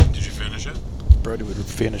Brody would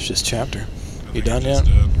finish this chapter. You think done he yet?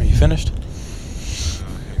 just did. Are you finished? Hang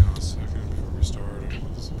on a second before we start.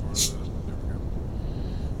 This is part of that. There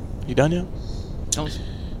we go. You done yet?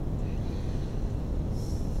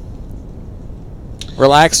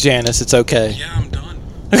 Relax, Janice. It's okay. Yeah, I'm done.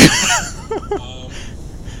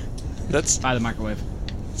 That's By the microwave.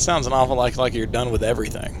 sounds an awful like you're done with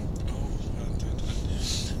everything.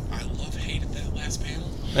 I hated that last panel.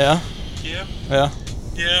 Yeah. Yeah. Yeah.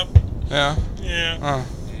 Yeah. Yeah. Yeah.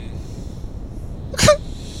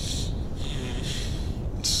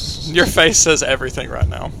 Your face says everything right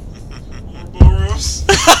now. Ouroboros.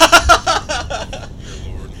 Dear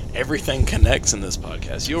Lord. Everything connects in this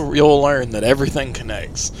podcast. You'll learn that everything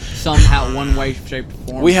connects. Somehow, one way, shape, or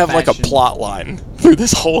form. We have like a fashion. plot line through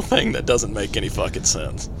this whole thing that doesn't make any fucking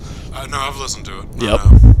sense. No, I've listened to it. Yep.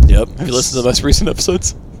 I know. Yep. Have you listened to the most recent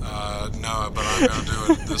episodes? No, but I'm gonna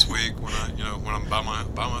do it this week when I'm by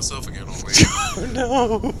myself again all week. Oh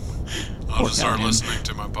no. I'll just start Callahan. listening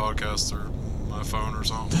to my podcast through my phone or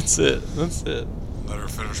something. That's it. That's it. Let her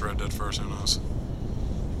finish Red Dead first. Who knows?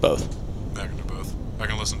 Both. I can do both. I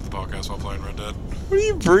can listen to the podcast while playing Red Dead. What are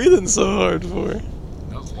you breathing so hard for?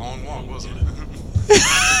 That was a long walk, wasn't it?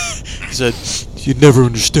 He said, "You'd never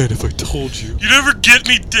understand if I told you." You never get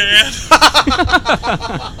me, Dad.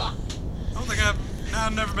 I don't think I've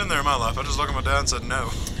never been there in my life. I just looked at my dad and said no.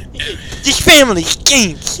 This family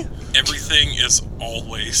stinks. Everything is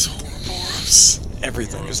always Ouroboros.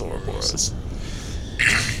 Everything is Ouroboros.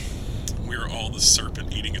 We're all the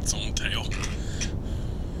serpent eating its own tail.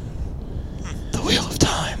 The wheel of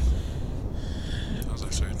time.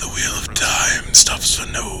 The wheel of time stops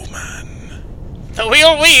for no man. The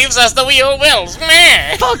wheel weaves as the wheel wills.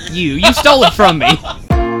 Meh. Fuck you! You stole it from me.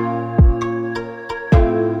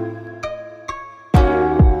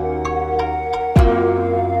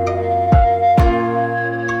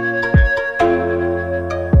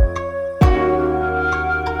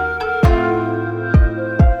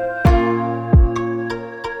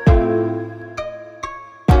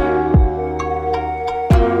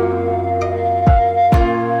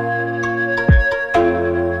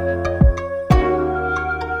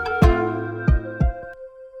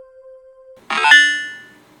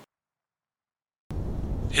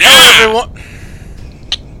 Everyone.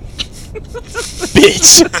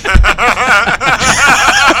 Bitch.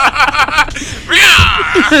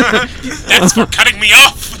 That's for cutting me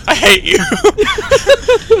off. I hate you.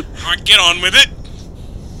 Alright, get on with it.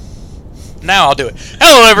 Now I'll do it.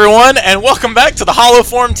 Hello, everyone, and welcome back to the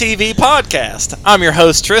Holoform TV podcast. I'm your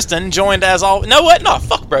host, Tristan, joined as always. No, what? No,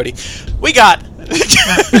 fuck Brody. We got.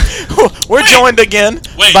 We're joined again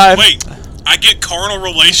by. Wait. I get carnal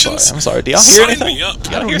relations? I'm sorry. Do y'all hear Sign anything? me up.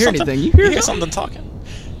 Y'all I don't hear something? anything. You hear something talking?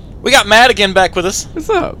 We got Matt again back with us, What's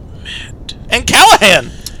up? and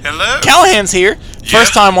Callahan. Hello? Callahan's here.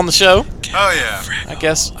 First time on the show. Oh, yeah.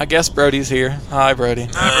 I guess Brody's here. Hi, Brody.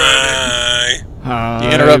 Hi. Hi, You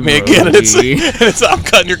interrupt me again, and Brody. it's I'm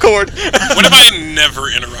cutting your cord. When have I never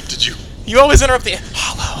interrupted you? You always interrupt the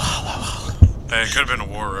hello. Hey, it could have been a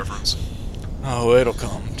war reference. Oh, it'll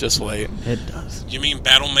come. Just wait. It does. You mean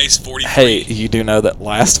Battle Mace 43? Hey, you do know that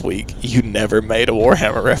last week you never made a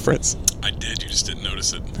Warhammer reference. I did, you just didn't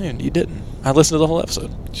notice it. Man, you didn't. I listened to the whole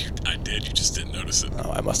episode. I did, you just didn't notice it.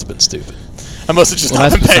 Oh, I must have been stupid. I must have just Well,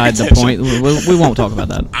 not that's been paying beside the attention. point. We won't talk about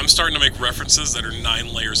that. I'm starting to make references that are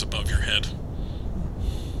 9 layers above your head.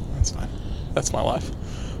 That's fine. That's my life.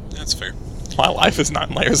 That's fair. My life is 9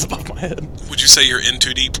 layers above my head. Would you say you're in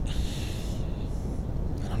too deep?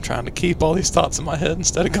 I'm trying to keep all these thoughts in my head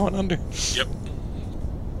instead of going under. Yep.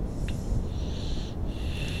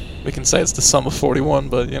 We can say it's the sum of 41,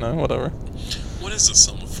 but, whatever. What is the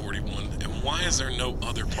sum of 41, and why is there no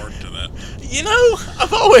other part to that?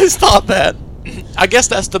 I've always thought that. I guess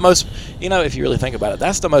that's the most, if you really think about it,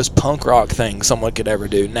 that's the most punk rock thing someone could ever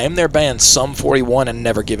do. Name their band Sum 41 and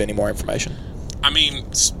never give any more information. I mean,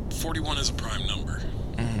 41 is a prime number.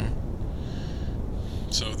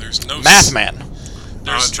 Mm-hmm. So there's no... Math Man.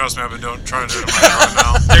 Trust me, I've been trying to do it in my head right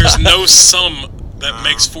now. There's no sum that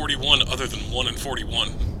makes 41 other than 1 and 41.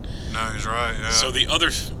 No, he's right, yeah. So the other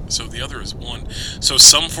is 1. So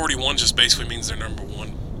sum 41 just basically means they're number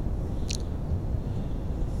 1.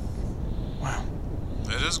 Wow.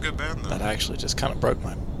 It is a good band, though. That actually just kind of broke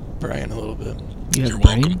my brain a little bit. You have You're a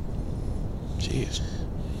brain? welcome. Jeez.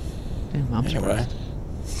 Damn, I'm Anyway.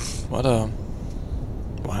 What,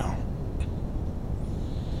 wow.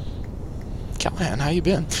 Callahan, how you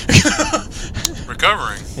been?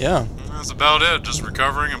 Recovering. Yeah. That's about it. Just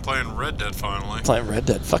recovering and playing Red Dead finally. Playing Red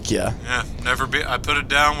Dead, fuck yeah. Yeah, I put it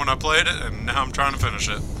down when I played it, and now I'm trying to finish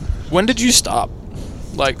it. When did you stop?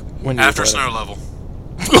 Like, when you After were snow level.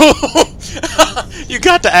 You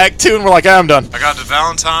got to Act 2 and we're like, I'm done. I got to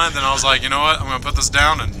Valentine, then I was like, you know what? I'm gonna put this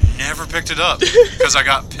down, and never picked it up because I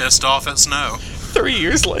got pissed off at snow. 3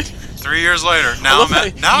 years later. 3 years later, I now love I'm how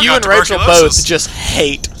at, now I you got and Rachel both tuberculosis. just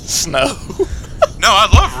hate snow. No, I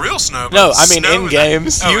love real snow. But No, I mean snow in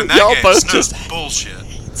games. in that Y'all game, both snow's just. bullshit.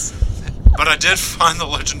 But I did find the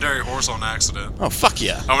legendary horse on accident. Oh fuck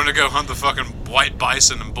yeah! I went to go hunt the fucking white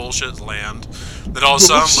bison in bullshit land. That all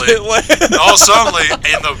Bullshit suddenly, land. all suddenly,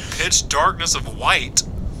 in the pitch darkness of white,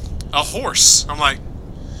 a horse. I'm like,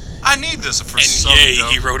 I need this for And some yay,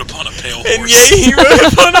 dumb- he rode upon a pale And horse. yay, he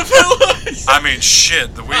rode upon a pillow. I mean,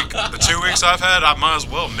 shit. The 2 weeks I've had, I might as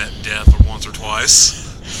well met death once or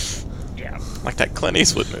twice. Yeah, like that Clint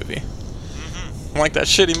Eastwood movie. Like that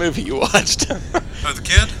shitty movie you watched. Oh, the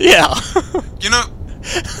kid? Yeah. You know,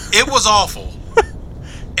 it was awful.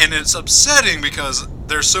 And it's upsetting because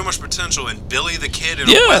there's so much potential in Billy the Kid in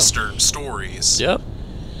Yeah. Western stories. Yep.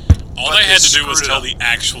 All But they they had to do was screwed it tell up. the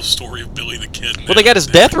actual story of Billy the Kid. and Well, they got his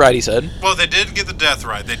death right. He said. Well, they did get the death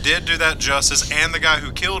right. They did do that justice, and the guy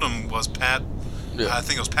who killed him was Pat. Yeah. I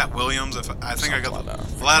think it was Pat Williams. I think I got Something like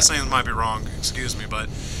that. the last names might be wrong. Excuse me, but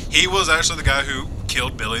he was actually the guy who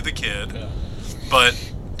killed Billy the Kid. Yeah. But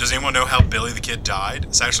does anyone know how Billy the Kid died?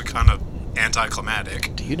 It's actually kind of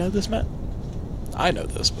anticlimactic. Do you know this, Matt? I know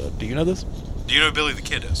this, but do you know this? Do you know who Billy the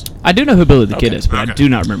Kid is? I do know who Billy the Kid Okay. is, but I Okay. do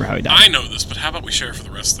not remember how he died. I know this, but how about we share for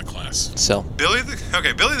the rest of the class? So. Billy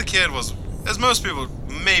the Kid was, as most people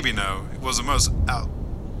maybe know, was the most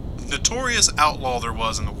notorious outlaw there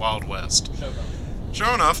was in the Wild West.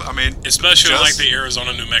 Sure enough, I mean, Especially in, like just- the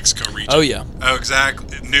Arizona, New Mexico region. Oh yeah. Oh,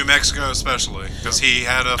 exactly. New Mexico, especially, because he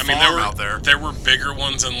had a I mean, farm out there. there were bigger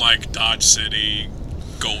ones in like Dodge City,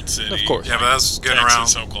 Gold City. Of course. Yeah, but that's getting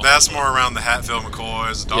Texas, around. Oklahoma. That's more around the Hatfield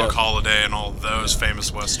McCoys, Doc Yep. Holliday, and all those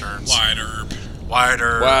famous westerns. Wide Herb. Wyatt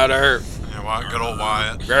Earp. Wide Earp. Yeah, good old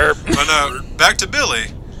Wyatt. Erp. But no, back to Billy.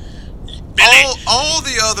 Billy. All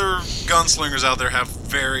the other gunslingers out there have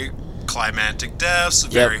very climactic deaths,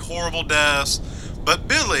 very horrible deaths. But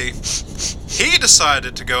Billy, he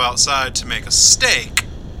decided to go outside to make a steak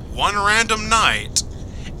one random night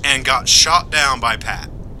and got shot down by Pat.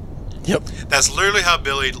 Yep. That's literally how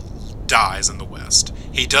Billy dies in the West.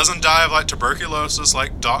 He doesn't die of like tuberculosis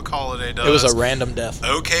like Doc Holliday does. It was a random death.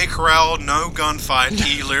 OK Corral, no gunfight.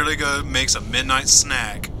 He literally makes a midnight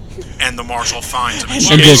snack, and the marshal finds him and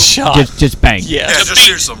And and shoots just him. shot. just bang. Yeah. Yeah, just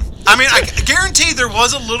shoots him. I mean, I guarantee there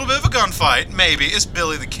was a little bit of a gunfight. Maybe it's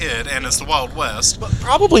Billy the Kid, and it's the Wild West. But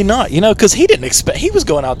probably not, because he didn't expect. He was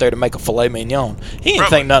going out there to make a filet mignon. He didn't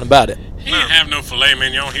Probably. think nothing about it. He didn't have no filet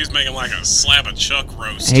mignon. He was making like a slab of chuck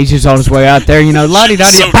roast. He's just on his way out there,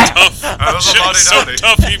 la-di-da-di. so bang. tough. That was a Shit was so lottie-dottie.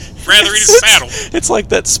 tough. He'd rather eat a saddle. It's like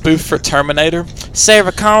that spoof for Terminator.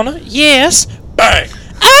 Sarah Connor, yes, bang.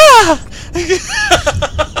 Ah!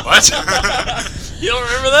 What? You don't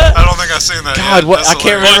remember that? I don't think I've seen that. God, yet. what? That's I can't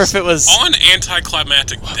remember hilarious. if it was. On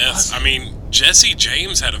anticlimactic deaths, I mean, Jesse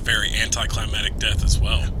James had a very anticlimactic death as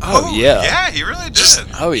well. Oh yeah. Yeah, he really did. Just-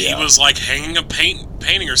 Oh yeah. He was like hanging a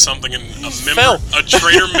painting or something, and fell. a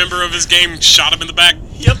traitor member of his game shot him in the back.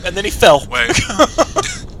 Yep. And then he fell. Wait,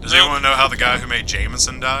 does anyone know how the guy who made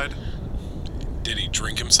Jameson died? Did he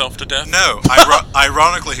drink himself to death? No.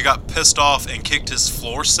 Ironically, he got pissed off and kicked his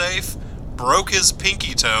floor safe, broke his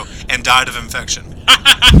pinky toe, and died of infection.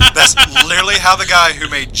 That's literally how the guy who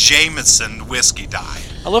made Jameson whiskey died.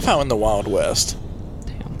 I love how in the Wild West,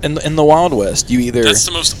 in the Wild West, you either That's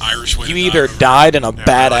the most Irish way to die. either died in a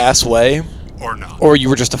badass way, Or not. or you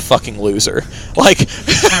were just a fucking loser. Like,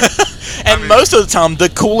 and most of the time, the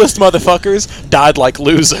coolest motherfuckers died like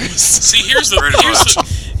losers. See, here's Pretty much.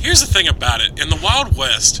 the thing about it. In the Wild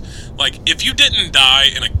West, like, if you didn't die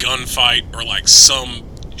in a gunfight or like some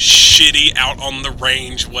shitty out on the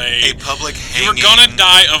range way, A public you were hanging. gonna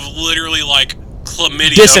die of literally like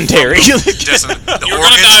chlamydia, Dysentery. from The You're gonna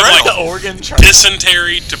Oregon die of, Trail. like, The Oregon Trail.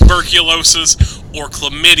 dysentery, tuberculosis, or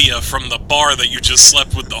chlamydia from the bar that you just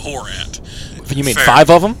slept with the whore at. You mean Fair. 5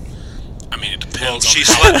 of them? I mean, it Well, depends.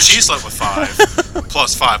 she slept with 5,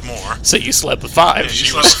 plus 5 more. So you slept with 5. She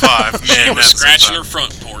She slept was- with 5 She men. was at the same scratching time. her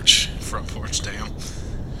front porch. Front porch, damn.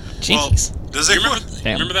 Jeez. Well, does You anyone...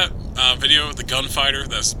 remember that video of the gunfighter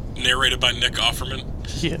that's narrated by Nick Offerman?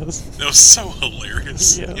 Yes. That was so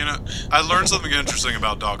hilarious. Yeah. You know, I learned something interesting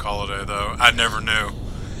about Doc Holliday, though. I never knew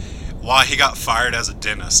why he got fired as a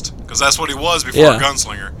dentist. Because that's what he was before Yeah. a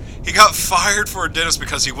gunslinger. He got fired for a dentist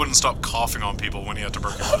because he wouldn't stop coughing on people when he had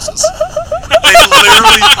tuberculosis. They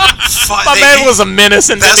literally... My man was a menace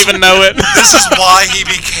and didn't That's- even know it. This is why he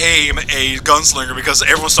became a gunslinger, because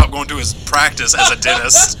everyone stopped going to his practice as a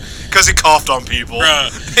dentist. Because he coughed on people.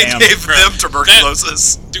 Bruh. He Damn. gave them Bruh.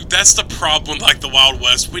 tuberculosis. Dude, that's the problem with, like, the Wild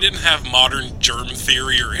West. We didn't have modern germ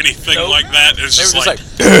theory or anything Nope. like that. It's They just were like,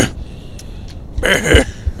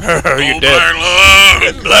 you oh,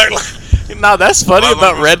 dead. black lung. No, that's funny Black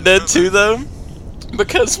about Lung Red Dead was- 2 though,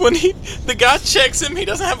 because when the guy checks him, he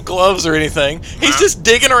doesn't have gloves or anything. He's No. just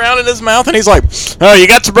digging around in his mouth, and he's like, "Oh, you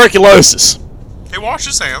got tuberculosis." He washed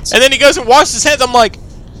his hands. And then he goes and washes his hands. I'm like, I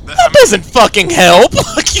that mean, doesn't fucking help.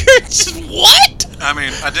 Like, you're just what?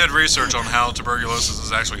 I did research on how tuberculosis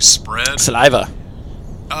is actually spread. Saliva.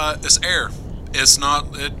 It's air. It's not.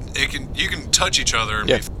 You can touch each other. And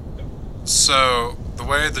Yeah. So the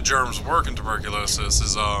way the germs work in tuberculosis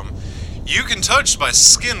is you can touch by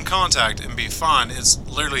skin contact and be fine. It's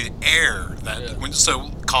literally air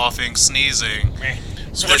so coughing, sneezing.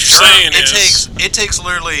 So The what you're germ- saying it is, takes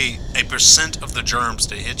literally a % of the germs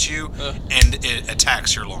to hit you, and it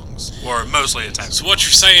attacks your lungs, or mostly attacks. so what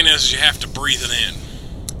you're saying is you have to breathe it in.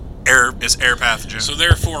 Air is air pathogen. So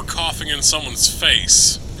therefore, coughing in someone's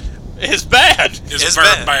face It's bad. is It's very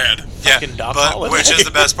bad. bad. yeah, fucking Doc but Holliday. which is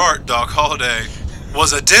the best part? Doc Holliday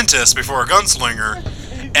was a dentist before a gunslinger,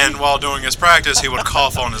 and while doing his practice, he would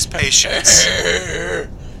cough on his patients.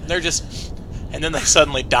 They're just, and then they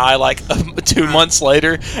suddenly die like 2 months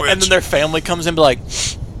later, and then their family comes in and be like,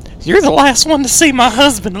 "You're the last one to see my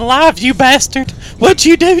husband alive, you bastard. What'd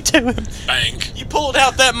you do to him? Bang. You pulled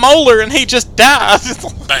out that molar and he just died."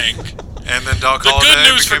 Bang. And then Doc The Holliday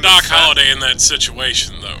good news for became a Doc fat- Holliday in that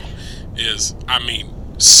situation, though, is,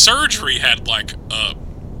 surgery had, like, a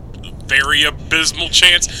very abysmal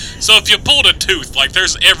chance. So if you pulled a tooth, like,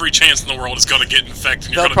 there's every chance in the world it's going to get infected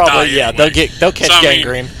and you're They'll going to die probably, anyway. they'll catch So, I mean,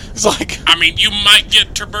 gangrene. It's like, you might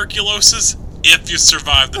get tuberculosis if you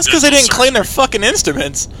survive the that's because they dental didn't clean their fucking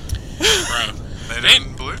instruments. surgery, bro. They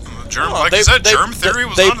didn't believe in the germ. Oh, Like they- you said, they- germ theory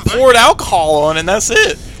was They not a thing. poured alcohol on and that's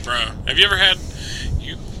it. Bro, have you ever had...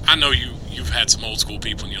 I know you've had some old school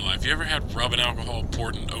people in your life. You ever had rubbing alcohol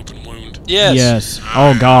poured in an open wound? Yes.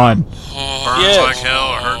 Oh God. Oh, Burns Yes. like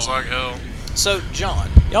hell. It hurts like hell. So, John,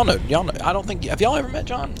 y'all know, I don't think, have y'all ever met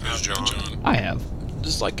John? Who's John? I have.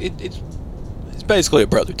 Just like, it's basically a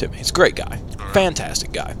brother to me. He's a great guy.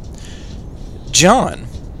 Fantastic guy. John,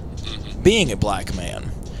 being a black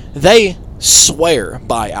man, they swear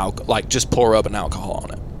by alcohol, like just pour up an alcohol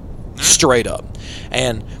on it. Straight up.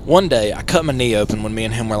 And one day, I cut my knee open when me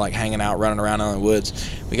and him were like hanging out, running around in the woods.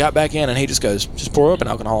 We got back in and he just goes, "Just pour up an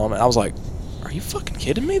alcohol on it." I was like, "Are you fucking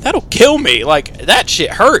kidding me? That'll kill me. Like, that shit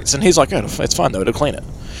hurts." And he's like, "Oh, it's fine though, it'll clean it."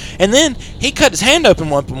 And then he cut his hand open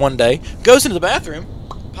one day, goes into the bathroom,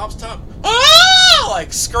 pops top, ah!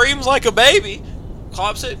 Like screams like a baby,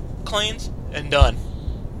 claps it, cleans, and done.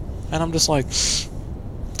 And I'm just like,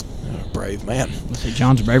 "You're a brave man. Let's say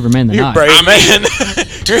John's a braver man than You're a I. brave man.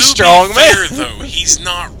 You're a strong to be man." fair, though, he's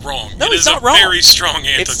not wrong. No, it he's is not a wrong. very strong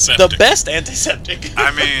It's antiseptic. the best antiseptic.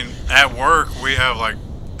 I mean, at work we have like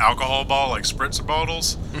alcohol ball, like spritzer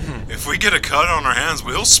bottles. Mm-hmm. If we get a cut on our hands,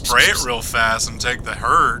 we'll spray it real fast and take the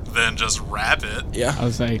hurt, then just wrap it. Yeah. I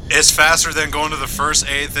would say It's faster than going to the first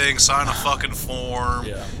aid thing, sign a fucking form.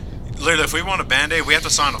 Yeah. Literally, if we want a Band-Aid, we have to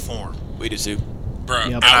sign a form. We do too. Bro,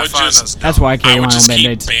 Yep. I I would find just... that's why I carry I my would own just keep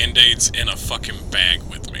Band-Aids. Band-Aids in a fucking bag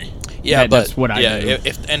with me. Yeah, Yeah, but that's what I yeah, do.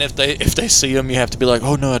 if they see him, you have to be like,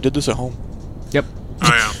 "Oh no, I did this at home." Yep. Oh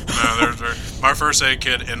yeah, no, my first aid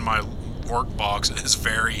kit in my work box is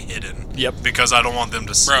very hidden. Yep. Because I don't want them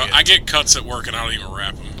to see Bro, it. I get cuts at work and I don't even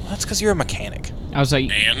wrap them. That's because you're a mechanic. I was like,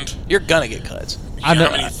 And... You're gonna get cuts. I you know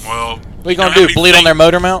know- how many- Well, What are you gonna know how do? many Bleed on their things-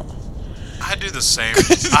 motor mount? I do the same.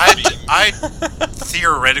 I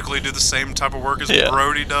theoretically do the same type of work as Yeah.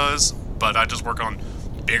 Brody does, but I just work on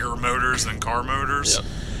bigger motors than car motors.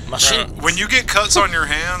 Machine. When you get cuts on your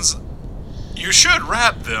hands, you should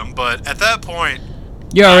wrap them, but at that point,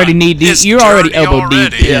 you're already knee deep. it's You're already dirty elbow deep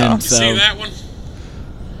already. Yeah. in. You So see that one?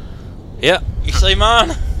 Yeah. You see mine?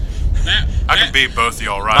 That, I can that- beat both of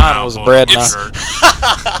y'all right Mine now. was pulling bread up knife. the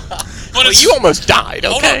shirt. But Well, it's, you almost died.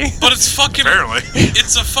 hold Okay. on, but it's fucking... Apparently.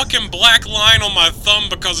 It's a fucking black line on my thumb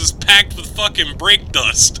because it's packed with fucking brake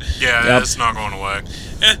dust. Yeah, Yep. it's not going away.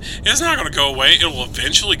 It's not gonna go away. It will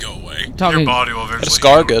eventually go away. Your talking body will eventually. It'll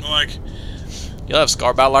scar heal. good. Like, You'll have a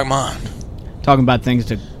scar about like mine. talking about things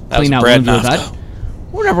to That was clean a out bread wounds with. knife.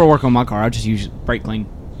 Whenever I work on my car, I just use brake clean.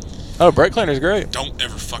 Oh, brake cleaner's great. don't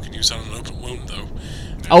ever fucking use that on an open wound, though.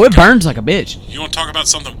 Oh, it burns like a bitch. You want to talk about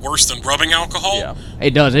something worse than rubbing alcohol? Yeah.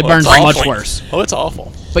 It does. It Well, burns it's much awful. worse. Oh, it's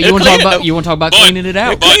awful. But you It'll want to talk clean it, about though. you want to talk about But, cleaning it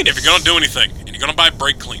out. But if you're gonna do anything and you're gonna buy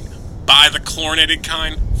brake clean, buy the chlorinated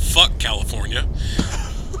kind. Fuck California.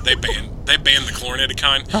 They banned the chlorinated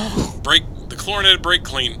kind. The chlorinated brake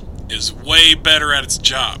clean is way better at its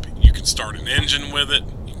job. You can start an engine with it.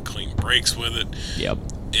 You can clean breaks with it. Yep.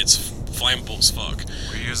 It's flammable as fuck.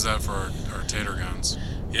 We use that for our tater guns.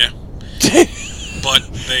 Yeah. But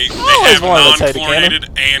they always have wanted a tater non-chlorinated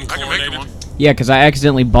and I can make chlorinated. one. Yeah, because I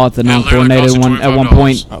accidentally bought the It literally costs non-chlorinated you one at one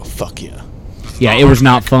point. $25. Oh fuck yeah! Yeah, it was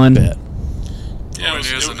not fun. Bet. Yeah, All it it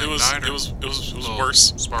is was, an it was, igniter. it was, it was, it was Little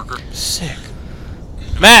worse. Sparker. Sick.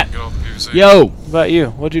 Matt, Get off the PVC. Yo. what about you?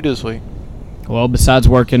 What'd you do this week? Well, besides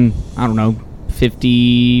working, I don't know,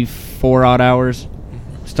 54 odd hours,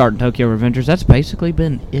 starting Tokyo Revengers, that's basically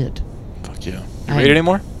been it. Fuck yeah. You I- read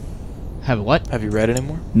anymore? Have what? Have you read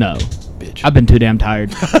anymore? No. Bitch. I've been too damn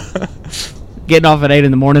tired. Getting off at 8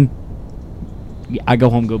 in the morning, I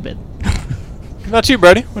go home, go to bed. What about you,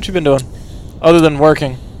 Brady? What you been doing? Other than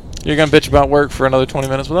working. You're gonna bitch about work for another 20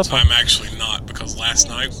 minutes, but that's fine. I'm actually not, because last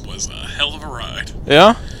night was a hell of a ride.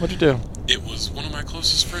 Yeah? What'd you do? It was one of my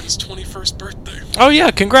closest friends' 21st birthday. Oh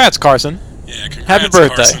yeah, congrats, Carson. Yeah, congrats, Happy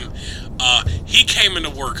birthday. Carson. He came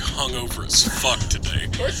into work hungover as fuck today.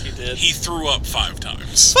 Of course he did. He threw up 5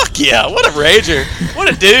 times. Fuck yeah, what a rager. What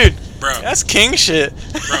a dude. Bro, That's king shit.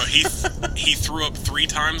 bro, he threw up 3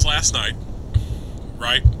 times last night.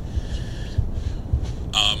 Right?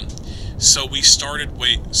 So we started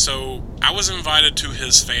so I was invited to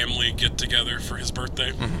his family get together for his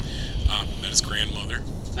birthday. Met his grandmother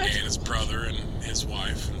and his brother and his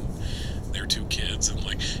wife and their 2 kids, and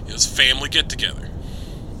like it was family get together.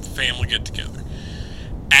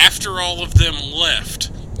 After all of them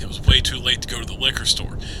left, it was way too late to go to the liquor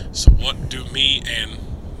store. So what do me and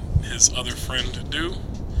his other friend do?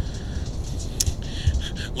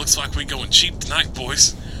 Looks like we going cheap tonight,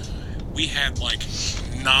 boys. We had like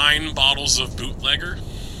 9 bottles of bootlegger.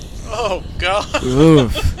 Oh god.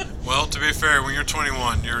 Oof. Well, to be fair, when you're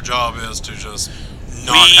 21, your job is to just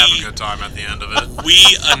not have a good time at the end of it. We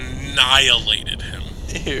annihilated him.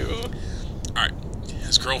 Ew. Alright,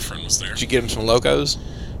 his girlfriend was there. Did you get him some locos?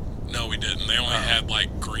 No, we didn't. They only had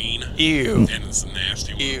like green, Ew. and it's a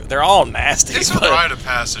nasty one. Ew. They're all nasty, It's a but rite of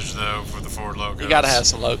passage, though, for the Ford Locos. you gotta have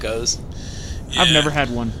some locos. Yeah. I've never had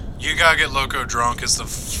one. You gotta get Loco drunk. It's the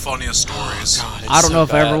funniest stories. God, it's I don't so know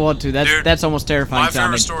if I bad. ever want to. Dude, That's almost terrifying My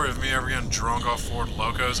favorite sounding. story of me ever getting drunk off Ford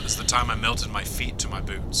Locos is the time I melted my feet to my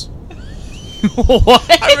boots. What?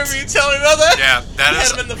 I remember you telling me about that. Yeah, that You had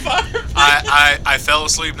is. him in the fire. I fell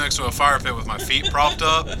asleep next to a fire pit with my feet propped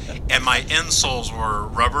up, and my insoles were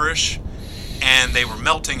rubberish, and they were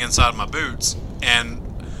melting inside my boots. And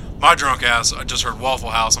my drunk ass, I just heard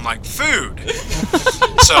Waffle House. I'm like, food!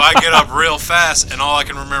 So I get up real fast, and all I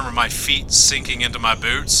can remember my feet sinking into my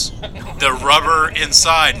boots. The rubber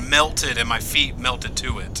inside melted, and my feet melted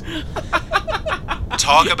to it.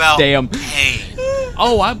 Talk about Damn. pain.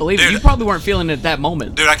 Oh, I believe it. Dude. You probably weren't feeling it at that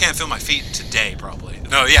moment. Dude, I can't feel my feet today, probably.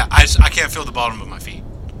 No, yeah, I can't feel the bottom of my feet.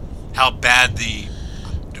 How bad the...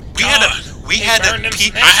 We had burned to them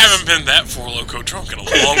peep... snakes. I haven't been that 4 Loco drunk in a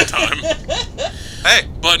long time. Hey,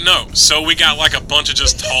 But no, so we got like a bunch of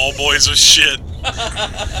just tall boys of shit.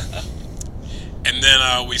 And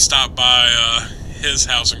then we stopped by his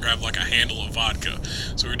house and grabbed like a handle of vodka.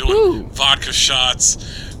 So we were doing Ooh. vodka shots,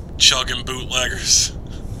 chugging bootleggers.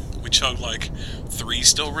 We chugged like 3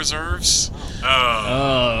 still reserves.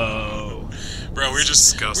 Oh. Bro, we were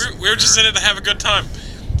just disgusting. we were just in it to have a good time.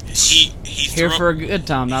 He Here threw for a up, good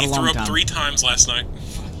time, not he a long threw up time. 3 times last night.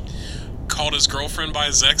 Called his girlfriend by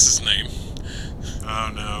his ex's name.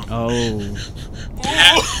 oh no. Oh.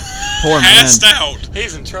 Pa- Poor man. passed out.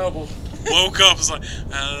 He's in trouble. Woke up, was like,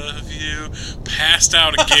 I love you. Passed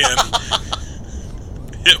out again.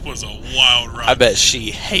 It was a wild ride. I bet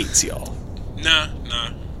she hates y'all. Nah,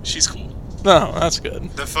 she's cool. No, that's good.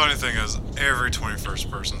 The funny thing is, every 21st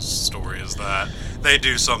person's story is that they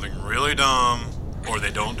do something really dumb or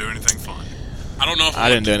they don't do anything fun. I don't know if I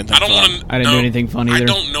didn't do anything I don't fun. want to. I didn't do anything fun I either.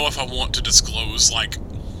 don't know if I want to disclose like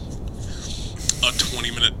a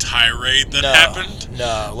 20-minute tirade that No, happened.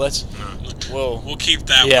 no. Let's. We'll keep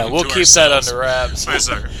that. Yeah, one we'll to keep that ourselves. under wraps. Wait a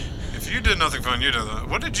second. If you did nothing fun, you did that.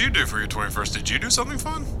 What did you do for your 21st? Did you do something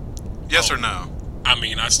fun? Yes or no? I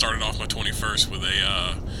mean, I started off my 21st with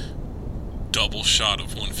a double shot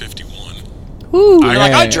of 151. Woo,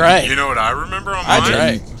 I drank. You know what I remember on mine? I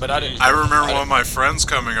drank, but I didn't. I remember one of my friends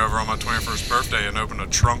coming over on my 21st birthday and opened a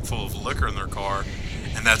trunk full of liquor in their car,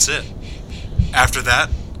 and that's it. After that,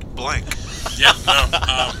 blank. Yeah, no.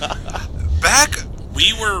 Back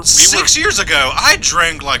We were 6 years ago, I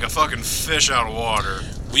drank like a fucking fish out of water.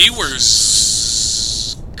 we were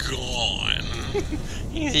gone.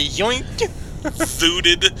 Yoink.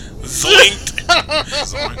 Thooted, zoinked.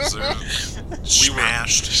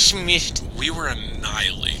 Smashed. Smished. We were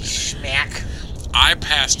annihilated. Smack. I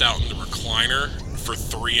passed out in the recliner for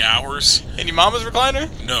 3 hours. In your mama's recliner?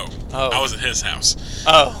 No, Oh. I was at his house.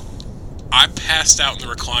 Oh. I passed out in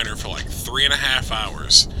the recliner for like 3.5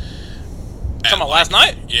 hours. Talking about last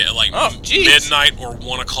night? Yeah, like jeez. midnight or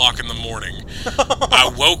 1 o'clock in the morning.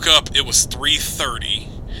 I woke up, it was 3:30.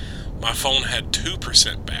 My phone had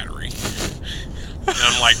 2% battery. And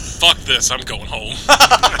I'm like, fuck this, I'm going home.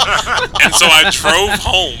 And so I drove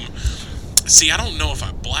home. See, I don't know if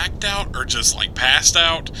I blacked out or just like passed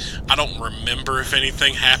out. I don't remember if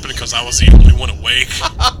anything happened because I was the only one awake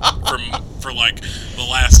for like the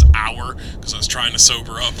last hour because I was trying to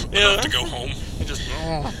sober up enough to go home.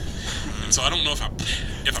 And so I don't know if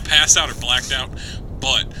I passed out or blacked out,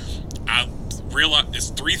 but I realized it's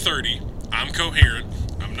 3:30. I'm coherent.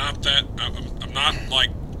 I'm not like,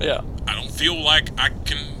 I don't feel like I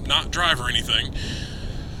can not drive or anything.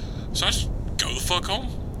 So I just go the fuck home.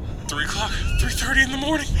 3:30 in the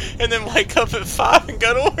morning. And then wake up at 5 and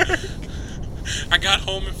go to work. I got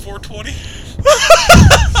home at 4:20.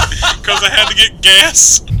 Because I had to get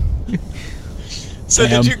gas. So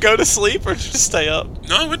did you go to sleep or did you stay up?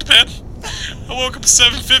 No, I went to bed. I woke up at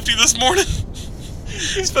 7:50 this morning.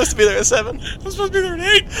 You're supposed to be there at 7? I was supposed to be there at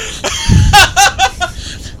 8.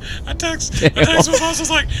 I text my boss, I was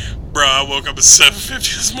like, bro, I woke up at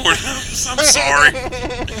 7:50 this morning. I'm sorry.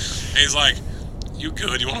 And he's like, you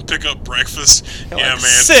good? You want to pick up breakfast? You're yeah, like, man.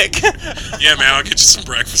 Sick. Yeah, man, I'll get you some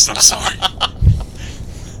breakfast. I'm sorry.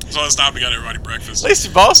 So I stopped and got everybody breakfast. At least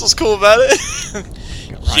your boss was cool about it.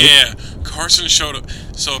 Right? Yeah, Carson showed up.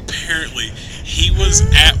 So apparently, he was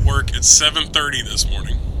at work at 7:30 this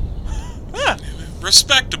morning. Yeah.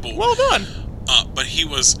 Respectable. Well done. But he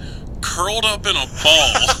was curled up in a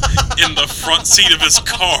ball in the front seat of his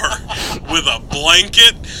car with a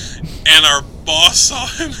blanket, and our boss saw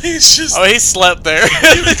him. He's just... Oh, he slept there.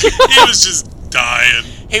 he was just dying.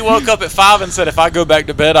 He woke up at 5 and said, if I go back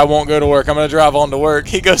to bed, I won't go to work. I'm going to drive on to work.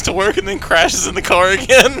 He goes to work and then crashes in the car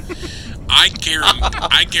again. I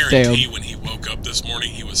guarantee when he woke up this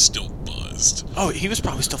morning, he was still buzzed. Oh, he was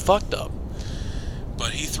probably still fucked up.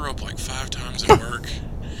 But he threw up like 5 times at work.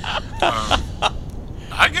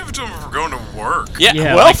 I give it to him for going to work. Yeah,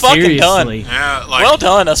 Yeah, well like, fucking seriously. done. Yeah, like, Well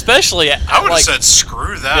done, especially... I would have like, said,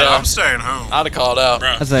 screw that, Yeah. I'm staying home. I'd have called out.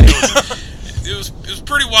 Bruh, I say, it was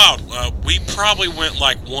pretty wild. We probably went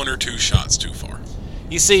like 1 or 2 shots too far.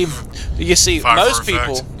 You see, Fire most for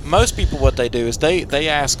effect. people, what they do is they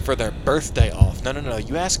ask for their birthday off. No,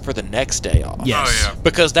 you ask for the next day off. yes. Oh, yeah.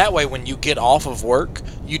 Because that way, when you get off of work,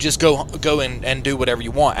 you just go in and do whatever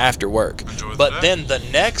you want after work. Enjoy the But day. then the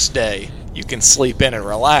next day, you can sleep in and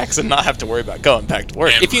relax and not have to worry about going back to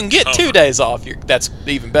work. And if you can get recover. 2 days off, that's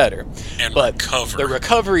even better. And but recover. the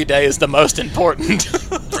recovery day is the most important.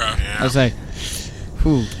 Bruh. I say,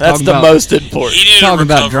 whew, That's talking the about- most important. He needed a Talking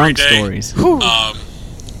about recovery drunk day. stories.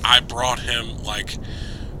 I brought him like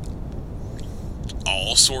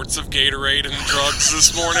all sorts of Gatorade and drugs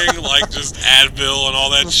this morning, like just Advil and all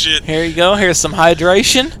that shit. Here you go. Here's some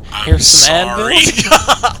hydration. I'm Here's some sorry.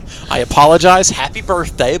 Advil. I apologize. Happy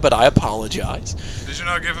birthday, but I apologize. Did you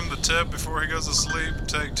not give him the tip before he goes to sleep?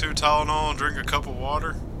 Take 2 Tylenol and drink a cup of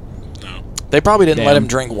water? No. They probably didn't let Damn. him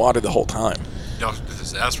drink water the whole time. No,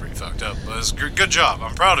 that's pretty fucked up. But it's good job.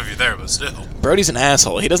 I'm proud of you there, but still. Brody's an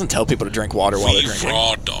asshole. He doesn't tell people to drink water while they're We drinking.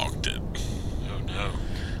 raw dogged it. Oh, no.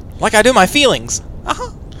 Like I do my feelings.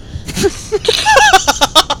 Uh-huh.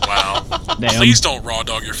 Wow. Damn. Please don't raw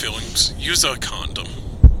dog your feelings. Use a condom.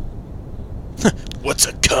 What's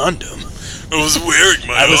a condom? I was wearing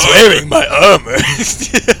my I was wearing my armor.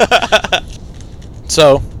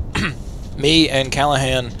 So, me and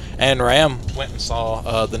Callahan and Ram went and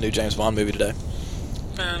saw the new James Bond movie today.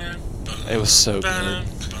 It was so good.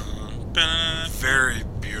 Very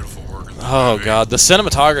beautiful work in the Oh movie. god, the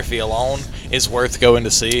cinematography alone is worth going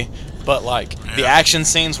to see. But like the Yeah. action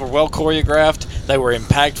scenes were well choreographed. They were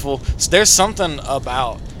impactful. So there's something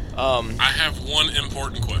about I have one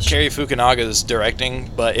important question. Cary Fukunaga's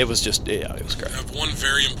directing, but it was just it was great. I have one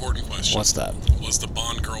very important question. What's that? Was the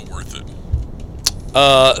Bond girl worth it?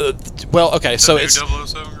 Well, okay, so The it's new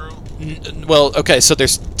 007 girl? well, okay, so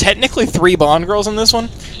there's technically 3 Bond girls in this one.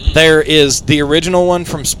 There is the original one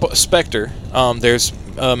from Spectre. There's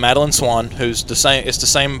Madeline Swan, who's the same. It's the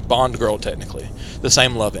same Bond girl technically, the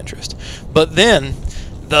same love interest. But then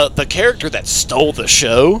the character that stole the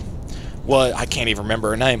show, well, I can't even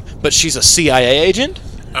remember her name, but she's a CIA agent.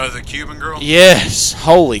 Oh, the Cuban girl? Yes,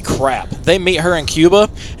 holy crap. They meet her in Cuba,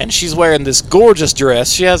 and she's wearing this gorgeous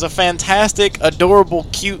dress. She has a fantastic, adorable,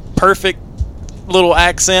 cute, perfect little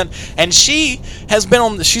accent, and she has been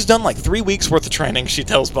on. She's done like 3 weeks worth of training. She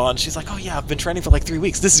tells Bond, she's like, "Oh yeah, I've been training for like 3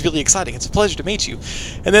 weeks. This is really exciting. It's a pleasure to meet you."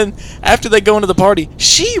 And then after they go into the party,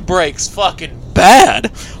 she breaks fucking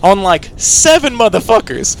bad on like 7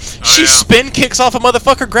 motherfuckers. She spin kicks off a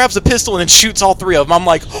motherfucker, grabs a pistol, and then shoots all 3 of them. I'm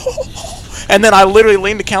like, and then I literally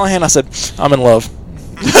leaned to Callahan. I said, "I'm in love."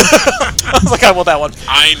 I was like, "I want that one."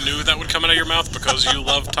 I knew that would come out of your mouth because you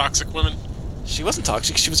love toxic women. She wasn't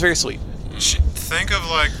toxic. She was very sweet. Think of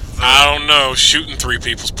like the, I don't know. Shooting 3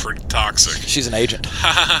 people's pretty toxic. She's an agent.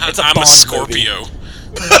 It's a I'm Bond a Scorpio. movie.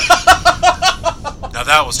 now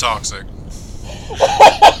that was toxic.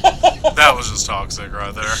 That was just toxic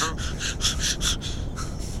right there.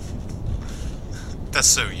 That's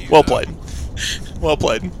so you. Well played. Well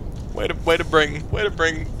played. Way to bring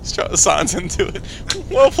signs into it.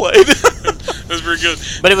 Well played. That was pretty good.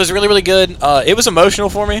 But it was really, really good. It was emotional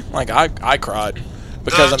for me. Like I cried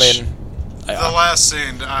because the last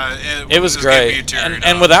scene, it was just gave me great. teary-eyed.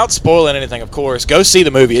 And without spoiling anything, of course, go see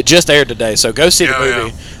the movie. It just aired today, so go see the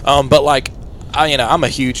movie. Yeah. But like, I'm a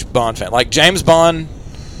huge Bond fan. Like James Bond,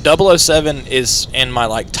 007 is in my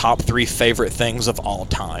like top 3 favorite things of all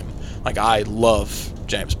time. Like I love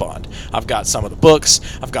James Bond. I've got some of the books.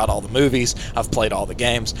 I've got all the movies. I've played all the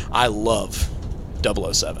games. I love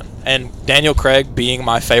 007. And Daniel Craig being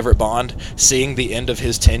my favorite Bond, seeing the end of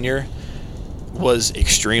his tenure was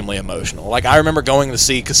extremely emotional. Like I remember going to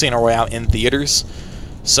see Casino Royale in theaters.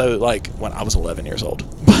 So like when I was 11 years old.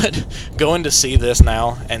 But going to see this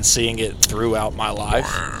now and seeing it throughout my life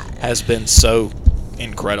has been so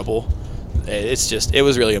incredible. It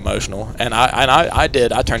was really emotional, and I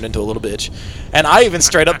turned into a little bitch, and I even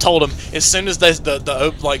straight up told him as soon as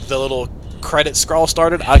the little credit scroll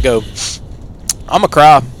started, I go, "I'm a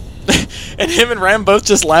cry," and him and Ram both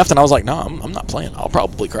just laughed, and I was like, "No, I'm not playing. I'll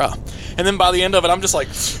probably cry." And then by the end of it, I'm just like,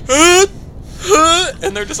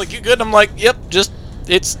 and they're just like, "You good?" And I'm like, "Yep." Just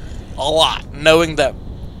it's a lot knowing that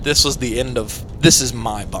this is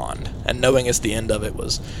my Bond, and knowing it's the end of it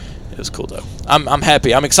was. It was cool though. I'm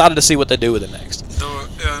happy. I'm excited to see what they do with it next.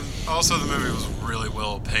 And also the movie was really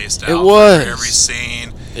well paced out. It was. Every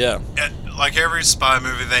scene. Yeah. Like every spy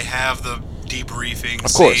movie, they have the debriefing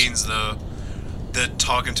Of course. scenes, the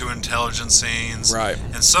talking to intelligence scenes. Right.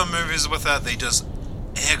 And some movies with that, they just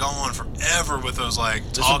egg on forever with those like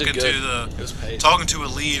This one talking did to good. It was paced. talking to a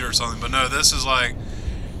lead or something. But no, this is like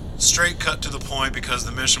straight cut to the point because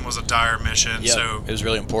the mission was a dire mission. Yeah, So it was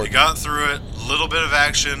really we important. got through it. A little bit of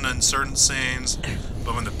action in certain scenes,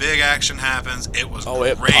 but when the big action happens, it was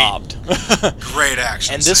It great. popped. Great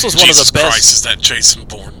action. And this was scenes. one of the Jesus best. Christ, is that Jason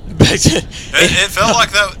Bourne? It felt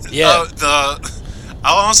like that. Yeah.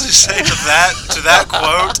 I'll honestly say to that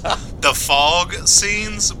quote, the fog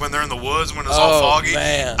scenes when they're in the woods when it's all foggy.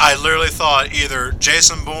 Man. I literally thought either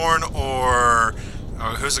Jason Bourne or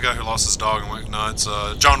who's the guy who lost his dog and went nuts?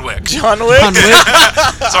 John Wick. John Wick. Sorry,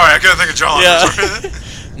 I couldn't think of John. Yeah.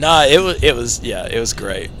 Nah, it was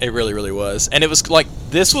great. It really, really was. And it was like,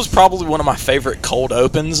 this was probably one of my favorite cold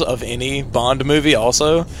opens of any Bond movie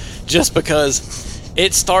also, just because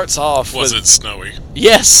it starts off Was with, it snowy?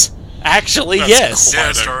 Yes. Actually, That's yes. Yeah, it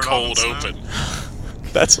quite a started cold off with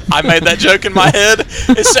open. I made that joke in my head.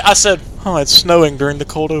 I said, "Oh, it's snowing during the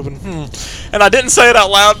cold open." And I didn't say it out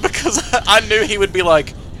loud because I knew he would be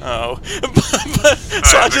like, "Oh,"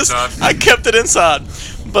 I kept it inside.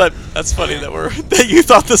 But that's funny that you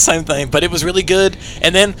thought the same thing. But it was really good.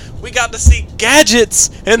 And then we got to see gadgets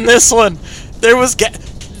in this one. There was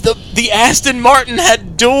the Aston Martin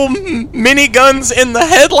had dual miniguns in the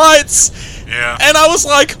headlights. Yeah. And I was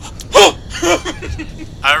like, oh.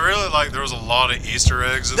 I really like there was a lot of Easter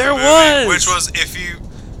eggs in There the movie, was. which was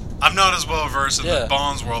I'm not as well versed in Yeah. the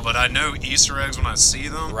Bond's world, but I know Easter eggs when I see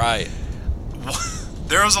them. Right.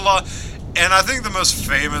 There was a lot, and I think the most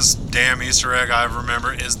famous damn Easter egg I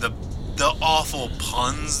remember is the awful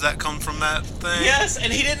puns that come from that thing. Yes,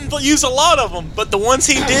 and he didn't use a lot of them, but the ones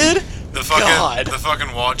he did, The God.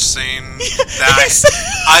 fucking watch scene that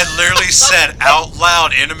I literally said out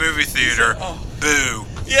loud in a movie theater, boo.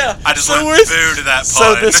 Yeah. I just went we're- boo to that pun.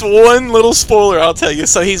 So this one little spoiler, I'll tell you.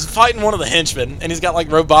 So he's fighting one of the henchmen, and he's got like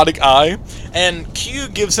robotic eye, and Q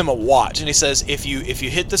gives him a watch, and he says, if you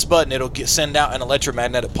hit this button, it'll send out an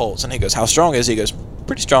electromagnetic pulse. And he goes, how strong is it? He goes,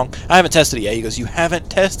 pretty strong. I haven't tested it yet. He goes, you haven't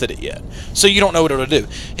tested it yet, so you don't know what it'll do.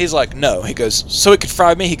 He's like, no. He goes, so it could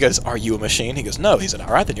fry me? He goes, are you a machine? He goes, no. He said,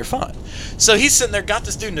 all right, then you're fine. So he's sitting there, got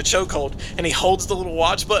this dude in a chokehold, and he holds the little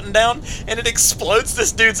watch button down, and it explodes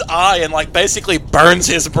this dude's eye and like basically burns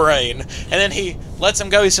his brain. And then he lets him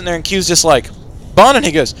go. He's sitting there, and Q's just like, Bond, and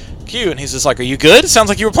he goes, Q, and he's just like, are you good? It sounds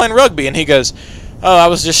like you were playing rugby. And he goes, oh, I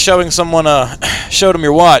was just showing someone, showed him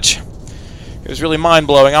your watch. He was really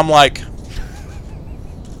mind-blowing. I'm like...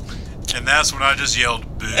 And that's when I just yelled,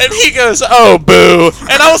 boo. And he goes, oh, boo.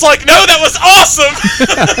 And I was like, no, that was awesome.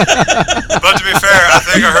 But to be fair, I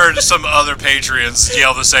think I heard some other Patreons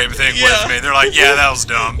yell the same thing with me. They're like, yeah, that was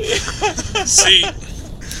dumb. See,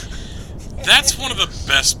 that's one of the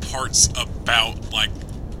best parts about, like,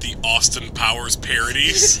 the Austin Powers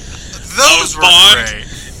parodies. Those of were Bond great.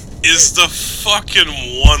 is the fucking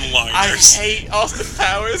one-liners. I hate Austin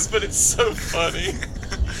Powers, but it's so funny.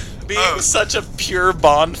 Being such a pure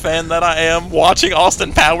Bond fan that I am, watching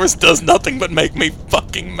Austin Powers does nothing but make me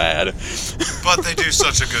fucking mad. But they do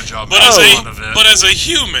such a good job But, making fun of it. but as a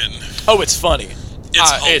human, Oh, it's funny.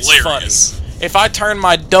 it's hilarious. funny. If I turn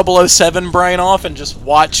my 007 brain off and just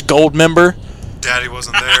watch Goldmember, Daddy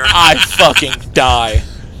wasn't there. I fucking die.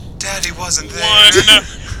 Daddy wasn't there.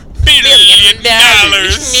 $1 billion.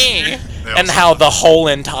 And how the whole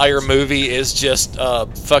entire movie is just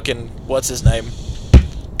fucking what's his name?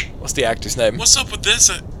 What's the actor's name? What's up with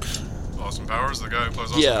this? Austin Powers, the guy who plays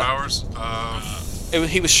Austin Yeah. Powers.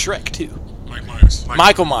 He was Shrek too. Mike Myers.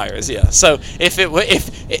 Michael Myers, yeah. So if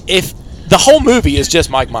the whole movie is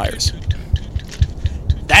just Mike Myers,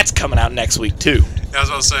 that's coming out next week too. Yeah, I was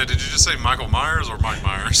about to say, did you just say Michael Myers or Mike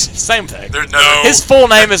Myers? Same thing. No. His full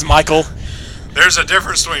name is Michael. There's a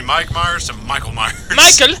difference between Mike Myers and Michael Myers.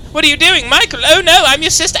 Michael, what are you doing, Michael? Oh no, I'm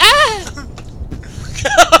your sister. Ah!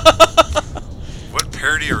 What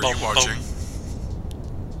parody are you watching?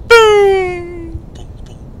 Boom.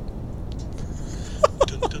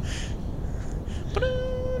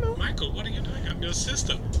 Michael, what are you doing? I'm your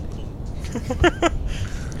sister.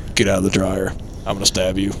 Get out of the dryer. I'm gonna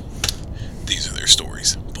stab you. These are their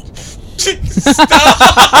stories. Boom,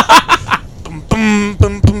 boom,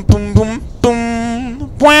 boom, boom, boom, boom,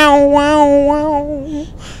 boom. Wow, wow, wow.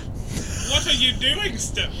 What are you doing,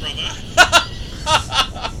 stepbrother?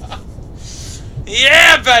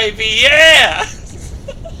 Yeah, baby, yeah. I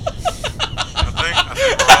think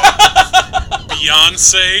we're all...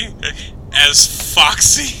 Beyonce as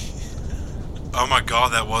Foxy. Oh my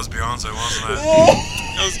god, that was Beyonce, wasn't it?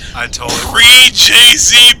 That was I totally...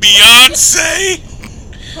 pre-Jay-Z Beyonce.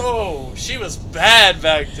 Oh, she was bad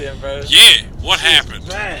back then, bro. Yeah, what happened?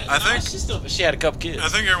 Bad. I think- she had a couple kids. I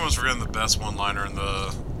think everyone's forgetting the best one-liner in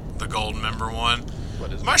the Golden Member one.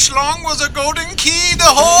 What is it? My schlong was a golden key the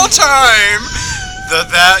whole time.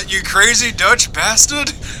 That you crazy Dutch bastard.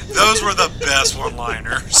 Those were the best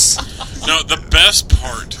one-liners. No, the best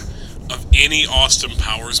part of any Austin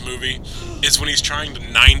Powers movie is when he's trying to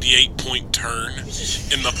 98-point turn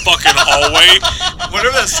in the fucking hallway,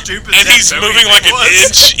 Whatever that stupid. and he's Zeptoe moving like thing an was.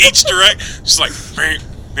 inch each direction, just like.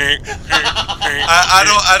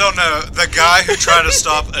 I don't know. The guy who tried to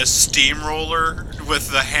stop a steamroller with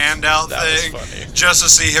the handout That was thing, funny. just to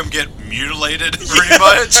see him get mutilated, pretty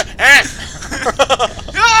much.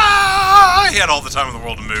 Ah! He had all the time in the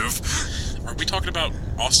world to move. Are we talking about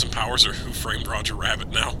Austin Powers or Who Framed Roger Rabbit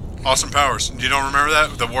now? Austin Powers. You don't remember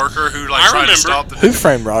that? The worker who I tried remember. to stop the. Who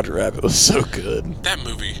Framed Roger Rabbit was so good. That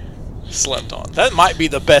movie. Slept on. That might be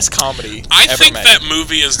the best comedy I ever think made. that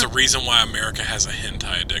movie is the reason why America has a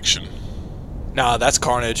hentai addiction. Nah, that's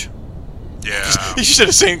Carnage. Yeah. You should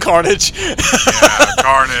have seen Carnage. Yeah,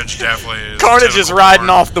 Carnage definitely is. Carnage is tentacle riding porn.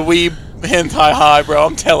 off the weeb hentai high, bro.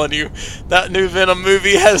 I'm telling you. That new Venom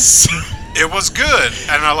movie has... It was good,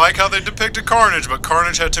 and I like how they depicted Carnage, but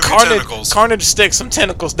Carnage had too many tentacles. Carnage sticks some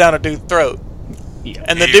tentacles down a dude's throat. Yeah.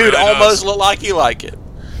 And the He dude really almost does. looked like he like it.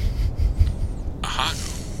 Aha.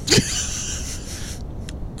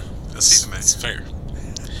 That's even It's fair.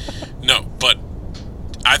 No, but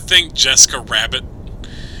I think Jessica Rabbit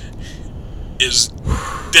is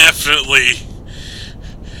definitely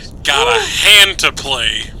got a hand to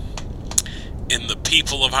play in the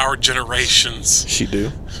people of our generations. She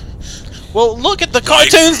do. Well, look at the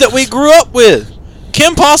cartoons that we grew up with.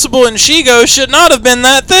 Kim Possible and Shigo should not have been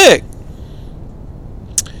that thick.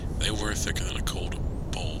 They were thicker than a cold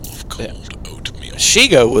bowl of cold oatmeal.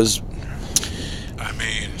 Shigo was... I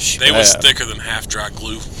mean, They was bad. thicker than half-dry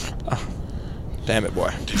glue. Damn it,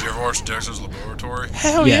 boy. did you ever watch Dexter's Laboratory?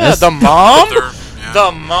 Hell Yes. yeah. The mom? Yeah.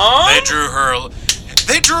 The mom? They drew her.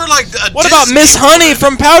 They drew her like a. What about Disney Miss Honey woman.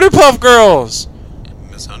 from Powderpuff Girls?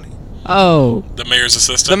 Miss Honey? Oh. The mayor's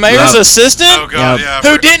assistant. The mayor's Yep. assistant? Oh god, Yep. yeah.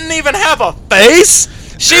 Who didn't even have a face?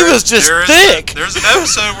 She There- was just there is- thick. There's an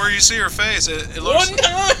episode where you see her face. It looks. One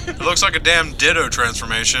time. It looks like a damn Ditto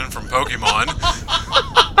transformation from Pokemon.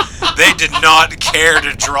 They did not care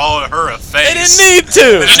to draw her a face. They didn't need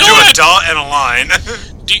They to. just You know drew a what? dot and a line.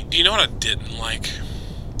 Do you know what I didn't like?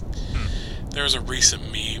 There was a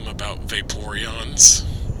recent meme about Vaporeons.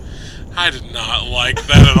 I did not like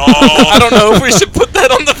that at all. I don't know if we should put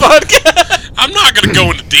that on the podcast. I'm to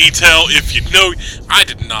go into detail if you know. I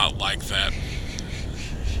did not like that.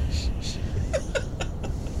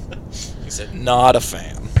 He said, not a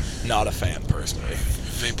fan. Not a fan, personally.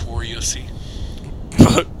 Vaporiously.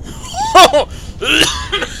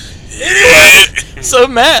 So,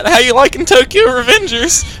 Matt, how you liking Tokyo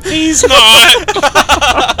Revengers? He's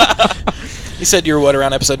not. You said you were, what,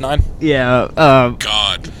 around episode 9? Yeah.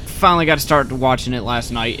 God. Finally got to start watching it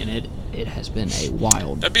last night, and it has been a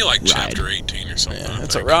wild That'd be like ride. chapter 18 or something. Yeah, I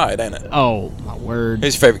it's a think. ride, ain't it? Oh, my word.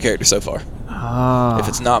 Who's your favorite character so far? If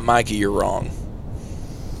it's not Mikey, you're wrong.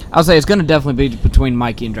 I'll say it's going to definitely be between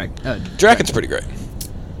Mikey and Draken's pretty great.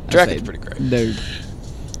 I'll Draken's say pretty great. Dude.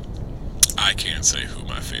 I can't say who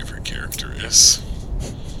my favorite character is.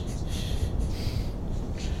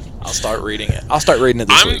 I'll start reading it. I'll start reading it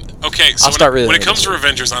this week. Okay, so I'll start reading when it it comes this to week.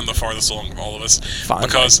 Revengers, I'm the farthest along of all of us. Fine.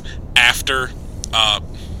 Because after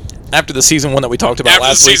After the season 1 that we talked about after the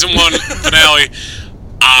last week. season 1 finale,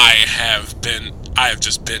 I have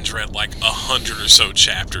just binge read like 100 or so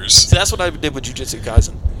chapters. See, that's what I did with Jujutsu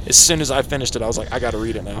Kaisen. As soon as I finished it, I was like, I gotta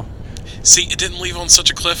read it now. See, it didn't leave on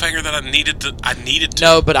such a cliffhanger that I needed to.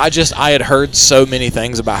 No, but I had heard so many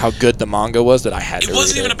things about how good the manga was that I had to It read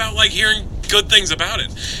wasn't it. even about like hearing good things about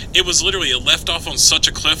it. It was literally it left off on such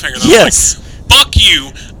a cliffhanger that Yes. I was like, "Fuck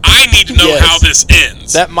you! I need to know Yes. how this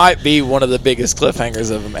ends." That might be one of the biggest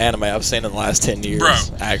cliffhangers of an anime I've seen in the last 10 years, Bro.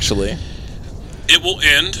 actually. It will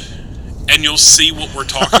end, and you'll see what we're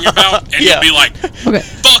talking about, and Yeah. you'll be like, Okay.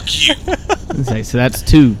 "Fuck you!" Okay, so that's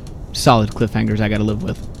 2 solid cliffhangers I got to live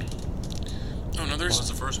with. Oh no, there's What's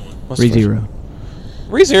the first one? What's the first ReZero. one?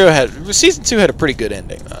 ReZero season 2 had a pretty good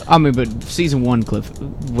ending, though. I mean, but season 1 cliff,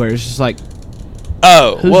 where it's just like,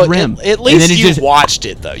 Oh, Who's well, Rem? at And least then it you just- watched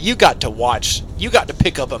it, though. You got to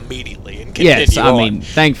pick up immediately and continue yes, I on. mean,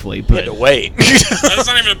 thankfully, You but had to wait. That's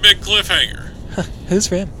not even a big cliffhanger.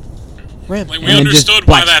 Who's Rem? Rem. Like we and then just understood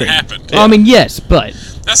why black that screen. happened. Well, I mean, yes, but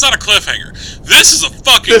That's not a cliffhanger. This is a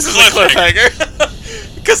fucking This is a cliffhanger.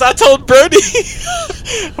 cliffhanger. Because I told Brody,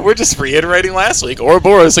 we're just reiterating last week,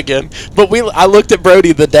 Ouroboros again. But I looked at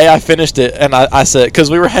Brody the day I finished it, and I said,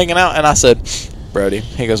 because we were hanging out, and I said, Brody,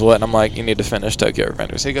 he goes, what? And I'm like, you need to finish Tokyo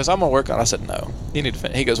Revengers. He goes, I'm gonna work on it. I said, no, you need to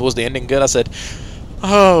finish. He goes, was the ending good? I said,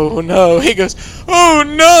 oh no. He goes, oh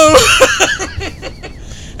no.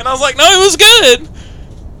 And I was like, no, it was good.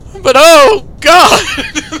 But oh god.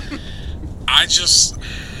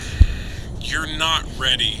 You're not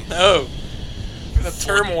ready. No. The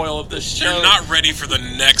turmoil of this show. You're not ready for the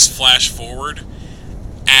next flash forward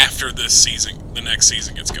after this season. The next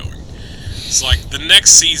season gets going. It's like the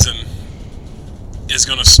next season is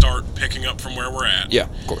going to start picking up from where we're at. Yeah,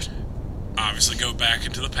 of course. Obviously, go back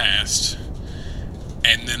into the past,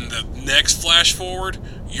 and then the next flash forward,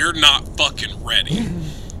 you're not fucking ready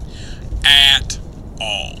at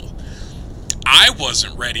all. I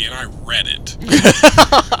wasn't ready, and I read it.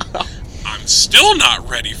 I'm still not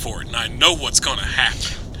ready for it, and I know what's going to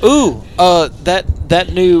happen. Ooh, that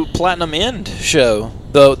new Platinum End show,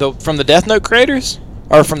 the from the Death Note creators,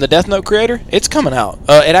 or from the Death Note creator, it's coming out.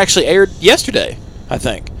 It actually aired yesterday, I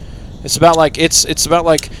think. It's about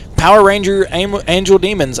like Power Ranger Angel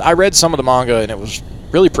Demons. I read some of the manga and it was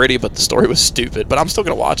really pretty, but the story was stupid. But I'm still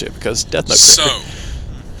gonna watch it because Death Note. So,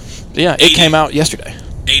 yeah, it came out yesterday.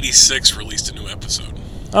 86 released a new episode.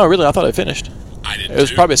 Oh, really? I thought it finished. I didn't. It was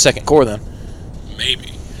too. probably a second core then.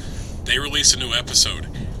 Maybe. They released a new episode,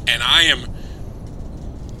 and I am.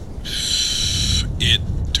 It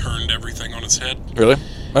turned everything on its head. Really?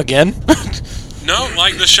 Again? No,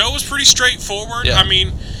 like the show was pretty straightforward. Yeah. I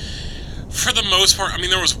mean, for the most part,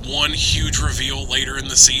 there was one huge reveal later in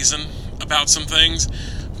the season about some things,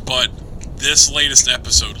 but this latest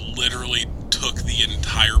episode literally took the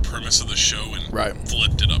entire premise of the show and Right.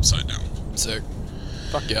 flipped it upside down. Sick.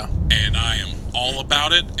 Fuck yeah. And I am all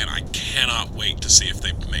about it, and I cannot wait to see if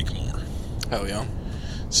they make more. Hell yeah.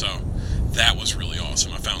 So, that was really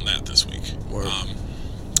awesome. I found that this week. Word.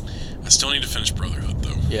 I still need to finish Brotherhood,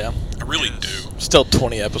 though. Yeah. I really Yes. do. Still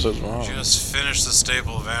 20 episodes long. Just finish the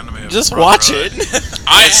staple of anime. Of Just watch Brotherhood. it.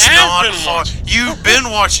 I It's have not been hard. watching. You've been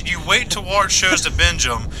watching. You wait to watch shows to binge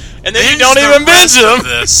them, And then you Binge don't the even binge rest of them.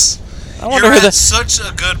 This. I wonder You're who at that. such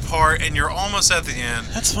a good part, and you're almost at the end.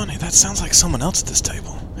 That's funny. That sounds like someone else at this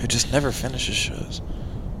table who just never finishes shows.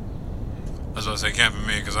 I was about to say, it can't be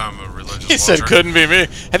me because I'm a religious He watcher. said couldn't be me.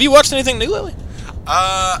 Have you watched anything new lately?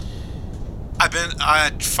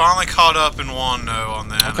 I finally caught up in Wano on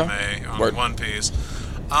the Okay. anime, on Word. One Piece.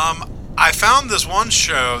 I found this one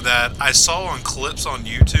show that I saw on clips on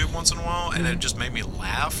YouTube once in a while, and it just made me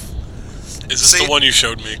laugh. Is this See- the one you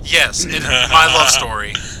showed me? Yes, my love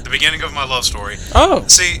story. The beginning of my love story. Oh.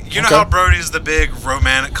 See, you know Okay. how Brody's the big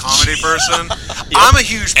romantic comedy person? I'm a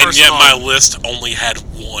huge person. And yet on, my list only had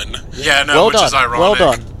one. Yeah, no, Well which is done. ironic. Well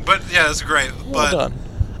done. But yeah, it's great. Well but done.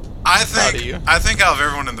 I Proud of you. think out of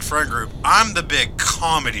everyone in the friend group, I'm the big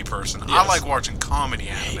comedy person. I Yes. like watching comedy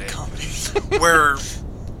anime. Comedy. Where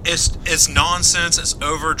it's nonsense, it's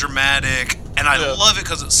over dramatic, and I Yeah. love it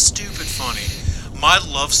because it's stupid funny. My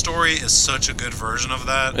Love Story is such a good version of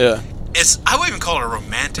that. Yeah. I wouldn't even call it a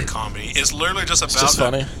romantic comedy. It's literally just about It's just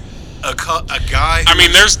funny. a guy. I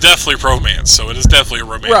mean, there's definitely romance, so it is definitely a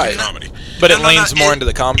romantic Right. comedy. But it leans more into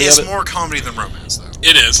the comedy It's of it. more comedy than romance, though.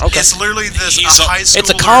 It is. Okay. It's literally this He's a a- high schooler. It's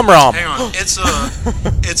a com-rom. Hang on.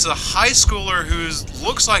 It's a high schooler who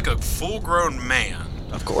looks like a full-grown man.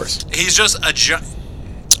 Of course. He's just a you know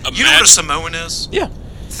what a Imagine- Samoan is? Yeah.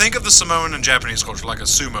 Think of the Samoan in Japanese culture like a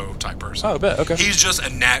sumo type person. Oh, I bet. Okay. He's just a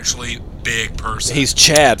naturally big person. He's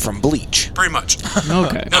Chad from Bleach. pretty much.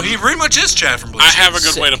 Okay. No, he pretty much is Chad from Bleach. I have a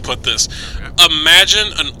good Sick. way to put this.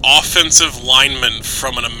 Imagine an offensive lineman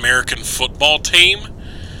from an American football team.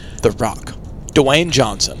 The Rock. Dwayne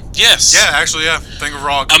Johnson. Yes. Yeah, actually, yeah. Think of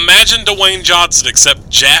Rock. Imagine Dwayne Johnson, except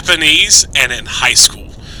Japanese and in high school.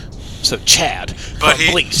 So Chad But from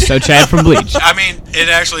he- Bleach. So Chad from Bleach. I mean, it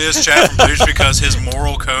actually is Chad from Bleach because his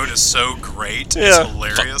moral code is so great. Yeah. It's Fuck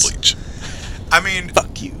hilarious. Bleach. I mean,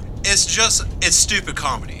 Fuck you. it's stupid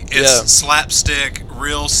comedy. It's Yeah. slapstick,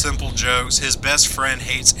 real simple jokes. His best friend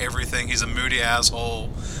hates everything. He's a moody asshole,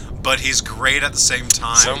 but he's great at the same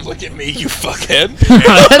time. Sounds like at me, you fuckhead.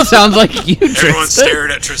 That sounds like you, Everyone Tristan. stared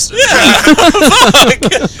at Tristan.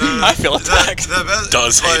 I feel attacked. The best,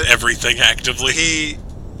 Does hate but everything actively. He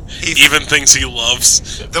Even things he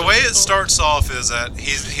loves. the way it starts off is that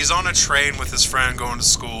he's on a train with his friend going to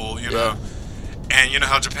school, you know, and you know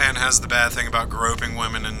how Japan has the bad thing about groping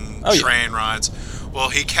women in Oh, yeah. train rides. Well,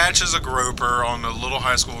 he catches a groper on a little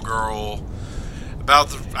high school girl. I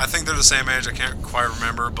think they're the same age. I can't quite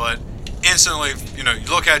remember, but instantly, you know, you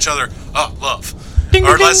look at each other. Oh, love. Ding,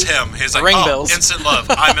 Or ding, that's ding. him. He's like, Ring oh, bells. instant love.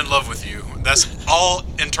 I'm in love with you. That's all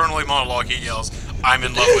internally monologue. He yells, I'm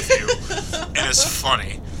in love with you. And it's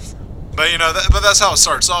funny. But, you know, but that's how it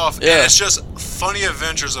starts off. Yeah. And it's just funny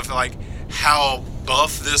adventures of, like, how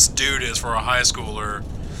buff this dude is for a high schooler.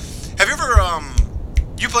 Have you ever,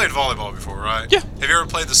 you played volleyball before, right? Yeah. Have you ever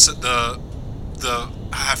played the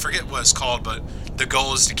I forget what it's called, but the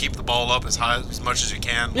goal is to keep the ball up as high as much as you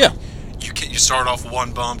can. Yeah. You start off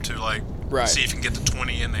one bump to like Right. see if you can get to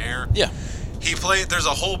 20 in the air. Yeah. There's a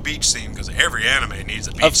whole beach scene because every anime needs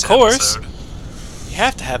a beach Of course. episode. You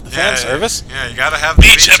have to have the fan service. Yeah, you gotta have the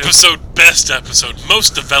Beach beach episode, best episode,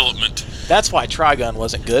 most development. That's why Trigun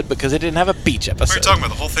wasn't good, because it didn't have a beach What are episode. you talking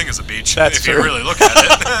about? The whole thing is a beach. That's if true. you really look at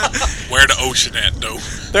it. Where the ocean at, though?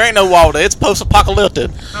 There ain't no water. It's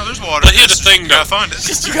post-apocalyptic. No, there's water. But here's It's the just thing, you gotta though. find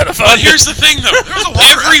it. You gotta But find here's the thing, though. There's a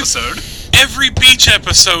water episode. Every beach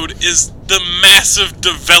episode is the massive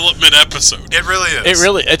development episode. It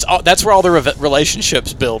really is. That's where all the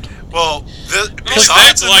relationships build. Well, Like,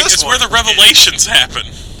 besides in like this it's one, where the revelations happen.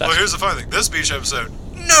 Well, here's the funny thing. This beach episode,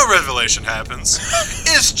 no revelation happens.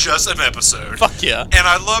 It's just an episode. Fuck yeah. And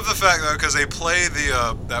I love the fact though, because they play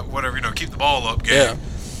the that whatever, you know, keep the ball up game, Yeah.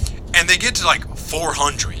 and they get to like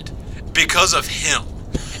 400 because of him.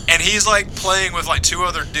 And he's like playing with like two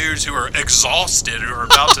other dudes who are exhausted, who are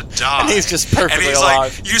about to die. And he's just perfectly And he's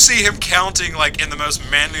alive. like, you see him counting like in the most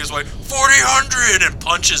manliest way, 400, and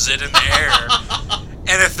punches it in the air.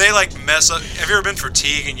 And if they like mess up, have you ever been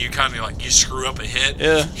fatigued and you kind of like you screw up a hit?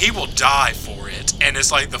 Yeah. He will die for it, and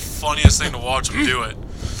it's like the funniest thing to watch him do it.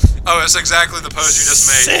 Oh, it's exactly the pose you just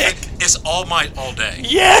made. Sick. It's All Might all day.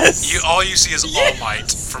 Yes. All you see is All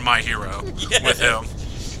Might from My Hero Yes. with him.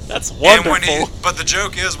 That's And wonderful. but the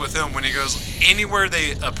joke is with him when he goes anywhere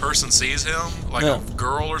a person sees him, like Yeah. a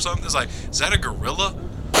girl or something, it's like, is that a gorilla?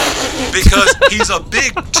 Because he's a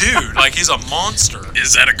big dude, like he's a monster.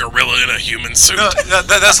 Is that a gorilla in a human suit? No,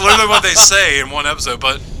 that's literally what they say in one episode.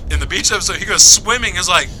 But in the beach episode, he goes swimming. Is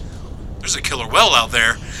like, there's a killer whale out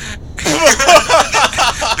there.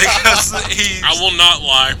 Because I will not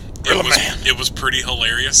lie. Gorilla man. It was pretty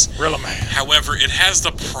hilarious. Gorilla man. However, it has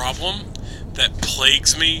the problem that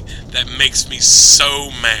plagues me, that makes me so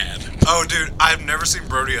mad. Oh, dude, I've never seen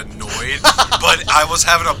Brody annoyed, but I was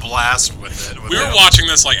having a blast with it. We were watching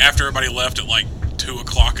this like after everybody left at like 2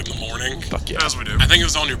 o'clock in the morning. Fuck yeah. As we do. I think it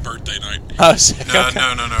was on your birthday night. Oh, sick. No, Okay.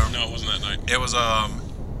 no. No, it wasn't that night. It was a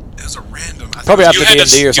random. I think Probably it was- after You had,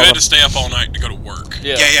 D&D or you had something. to stay up all night to go to work.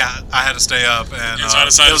 Yeah. Yeah. I had to stay up, and so I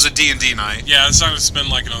decided- it was a D&D night. Yeah, I decided to spend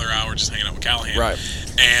like another hour just hanging out with Callahan. Right.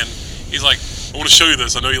 And he's like, I want to show you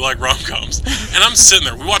this. I know you like rom-coms. And I'm sitting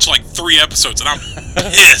there. We watched like 3 episodes, and I'm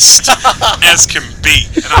pissed as can be.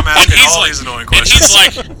 And I'm asking he's all like, these annoying And he's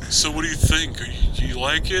questions. like, so what do you think? Do you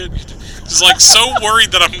like it? He's like so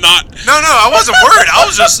worried that I'm not. No, I wasn't worried.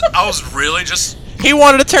 I was really just. He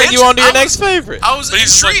wanted to turn you on to your next favorite. I was But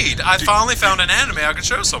he's like, intrigued. I finally found an anime I could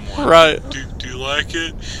show someone. Right. Do you like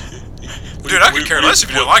it? Dude, I could care less if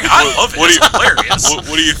you don't like it. I love it. It's hilarious. What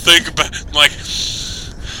do you think about? Like,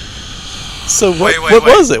 So what Wait.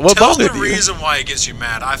 was it? What Tell bothered the you? reason why it gets you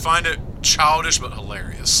mad. I find it childish but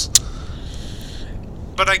hilarious.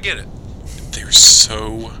 But I get it. they're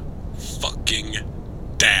so fucking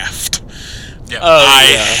daft. Yeah. I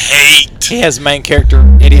yeah. hate. He has main character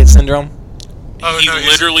idiot syndrome. He no,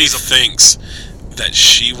 literally he's a- thinks that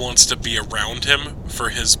she wants to be around him for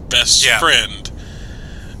his best Yeah. friend.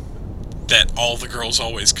 That all the girls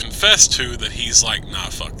always confess to. That he's like, nah,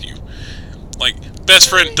 fuck you. Like, best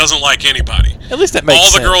friend doesn't like anybody. At least that makes All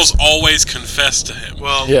the sense. girls always confess to him.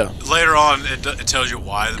 Well, Yeah. later on, it tells you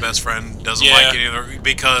why the best friend doesn't Yeah. like any of the,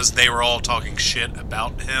 because they were all talking shit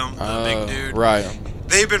about him, the big dude. Right.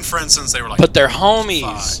 They've been friends since they were like. But they're 5.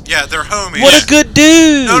 homies. Yeah, they're homies. What a good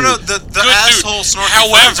dude. No, the Good asshole dude. snorkel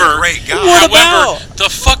friend's a However, great guy. What However, about- the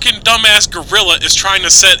fucking dumbass gorilla is trying to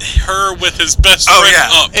set her with his best Oh friend yeah,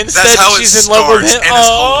 up. Instead, that's how she's it in love with starts, him. and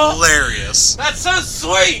Aw. it's hilarious. That's so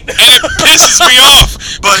sweet. And it pisses me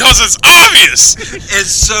off But- because it's obvious.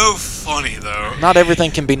 It's so funny though. Not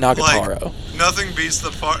everything can be Like, Nagatoro. nothing beats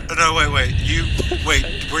the part. No, wait.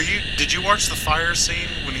 Did you watch the fire scene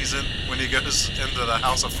when he goes into the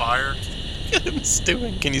house of fire?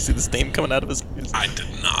 Stewing. Can you see the steam coming out of his ears? I did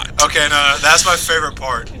not. Okay, no, that's my favorite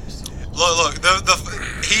part. Look,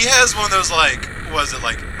 he has one of those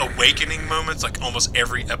awakening moments. Like almost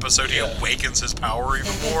every episode, he awakens his power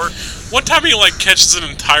even more. One time he like catches an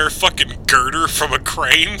entire fucking girder from a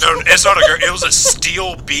crane. No, it's not a girl. It was a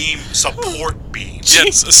steel beam support beam. Yeah,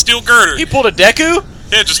 it's a steel girder. He pulled a Deku?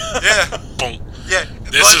 Yeah, just Yeah, boom. yeah.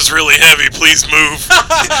 This is really heavy. Please move.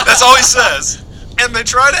 That's all he says. And they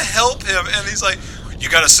try to help him, and he's like, "You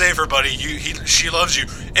gotta save her, buddy. She loves you."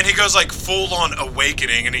 And he goes like full on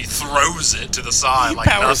awakening, and he throws it to the side. He like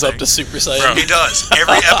powers nothing. up to Super Bro. Saiyan. He does.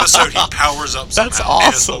 Every episode, he powers up somehow. That's And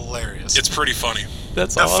awesome. it's hilarious. It's pretty funny.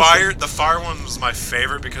 That's the awesome. the fire one was my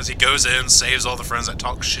favorite because he goes in, saves all the friends that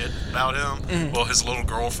talk shit about him. Well, his little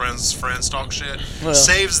girlfriend's friends talk shit, Well.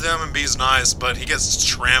 saves them and be's nice, but he gets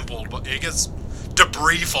trampled. But he gets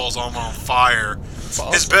debris falls on him on fire. His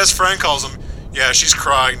awesome. best friend calls him. Yeah, she's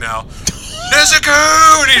crying now.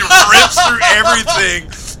 Nezuko! And he rips through everything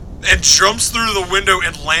and jumps through the window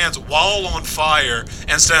and lands while on fire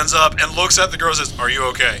and stands up and looks at the girl and says, "Are you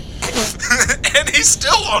okay?" And he's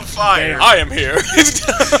still on fire. I am here.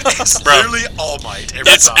 It's Bro. literally All Might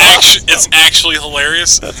every It's time. it's actually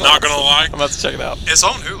hilarious. Not gonna lie. I'm about to check it out. It's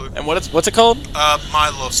on Hulu. And what's it called? My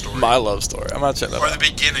Love Story. My Love Story. I'm about to check that or the out.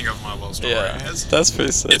 beginning of My Love Story. Yeah, It's, that's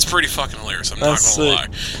pretty sick. It's pretty fucking hilarious. I'm That's not gonna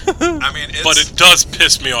sick. lie. I mean, it's, But it does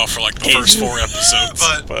piss me off for like the first 4 episodes.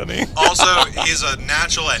 but funny. also he's a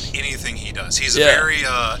natural at anything he does. He's Yeah. very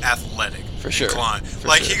athletic. For sure. Inclined. For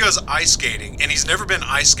Like sure. he goes ice skating, and he's never been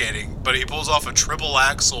ice skating, but he pulls off a triple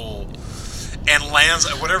axel and lands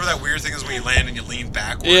whatever that weird thing is when you land and you lean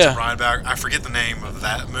backwards Yeah. and ride back. I forget the name of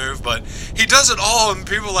that move, but he does it all, and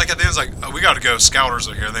people like at the end's like, "Oh, we got to go. Scouters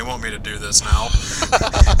are here. They want me to do this now."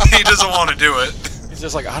 He doesn't want to do it. He's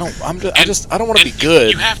just like, I don't want to And be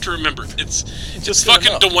good. You have to remember, it's Just fucking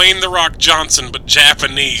enough. Dwayne the Rock Johnson, but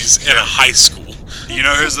Japanese in a high school. You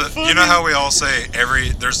know you know how we all say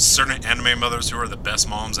there's certain anime mothers who are the best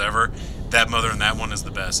moms ever. That mother in that one is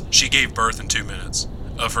the best. She gave birth in 2 minutes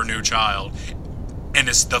of her new child, and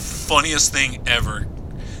it's the funniest thing ever.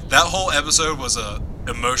 That whole episode was a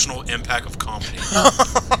emotional impact of comedy.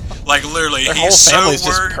 Like literally, Their whole he's so family's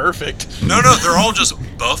just worried. perfect. No, they're all just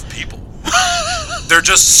buff people. They're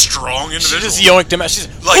just strong She individuals. just yoinked him out. She's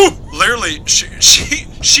Like literally,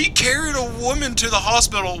 she carried a woman to the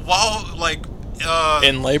hospital while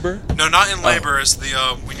in labor. no, not in labor. It's the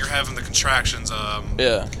when you're having the contractions.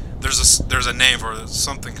 Yeah. There's a name for it. It's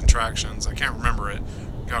something contractions. I can't remember it.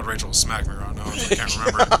 God, Rachel will smack me right now if I can't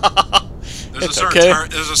remember it. There's It's a certain okay. term.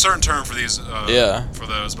 There's a certain term for these. Yeah. For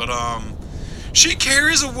those, but she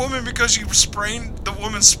carries a woman because the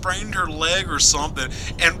woman sprained her leg or something,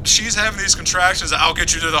 and she's having these contractions. I'll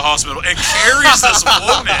get you to the hospital, and carries this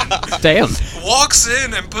woman. Damn. Walks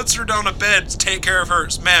in and puts her down to bed. Take care of her,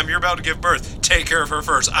 ma'am. You're about to give birth. Take care of her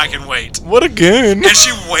first. I can wait. What a goon. And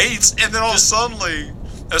she waits, and then all of a sudden,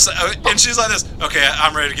 and she's like this. Okay,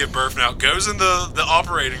 I'm ready to give birth now. Goes into the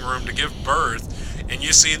operating room to give birth, and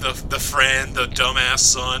you see the friend, the dumbass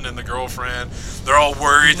son, and the girlfriend. They're all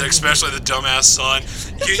worried, especially the dumbass son.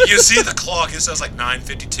 You see the clock. It says like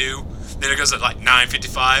 9:52. Then it goes at like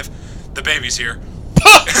 9:55. The baby's here.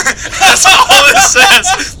 That's all it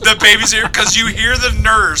says. The baby's here because you hear the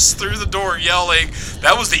nurse through the door yelling,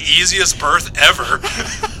 "That was the easiest birth ever."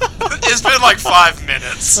 It's been like 5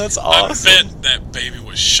 minutes. That's I awesome. bet that baby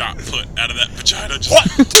was shot put out of that vagina.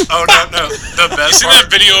 Just, Oh no! The You best seen part.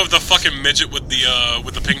 that video of the fucking midget with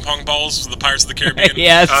the ping pong balls for the Pirates of the Caribbean?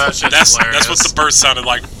 Yes. That shit's That's hilarious. what the birth sounded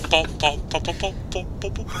like. Pop, pop, pop, pop, pop, pop,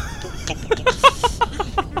 pop, pop,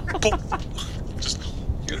 pop, pop. Just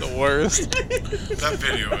You're the worst. That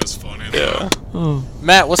video is funny. Yeah. Oh.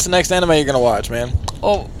 Matt, what's the next anime you're gonna watch, man?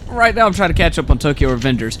 Oh, right now I'm trying to catch up on Tokyo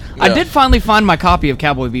Revengers. I Yeah. did finally find my copy of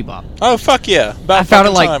Cowboy Bebop. Oh fuck yeah! About I found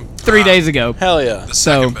it fucking like time. 3 days ago. Hell yeah! The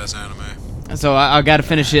So- second best anime. So I got to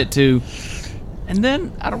finish it too. And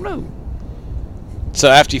then, I don't know. So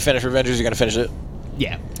after you finish Revengers, you're gonna finish it.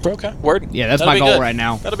 Yeah. Okay, word. Yeah, that's That'll my be goal good. right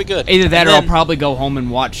now. That'll be good. Either that And or I'll then- probably go home and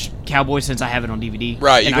watch Cowboy since I have it on DVD.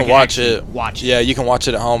 Right, you And I can watch actually it. Watch it. Yeah, you can watch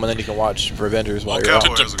it at home, and then you can watch Revengers while you're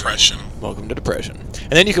Welcome out. to- to depression. Welcome to depression.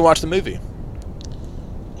 And then you can watch the movie.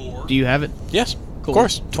 Or Do you have it? Yes, Cool. of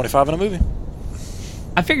course. 25 in a movie.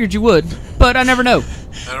 I figured you would, but I never know.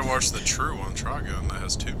 I had to watch the true one, Trigun, that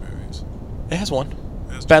has 2 movies. It has one.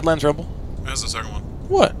 It has, Badlands Rebel. it has the second one.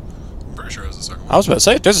 What? I'm pretty sure it has the second one. I was about to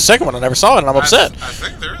say, there's a second one. I never saw it, and I'm upset. I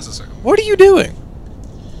think there is a second one. What are you doing?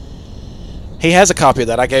 He has a copy of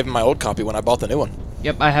that. I gave him my old copy when I bought the new one.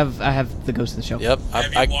 Yep, I have the Ghost in the Shell. Yep.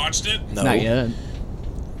 have I you watched it? no. Not yet.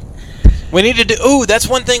 We need to do. Ooh, that's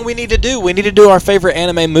one thing we need to do. We need to do our favorite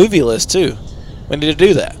anime movie list too. We need to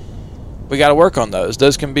do that. We got to work on those.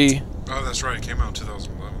 Those can be. Oh, that's right. It came out in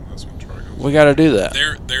 2011. That's when Trigun. We got to do that.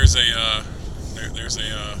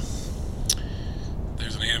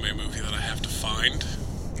 There's an anime movie that I have to find.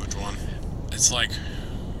 Which one? It's like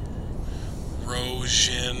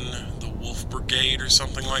Rojin, the Wolf Brigade, or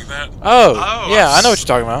something like that. Oh, Oh, yeah, I've I know what you're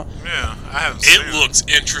talking about. Yeah, I haven't seen It looks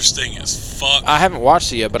interesting as fuck. I haven't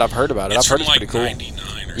watched it yet, but I've heard about it. It's I've heard from it's like pretty cool.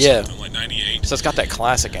 99 or Yeah. something, like 98. So it's got that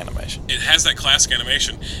classic animation. It has that classic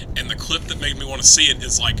animation, and the clip that made me want to see it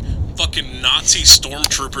is like fucking Nazi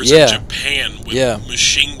stormtroopers Yeah. in Japan with Yeah.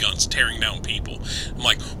 machine guns tearing down people. I'm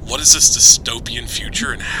like, what is this dystopian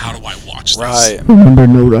future, and how do I watch this? Right. Remember,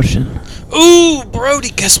 no Russian. Ooh, Brody,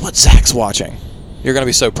 guess what Zach's watching? You're going to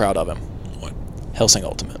be so proud of him. What? Hellsing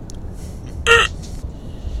Ultimate.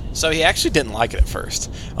 So he actually didn't like it at first.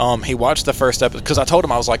 He watched the first episode because I told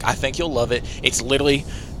him, I was like, I think you'll love it. It's literally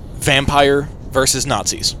vampire versus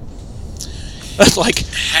Nazis. That's like,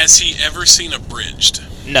 Has he ever seen Abridged?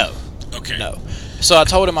 no, Okay. no. So I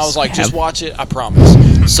told him, I was like, just Have. watch it, I promise.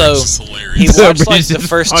 So That's he hilarious. watched like This the is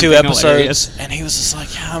first 2 fucking episodes, hilarious. and he was just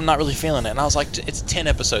like, yeah, I'm not really feeling it. And I was like, it's 10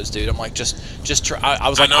 episodes, dude. I'm like, just try. I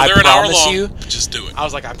was I like, know I they're an hour promise long. you. Just do it. I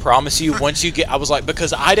was like, I promise you, once you get, I was like,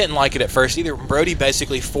 because I didn't like it at first either. Brody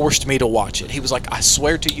basically forced me to watch it. He was like, I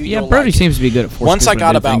swear to you, Yeah, you'll Brody like it. seems to be good at forcing Once I people to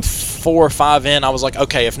got do about things. 4 or 5 in, I was like,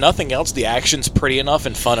 okay, if nothing else, the action's pretty enough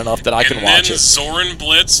and fun enough that I can and watch then it. Zoran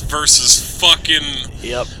Blitz versus fucking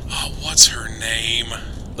Yep. oh, what's her name?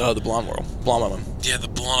 Oh, the blonde woman. Yeah, the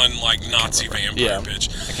blonde like Nazi vampire Yeah. bitch.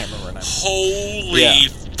 I can't remember her name. Holy Yeah.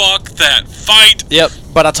 fuck that fight! Yep.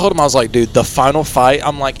 But I told him, I was like, dude, the final fight,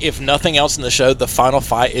 I'm like, if nothing else in the show, the final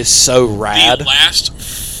fight is so rad. The last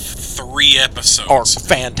 3 episodes Are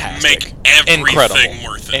fantastic. make everything Incredible.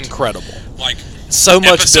 worth it. Incredible. Like So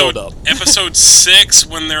much episode, build up. episode 6,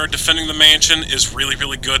 when they're defending the mansion, is really,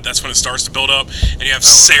 really good. That's when it starts to build up, and you have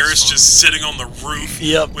Saris fun. just sitting on the roof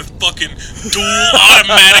Yep. with fucking dual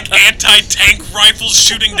automatic anti-tank rifles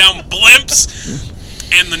shooting down blimps,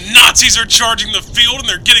 and the Nazis are charging the field, and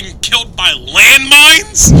they're getting killed by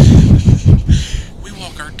landmines. We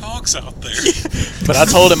walk our dogs out there. But I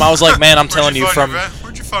told him, I was like, man, I'm telling you, from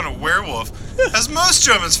Where'd you find a werewolf? As most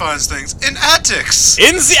Germans find things in attics.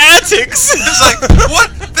 in the attics. It's like,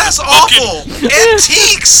 what? That's awful.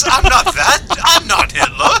 Antiques. I'm not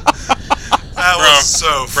Hitler. That was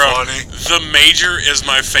so funny. The Major is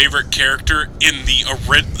my favorite character in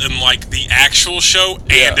the actual show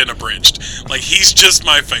and Yeah. in Abridged. Like, he's just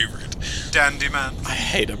my favorite. Dandy man. I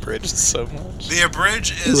hate Abridged so much. The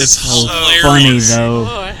abridge It was is so hilarious. funny though.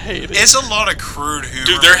 Oh, I hate it. It's a lot of crude humor.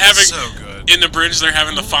 Dude, they're but having it's so good. in Abridged. They're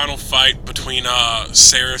having the final fight between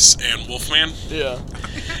Saris and Wolfman, Yeah.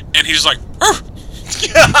 and he's like, "Arr!" I remember He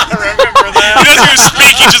that. doesn't even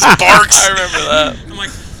speak. He just barks. I remember that. I'm like,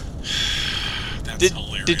 that's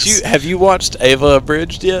hilarious. Have you watched Ava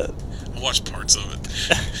Abridged yet? I watched parts of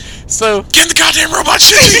it. So Get in the goddamn robot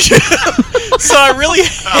shit! so I really I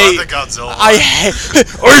hate love the Godzilla. I hate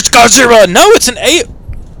or it's Godzilla. No, it's an A.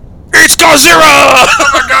 It's Godzilla.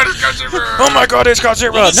 Oh my god, it's Godzilla. Oh my god, it's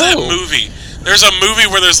Godzilla. What was that No. movie? There's a movie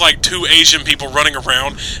where there's like 2 Asian people running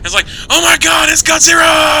around. And it's like, oh my god, it's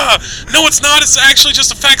Godzilla! No, it's not. It's actually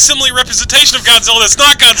just a facsimile representation of Godzilla that's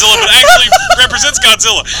not Godzilla, but actually represents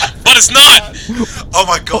Godzilla. But it's not. Oh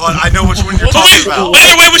my god, I know which one you're But talking about.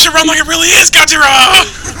 anyway, we should run like it really is Godzilla!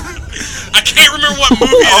 I can't remember what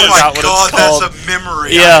movie it Oh is. my what it's god, called. that's a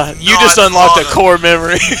memory. Yeah, I've you just not unlocked a thought of. core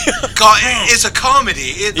memory. God, it's a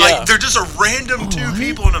comedy. Yeah. Like they're just a random 2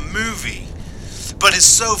 people in a movie, but it's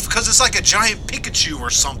so because it's like a giant Pikachu or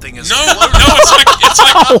something. Is No, floating.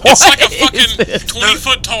 it's like a fucking this?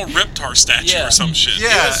 20-foot tall Reptar statue Yeah. or some shit.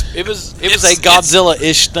 Yeah. It was It's- a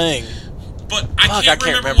Godzilla-ish thing. But I Fuck, can't, I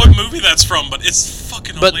can't remember what movie that's from, but it's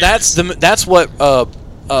fucking But hilarious.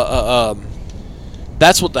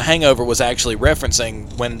 that's what The Hangover was actually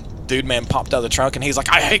referencing when Dude Man popped out of the trunk and he's like,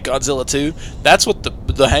 I hate Godzilla too. That's what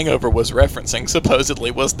the Hangover was referencing,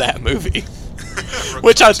 supposedly, was that movie.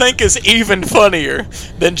 Which I think is even funnier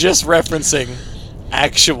than just referencing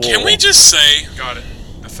actual... Can we just say... Got it.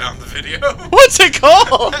 I found the video. What's it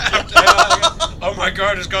called? Oh my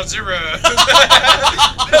god, it's Godzilla.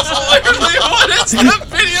 That's literally what that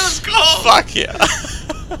video's called. Fuck yeah.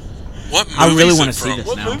 What movie I really is wanna it see from? this.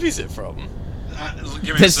 What now. movie is it from? Give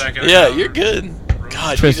me a This- second. Yeah, you're good.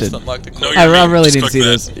 God, Tristan. you just unlocked the No, core. you're I really Just didn't click see that.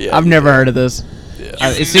 this. Yeah, I've you never did. heard of this. Yeah.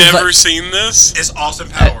 It You've seems never like seen this? It's Austin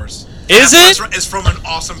Powers. Is That's it? right, it's from an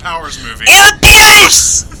Austin Powers movie. Or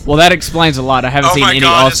Bruce! well, that explains a lot. I haven't Oh seen my any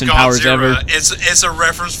god, Austin it's Powers Godzilla. ever. It's a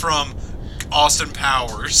reference from Austin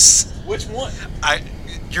Powers. Which one?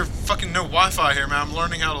 You're fucking no Wi-Fi here, man. I'm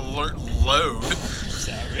learning how to load.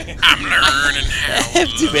 Sorry. I'm learning how to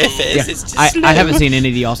Too bad. load. Yeah, It's just I haven't seen any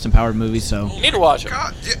of the Austin Powers movies, so You need to watch it.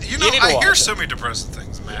 God, you know, You need to I watch hear it. so many depressing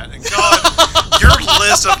things, Matt. And God, your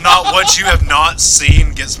list of not what you have not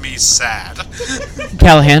seen gets me sad.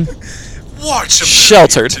 Callahan, Watch a movie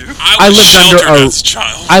Sheltered. or two. I was lived under sheltered a- as a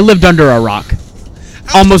child. I lived under a rock,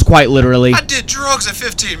 almost quite literally. I did drugs at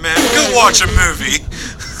 15, man. Go watch a movie.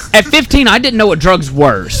 At 15, I didn't know what drugs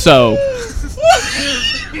were, so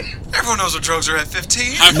Everyone knows what drugs are at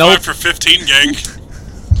 15. High Nope. five for 15, gang.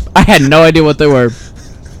 I had no idea what they were.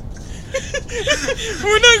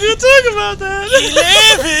 We're not going to talk about that.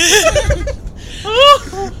 11.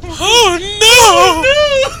 Oh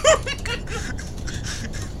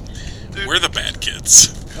no! We're the bad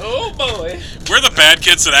kids. Oh boy. We're the bad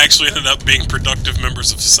kids that actually ended up being productive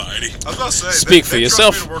members of society. I was about to say, Speak for they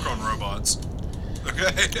yourself. trust me to work on robots.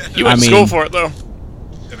 Okay. You went to I school mean- for it, though.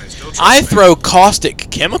 And they still trust I me. throw caustic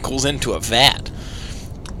chemicals into a vat.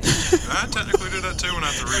 I technically do that too when I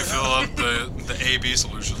have to refill up the AB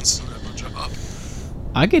solutions at my job.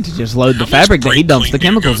 I get to just load the How much fabric that he brake dumps clean the do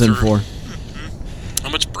you go chemicals in through? for. How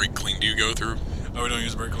much brake clean do you go through? Oh, we don't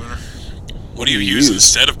use brake cleaner? What do you use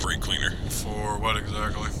instead of brake cleaner? For what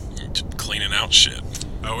exactly? Just cleaning out shit.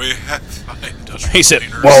 Oh, we have industrial He said,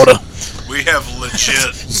 cleaners. water. We have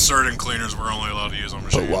legit certain cleaners we're only allowed to use on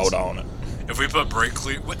machines. Put water on it. If we put brake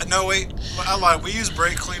clean, no wait, I lied. We use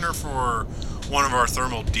brake cleaner for one of our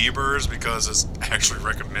thermal deburrs because it's actually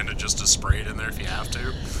recommended just to spray it in there if you have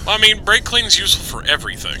to. Well, I mean, brake clean is useful for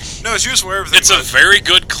everything. No, it's used for everything. It's a very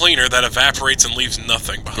good cleaner that evaporates and leaves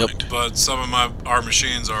nothing behind. But some of our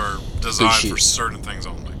machines are designed Bullshit. for certain things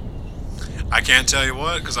only. I can't tell you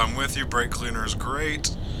what because I'm with you. Brake cleaner is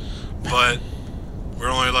great, but we're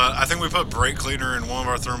only allowed. I think we put brake cleaner in one of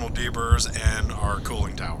our thermal deburrs and our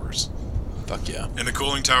cooling towers. Fuck yeah. And the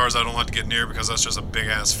cooling towers I don't like to get near because that's just a big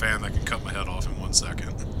ass fan that can cut my head off in 1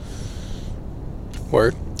 second.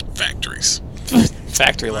 Word. Factories.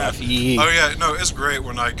 Factory life. Yee. Oh yeah, no, it's great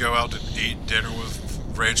when I go out to eat dinner with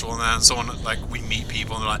Rachel and that, and someone like we meet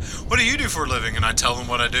people and they're like, "What do you do for a living?" And I tell them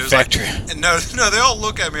what I do. It's Factory. Like, and no, they all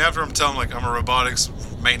look at me after I'm telling them like I'm a robotics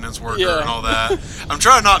maintenance worker Yeah. and all that. I'm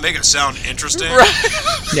trying to not make it sound interesting.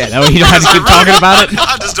 Yeah, that way you don't have to keep talking about it.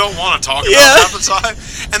 I just don't want to talk about Yeah. it half the time.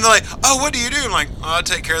 And they're like, "Oh, what do you do?" I'm like, "Oh, I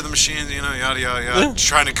take care of the machines, you know, yada yada yada." Yeah.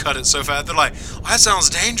 Trying to cut it so fast. They're like, "Oh, that sounds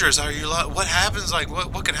dangerous. Are you? What happens? Like,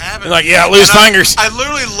 what could happen?" You're like, yeah, lose And fingers. I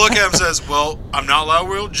literally look at him and says, "Well, I'm not allowed to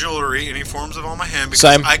wear jewelry, any forms of on my hand, because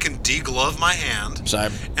Same. I can deglove my hand."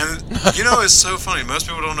 Same. And you know, it's so funny. Most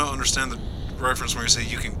people don't understand the reference when you say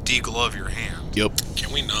you can deglove your hand. Yep.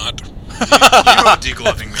 Can we not? You know what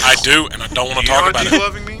degloving means? I do, and I don't want to Do you know talk what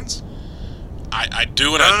about it. degloving means? I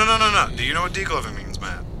do, and No. Do you know what degloving means,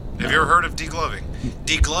 Matt? Have you ever heard of degloving?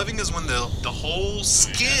 Degloving is when the whole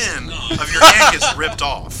skin of your hand gets ripped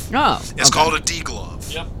off. Oh, It's okay. called a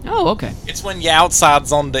deglove. Yep. Oh, okay. It's when your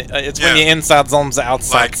outside's on the. It's when Yeah. your inside's on the Like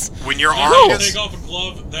outsides. when your arm Cool. gets, Take off a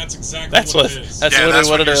glove. That's exactly That's what. it is. That's yeah, literally that's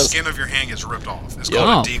what when it your is. skin of your hand gets ripped off. It's Yeah.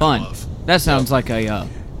 called Oh, a fun. deglove. That sounds like a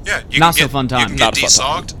Yeah, you Not can so fun time. You can Not get a fun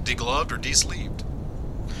time. desoged, degloved, or desleeved.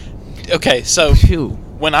 Okay, so Phew.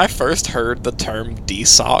 when I first heard the term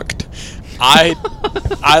desocked, I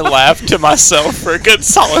laughed to myself for a good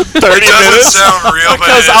solid 30 It doesn't minutes. sound real, but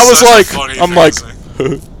Because it is I was such a like, funny I'm thing like,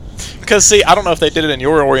 to say. because see, I don't know if they did it in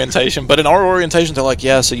your orientation, but in our orientation, they're like,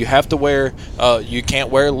 yeah, so you have to wear, you can't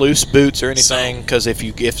wear loose boots or anything, because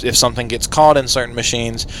if something gets caught in certain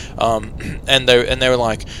machines, and they were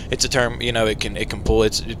like, it's a term, you know, it can pull.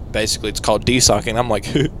 Basically it's called desocking. I'm like,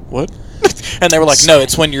 what? And they were like, no,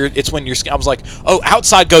 it's when you're. I was like, oh,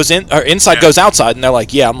 outside goes in or inside goes outside, and they're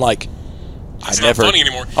like, yeah. I'm like, It's not funny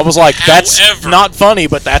anymore. I was like, that's However- not funny,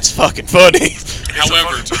 but that's fucking funny.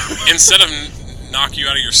 However, funny term. instead of knock you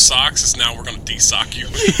out of your socks, it's now we're going to de-sock you.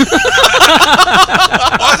 Why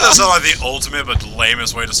does that sound like the ultimate but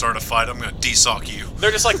lamest way to start a fight? I'm gonna desock you.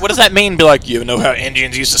 They're just like, what does that mean? Be like, you know how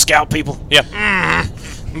Indians used to scalp people? Yeah.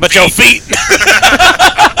 But your feet.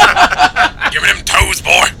 Give me them toes,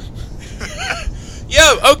 boy.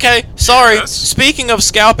 Yo, okay, sorry. Yes. Speaking of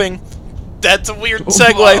scalping, that's a weird But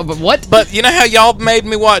segue. what? But you know how y'all made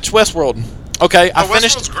me watch Westworld? Okay, I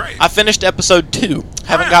finished. Westworld's great. I finished episode 2.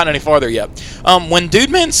 Haven't yeah. gotten any farther yet. When Dude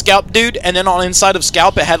Man scalped dude, and then on the inside of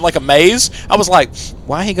scalp it had like a maze. I was like,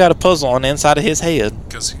 why he got a puzzle on the inside of his head?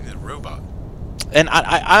 Because he's a robot. And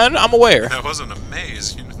I'm aware. That wasn't a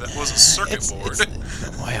maze. That was a circuit board.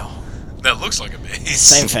 Wow. That looks like a maze.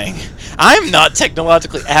 Same thing. I'm not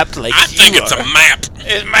technologically apt like I you think it's are. a map.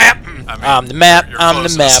 It's map. I mean, I'm the map. you're I'm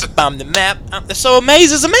the map. closest. I'm the map. So a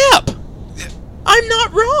maze is a map. Yeah, I'm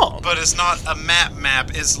not wrong. but it's not a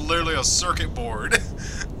map. It's literally a circuit board.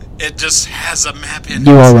 It just has a map in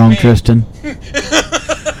You it. are wrong, Man. Tristan.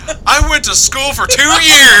 I went to school for 2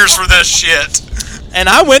 years for this shit. And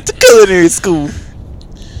I went to culinary school.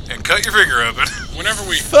 And cut your finger open. Whenever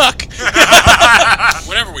we Fuck.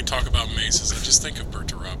 talk about mazes, I just think of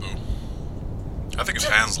Bertarabo. I think of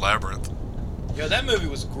Pan's Labyrinth. Yo, that movie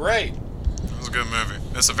was great. It was a good movie.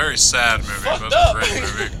 It's a very sad movie, Fucked but it's up. a great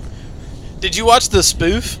movie. Did you watch the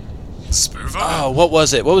spoof? Spoof of Oh, what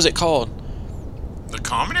was it? What was it called? it? The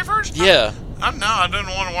comedy version? Yeah. I didn't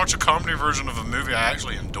want to watch a comedy version of a movie I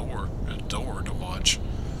actually adore to watch.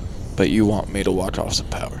 But you want me to watch Austin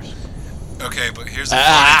Powers. Okay, but here's the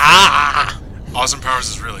funny thing. Austin Powers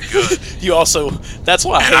is really good. You also, that's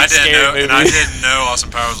why I And hate I didn't scary know, movies. and I didn't know Austin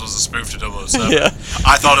Powers was a spoof to 007. Yeah.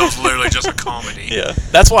 I thought it was literally just a comedy. Yeah,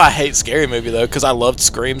 that's why I hate Scary Movie though, because I loved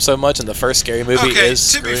Scream so much, and the first Scary Movie Okay, is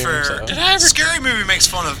to Scream. be fair, so. Scary Movie makes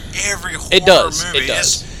fun of every horror It does, movie. it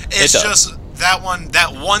does. It's It does. just that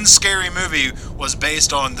one Scary Movie was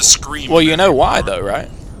based on the Scream. Well, you movie know why more, though, right?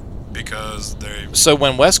 Because they. So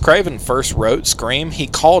when Wes Craven first wrote Scream, he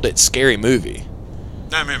called it Scary Movie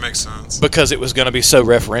I mean, it makes sense. because it was going to be so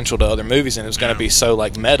referential to other movies and it was going to Yeah. be so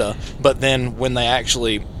like meta. But then when they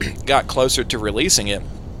actually got closer to releasing it,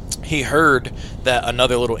 he heard that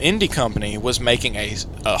another little indie company was making a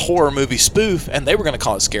horror movie spoof, and they were going to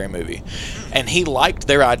call it Scary Movie. And he liked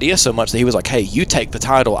their idea so much that he was like, hey, you take the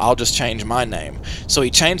title, I'll just change my name. So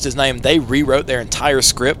he changed his name. They rewrote their entire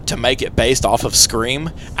script to make it based off of Scream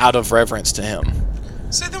out of reverence to him.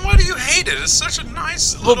 See, then why do you hate it? It's such a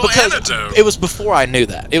nice Well, little because anecdote. it was before I knew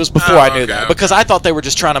that. It was before Oh, I knew okay, that. okay. Because I thought they were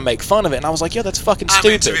just trying to make fun of it, and I was like, yeah, that's fucking I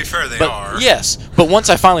stupid. mean, to be fair, they but, are. Yes, but once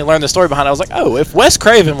I finally learned the story behind it, I was like, oh, if Wes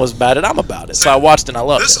Craven was about it, I'm about it. So I watched it and I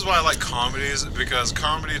loved This it. is why I like comedies, because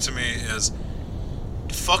comedy to me is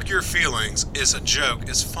fuck your feelings, is a joke,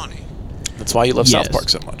 is funny. That's why you love Yes. South Park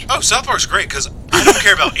so much. Oh, South Park's great, because I don't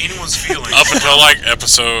care about anyone's feelings. Up until like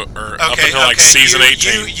episode or up until like season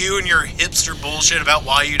 18. You and your hipster bullshit about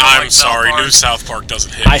why you don't I'm like sorry, South Park. New South Park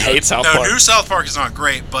doesn't hit. I good. hate South No, Park. New South Park is not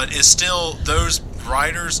great, but it's still, those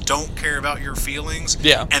writers don't care about your feelings.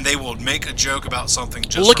 Yeah. And they will make a joke about something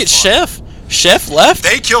just Well, look for at fun. Chef. Chef left.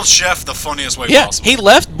 They killed Chef the funniest way Yeah, possible. he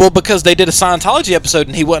left. Well, because they did a Scientology episode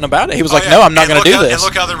and he wasn't about it. He was like, Oh, yeah. no, I'm not And going to look do how- this. And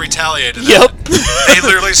look how they retaliated. Yep. They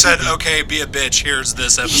literally said, okay, be a bitch, here's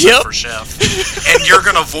this episode Yep. for Chef. And you're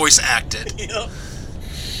going to voice act it. Yep. And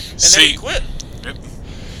then See, he quit. Yep.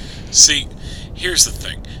 see, here's the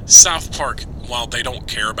thing. South Park, while they don't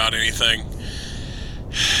care about anything,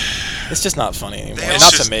 It's just not funny anymore. They Not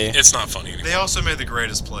also- to me. It's not funny anymore. They also made the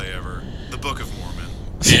greatest play ever, the Book of Mormon.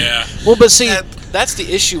 Yeah. Well, but see, That- that's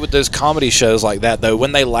the issue with those comedy shows like that, though.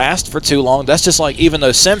 When they last for too long, that's just like, even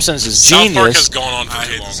though Simpsons is South Park genius. has gone on I for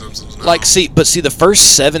too hate The long. Simpsons now. Like, see, the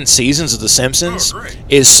first 7 seasons of The Simpsons Oh, great.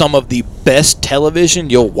 is some of the best television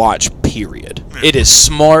you'll watch, period. Yeah. It is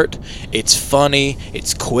smart, it's funny,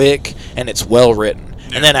 it's quick, and it's well written.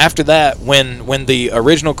 Yeah. And then after that, when the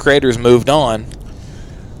original creators moved on,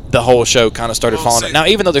 the whole show kind of started Well, falling. see, Now,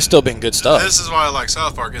 even though there's still been good stuff. This is why I like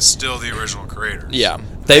South Park. It's still the original creators. Yeah.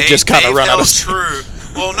 They've just kind of run out of held true.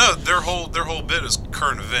 Well, no, their whole bit is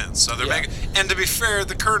current events. So they're Yeah. making. And to be fair,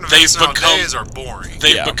 the current events nowadays are boring.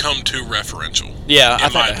 They've become too referential. Yeah, I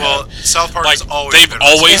in my think they Well, have. South Park Like has always they've been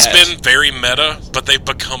always It has. been very meta, but they've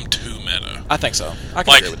become too meta. I think so. I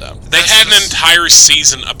can Like agree with that. they This had an is- entire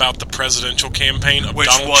season about the presidential campaign of which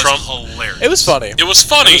Donald was Trump. hilarious. It was funny. It was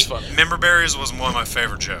funny, It was funny. Member Berries was one of my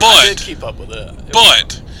favorite jokes. I did but keep up with it. It was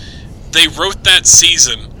but they wrote that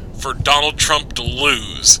season for Donald Trump to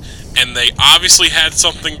lose, and they obviously had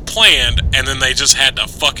something planned, and then they just had to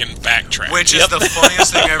fucking backtrack. Which is the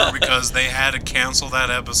funniest thing ever because they had to cancel that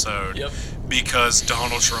episode Yep. because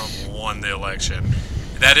Donald Trump won the election.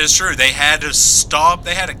 That is true. They had to stop.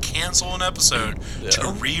 They had to cancel an episode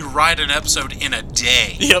to rewrite an episode in a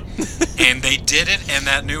day. Yep. And they did it, and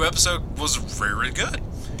that new episode was very good.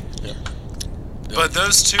 Yep. But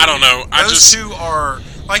those two, I don't know. Those two are,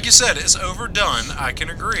 like you said, it's overdone. I can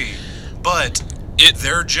agree, but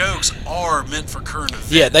their jokes are meant for current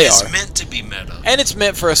events. Yeah, they it's are. meant to be meta. And it's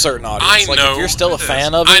meant for a certain audience. I Like, know if you're still a it is.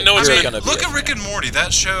 fan of it, I know it's you're meant- gonna be Look a at Rick fan. and Morty.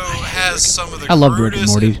 That show has some of the I love Rick and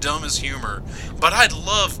crudest Morty. and dumbest humor, but I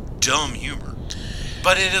love dumb humor.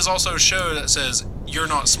 But it is also a show that says you're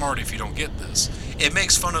not smart if you don't get this. It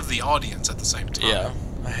makes fun of the audience at the same time. Yeah.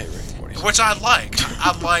 I hate Rick and Morty. Which I like.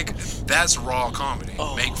 I like that's raw comedy.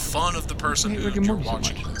 Oh. Make fun of the person I hate who Rick and you're Morty so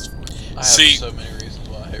watching much. this for. I have See- so many reasons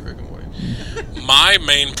why I hate Rick and Morty. My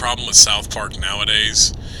main problem with South Park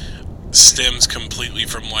nowadays stems completely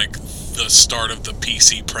from like the start of the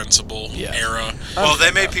PC Principle Yeah. era. Well,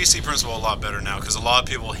 they made PC Principle a lot better now because a lot of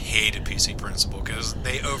people hated PC Principle because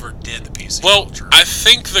they overdid the PC Well, culture. I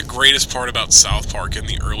think the greatest part about South Park in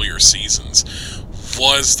the earlier seasons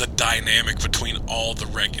was the dynamic between all the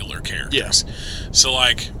regular characters. So,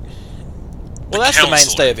 like, Well, that's the counselor.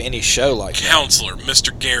 mainstay of any show like that. Counselor,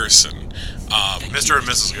 Mr. Garrison, Mr. and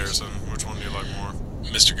Mrs. Garrison, which one do you like more?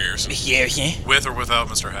 Mr. Garrison, Yeah, yeah. With or without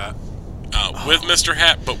Mr. Hat? with Mr.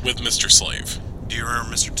 Hat, but with Mr. Slave. Do you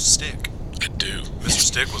remember Mr. Stick? I do. Mr.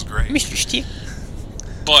 Stick was great. Mr. Stick.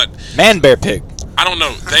 But, Man Bear Pig. I don't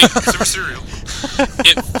know, they... Super Cereal.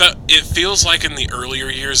 It feels like in the earlier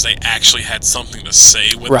years they actually had something to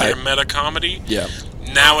say with Right. their meta comedy. Yeah.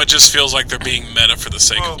 Now it just feels like they're being meta for the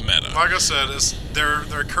sake Well, of meta. like I said,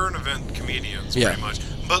 they're current event comedians, Yeah. pretty much.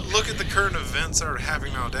 But look at the current events that are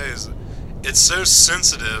happening nowadays. It's so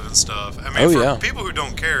sensitive and stuff. I mean, Oh, for yeah. people who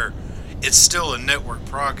don't care, it's still a network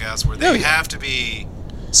broadcast where they Oh, yeah. have to be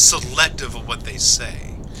selective of what they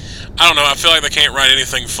say. I don't know. I feel like they can't write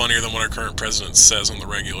anything funnier than what our current president says on the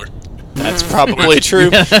regular. That's probably true.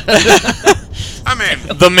 I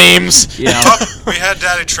mean, The memes. Yeah. we had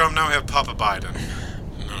Daddy Trump, now we have Papa Biden.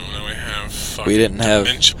 No, we have fucking We didn't have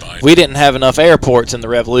dementia Biden. we didn't have enough airports in the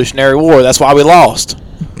Revolutionary War. That's why we lost.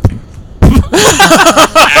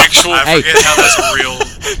 actual. I forget how that's a real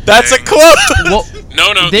That's a thing. quote. Well,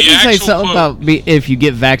 No, didn't the he say actual something quote. about if you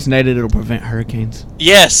get vaccinated, it'll prevent hurricanes?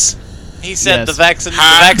 Yes. He said Yes. the vaccine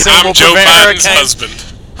Hi, will I'm Joe prevent Biden's hurricanes. husband.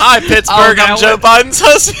 Hi, Pittsburgh. Oh, I'm that Joe one? Biden's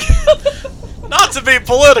husband. Not to be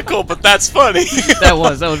political, but that's funny. That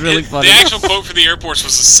was really funny. The actual quote for the airports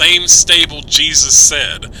was the same staple Jesus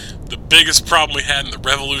said. The biggest problem we had in the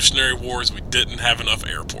Revolutionary War is we didn't have enough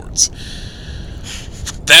airports.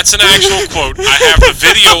 That's an actual quote. I have the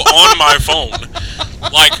video on my phone.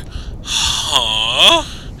 Like, huh?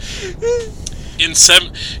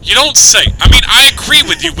 You don't say. I mean, I agree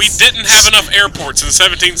with you. We didn't have enough airports in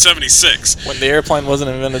 1776. When the airplane wasn't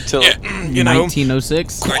invented till Yeah. you know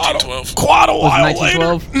 1906. 1912. quite a Was while it later.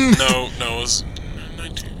 1912? No, it was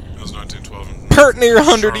 19. It was 1912. in Pert near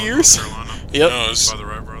 100 Charlotte, years. North Carolina, Yep. No, by the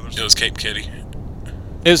Wright brothers. it was Cape Kitty.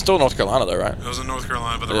 It was still North Carolina though, right? It was in North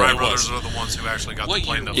Carolina, but the Yeah, Wright it brothers was. were the ones who actually got What the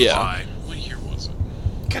plane year? to Yeah. fly. What year was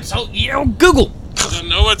it? Consult Google. I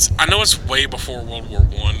know it's way before World War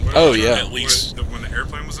One. Oh, yeah. At least, When the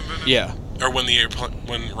airplane was invented? Yeah. or when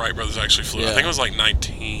when Wright brothers actually flew. I Yeah. think it was like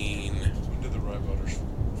 19. When did the Wright brothers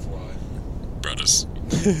fly? Brothers.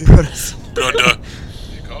 Brutus. Brother.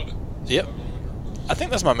 They called it. Yep. I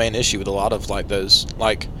think that's my main issue with a lot of like those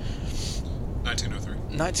like 1903.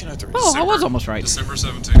 1903. Oh, I was almost right. December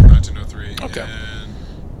 17th, 1903. Okay.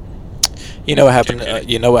 And You know what happened? Cape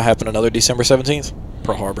Kitty. You know what happened another December 17th?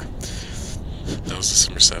 Pearl Harbor. That was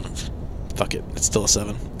December 7th. Fuck it. It's still a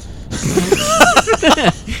 7.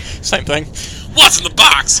 Same thing. What's in the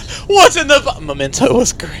box? What's in the Memento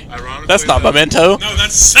was great. ironically, That's not that- Memento. No,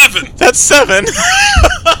 that's 7. That's 7.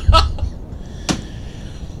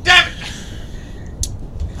 Damn it!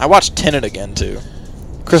 I watched Tenet again too.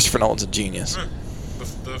 Christopher Nolan's a genius.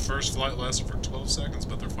 The first flight lasted for 12 seconds,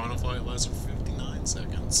 but their final flight lasted for 59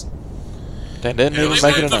 seconds. They didn't And it even was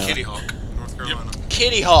make like it the an hour. Kitty Hawk, North Carolina.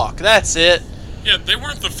 Kitty Hawk. That's it. Yeah, they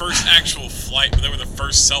weren't the first actual flight. flight, but they were the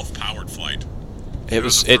first self-powered flight. It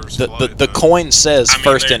was the it. first The flight, the though. coin says I mean,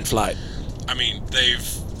 first they- in flight. I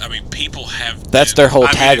mean, people have. That's been, their whole I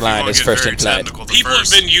mean, if you tagline wanna is get first very in flight. technical, the People have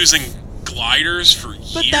first- been using gliders for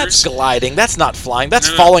But years. that's gliding. That's not flying. That's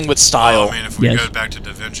No, no. falling with style. I mean, if we Yes. go back to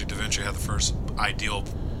Da Vinci, Da Vinci had the first ideal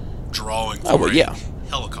drawing for Oh, well, a yeah.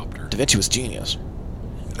 helicopter. Da Vinci was genius.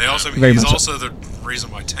 They also Very he's much so. also the reason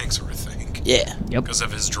why tanks are a thing Yeah. Yep. because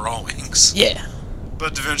of his drawings. Yeah.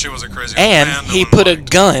 But Da Vinci was a crazy And old man. no he one put a liked.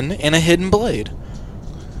 gun in a hidden blade.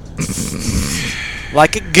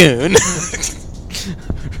 Like a goon.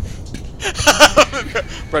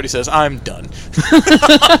 Brody says, I'm done. We're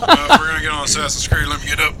gonna get on Assassin's Creed. Let me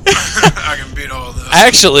get up. I can beat all this.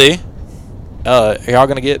 Actually, are y'all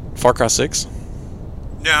gonna get Far Cry 6?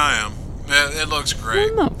 Yeah, I am. It looks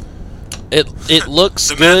great. No. It looks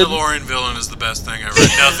The good. Mandalorian villain is the best thing ever.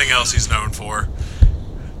 Nothing else he's known for.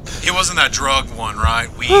 He wasn't that drug one, right?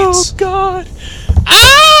 Oh Weeds. God!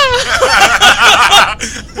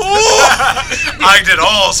 I did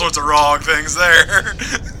all sorts of wrong things there.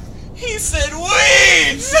 He said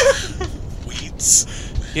weeds. Weeds.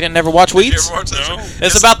 You didn't never watch Did you Weeds? ever watch that No. show?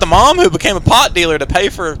 It's about the mom who became a pot dealer to pay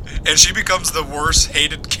for. And she becomes the worst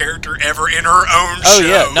hated character ever in her own Oh show.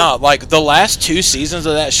 yeah, no, like the last 2 seasons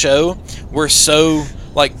of that show were so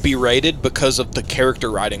like berated because of the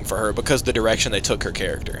character writing for her, because the direction they took her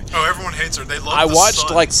character. Oh, everyone hates her. They love I the watched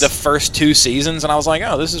Sons. like the first 2 seasons and I was like,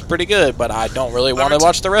 oh, this is pretty good, but I don't really Let want me to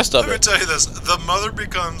watch the rest of Let me it. tell you this: the mother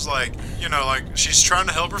becomes like, like she's trying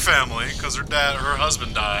to help her family because her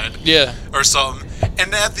husband died Yeah. or something.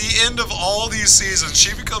 And at the end of all these seasons,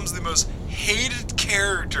 she becomes the most hated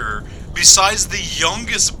character besides the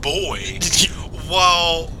youngest boy.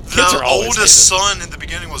 While Kids the are always oldest son in the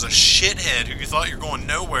beginning was a shithead who you thought you're going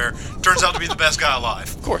nowhere, turns out to be the best guy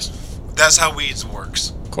alive. Of course. That's how Weeds works.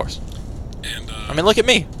 Of course. And I mean, look at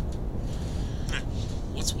me.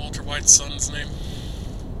 what's Walter White's son's name?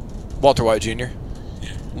 Walter White Jr. Yeah.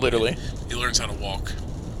 Literally. He learns how to walk.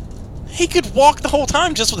 He could walk the whole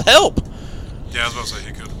time just with help. Yeah, I was about to say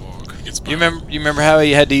he could walk. He gets You remember how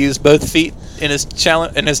he had to use both feet in his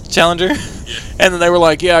challenger? Yeah. And then they were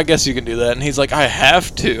like, yeah, I guess you can do that. And he's like, I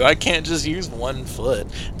have to. I can't just use one foot.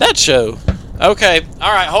 That show. Okay.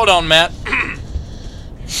 All right. Hold on, Matt.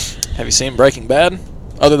 Have you seen Breaking Bad?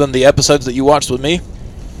 Other than the episodes that you watched with me?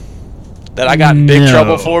 That I got in big No.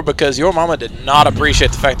 trouble for because your mama did not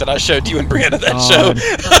appreciate the fact that I showed you and Brianna that show.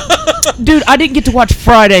 Dude, I didn't get to watch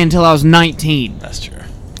Friday until I was 19. That's true.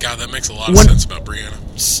 God, that makes a lot of When- sense about Brianna.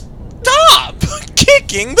 Stop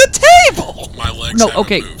kicking the table. My legs No, haven't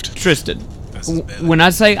okay, moved. Tristan. That's his bad. When I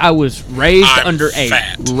say I was raised I'm under a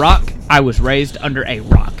fat. rock, I was raised under a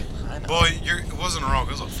rock. Boy, it wasn't wrong.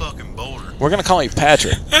 It was a fucking boulder. We're going to call you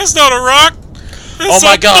Patrick. That's not a rock. That's Oh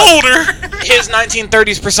my a God. boulder. His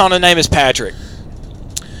 1930s persona name is Patrick.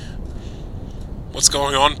 What's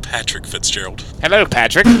going on, Patrick Fitzgerald? Hello,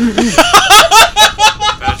 Patrick. Patrick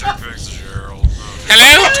Fitzgerald.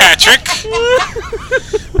 Hello, Patrick.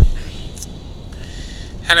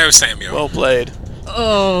 Hello, Samuel. Well played.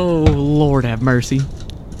 Oh, Lord have mercy.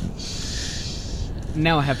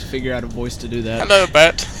 Now I have to figure out a voice to do that. Hello,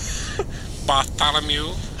 Bert. Bartholomew.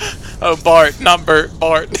 Oh, Bart, not Bert.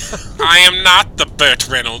 Bart. I am not the Burt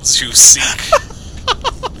Reynolds you seek.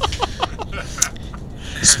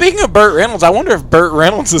 Speaking of Burt Reynolds, I wonder if Burt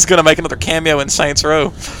Reynolds is going to make another cameo in Saints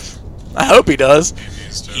Row. I hope he does.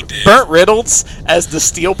 He did. Burt Reynolds as the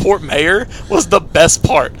Steelport mayor was the best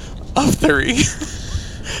part of 3.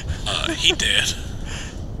 He did.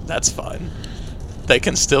 That's fine. They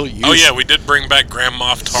can still use. Oh yeah, we did bring back Grand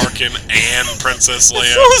Moff Tarkin and Princess That's what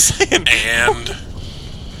I'm Leia, saying.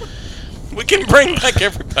 and We can bring back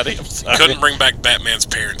everybody. I'm sorry. couldn't bring back Batman's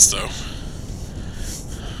parents though.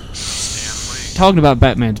 Stanley. Talking about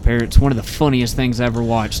Batman's parents, one of the funniest things I ever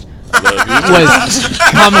watched was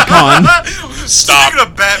Comic-Con. Stop. Speaking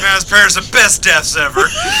of Batman's parents, the best deaths ever. No.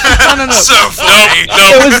 So funny.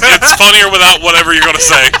 No, it's funnier without whatever you're gonna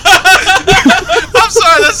say. I'm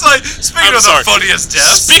sorry. That's like speaking I'm of sorry. the funniest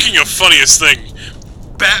deaths. Speaking of funniest thing,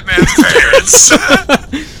 Batman's parents.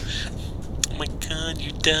 oh my God,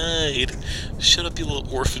 you died. Shut up, you little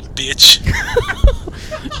orphan bitch.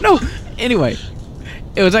 No, anyway,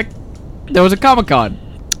 it was like there was a Comic-Con,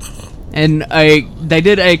 and they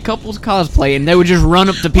did a couple's cosplay, and they would just run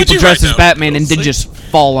up to people you dressed write as down? Batman and then just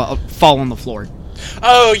fall on the floor.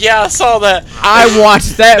 Oh yeah, I saw that. I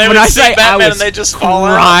watched that. They When would I see say I Batman was and they just fall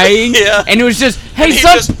out. crying, Yeah. and it was just, hey, And he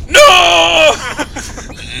son. just no.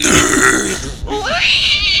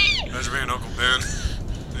 Imagine being Uncle Ben.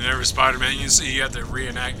 In every Spider-Man you see, you have to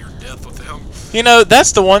reenact your death with him. You know,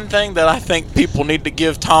 that's the one thing that I think people need to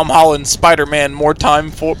give Tom Holland's Spider-Man more time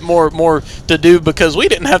for, more to do, because we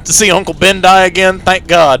didn't have to see Uncle Ben die again. Thank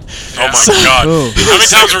God. Oh my God! Ooh. How many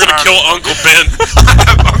times we're gonna kill Uncle Ben?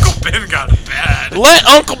 Uncle Ben got bad. Let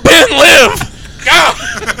Uncle Ben live. God,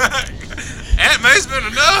 Aunt May's been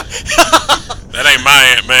enough. that ain't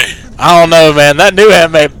my Aunt May. I don't know, man. That new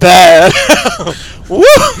Aunt May bad. Woo!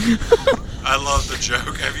 I love the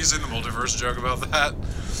joke. Have you seen the multiverse joke about that?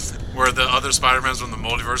 Where the other Spider-Mans from the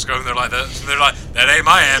multiverse go and they're like, that ain't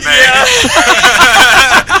my Aunt May.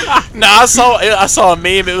 No, I saw a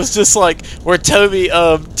meme. It was just like where Toby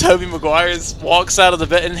Maguire walks out of the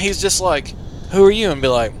bed and he's just like, "Who are you?" And be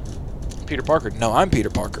like, "Peter Parker." "No, I'm Peter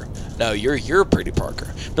Parker." "No, you're Peter Parker."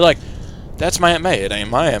 Be like, "That's my Aunt May." "It ain't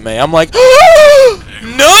my Aunt May." I'm like, no.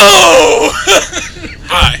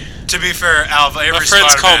 Hi. To be fair, out of every My friends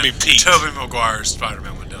Spider-Man, call me Pete. Tobey Maguire's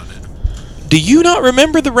Spider-Man would have done it. Do you not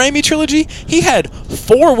remember the Raimi trilogy? He had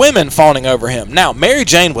 4 women fawning over him. Now, Mary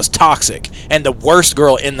Jane was toxic and the worst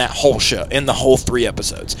girl in that whole show, in the whole 3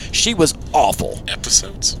 episodes. She was awful.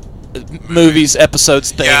 Episodes. Movies,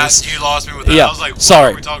 episodes, things. Yeah, you lost me with that. Yeah, I was like, what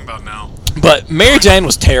sorry. are we talking about now? But Mary Jane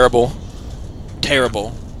was terrible.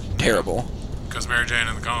 Terrible. Terrible. Because Mary Jane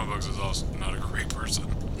in the comic books is also not a great person.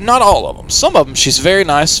 Not all of them. Some of them, she's very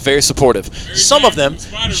nice, very supportive. Some of them,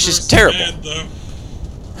 she's terrible.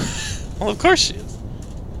 Well, of course she is.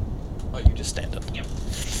 Oh, you just stand up.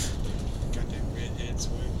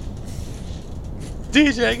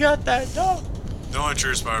 DJ got that dog. The only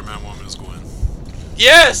true Spider-Man woman is Gwen.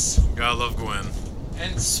 Yes! Gotta love Gwen.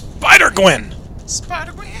 And Spider-Gwen.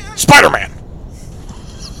 Spider-Gwen. Spider-Man.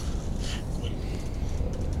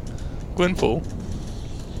 Gwenpool.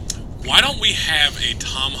 Why don't we have a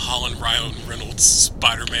Tom Holland, Ryan Reynolds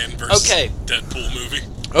Spider-Man versus Deadpool movie?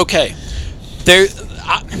 Okay.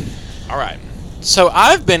 All right. So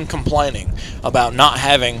I've been complaining about not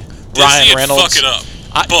having Ryan Reynolds. Fuck it up.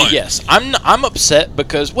 But Yes, I'm upset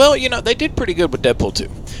because, well, you know, they did pretty good with Deadpool 2.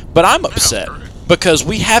 But I'm upset because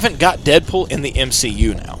we haven't got Deadpool in the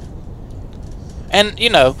MCU now. And, you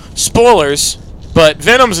know, spoilers, but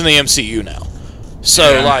Venom's in the MCU now.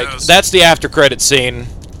 So, that's the after credit scene.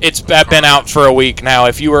 It's been out for a week now.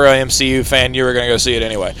 If you were an MCU fan, you were going to go see it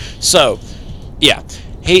anyway. So, yeah,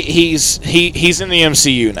 he's in the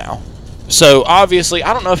MCU now. So, obviously,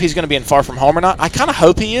 I don't know if he's going to be in Far From Home or not. I kind of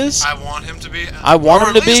hope he is. I want him to be. I want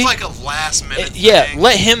him to be. Like a last minute Yeah, thing.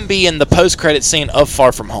 let him be in the post-credit scene of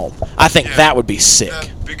Far From Home. I think that would be sick.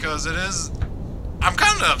 Because it is. I'm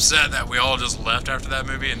kind of upset that we all just left after that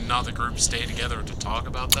movie and not the group stayed together to talk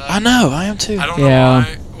about that. I know, I am too. I don't know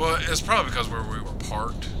why. Well, it's probably because where we were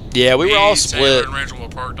parked. Yeah, we were all Taylor split. and Rachel were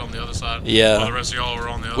parked on the other side. Yeah. While the rest of y'all were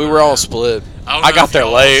on the other. We were all end. split. don't I know got if there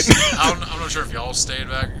y'all- late. I'm not sure if y'all stayed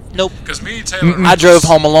back. Nope. Because me, Taylor, and I Rachel drove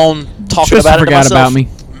home alone talking Tristan about it to forgot myself. about me.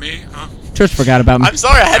 Me, huh? Tristan forgot about me. I'm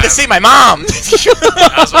sorry, I had to see my mom. I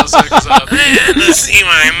was about to say, because Let's see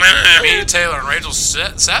my me, Taylor, and Rachel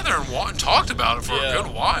sat there and talked about it for Yeah. a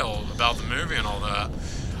good while, about the movie and all that.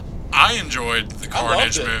 I enjoyed the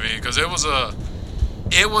Carnage it. movie because it was a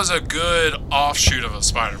good offshoot of a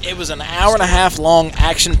Spider-Man. It was an hour and a half long,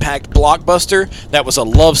 action-packed blockbuster that was a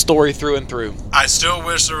love story through and through. I still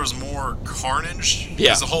wish there was more Carnage. Yeah.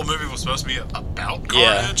 Because the whole movie was supposed to be about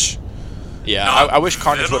Carnage. Yeah, Not I wish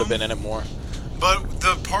Carnage Venom. would have been in it more. But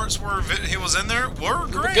the parts where he was in there were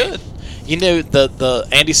great. Good. You know, the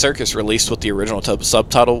Andy Serkis released what the original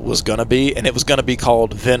subtitle was going to be, and it was going to be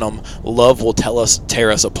called Venom, Love Will Tear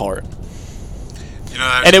Us Apart. You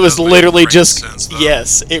know, And it was that makes literally great just, sense, though.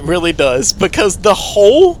 yes, it really does. Because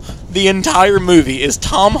the entire movie is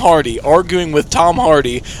Tom Hardy arguing with Tom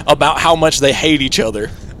Hardy about how much they hate each other.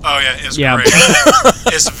 Oh, yeah, it's Yeah. great.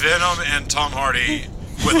 It's Venom and Tom Hardy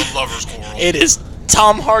with a lover's quarrel. It is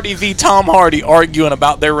Tom Hardy v. Tom Hardy arguing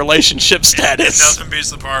about their relationship status. Nothing beats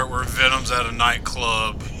the part where Venom's at a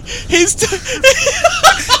nightclub He's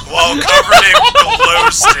while covered in glow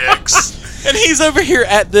sticks. and he's over here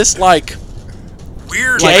at this like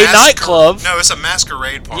Weird gay nightclub. No, it's a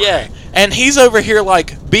masquerade party. yeah, and he's over here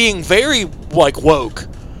like being very like woke,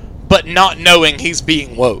 but not knowing he's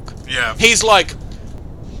being woke. Yeah. He's like,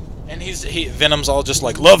 and Venom's all just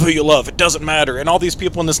like, love who you love, it doesn't matter, and all these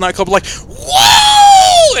people in this nightclub are like,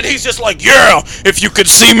 whoa, and he's just like, yeah, if you could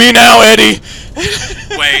see me now, Eddie.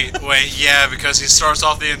 Wait, yeah, because he starts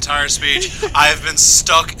off the entire speech. I have been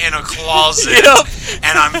stuck in a closet, Yep.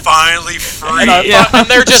 and I'm finally free. And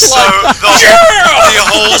they're just So like, the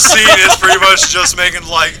whole scene is pretty much just making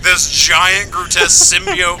like this giant grotesque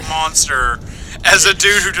symbiote monster as a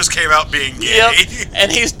dude who just came out being gay. yep.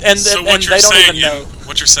 And So and what they you're don't saying, even know.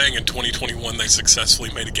 what you're saying in 2021 they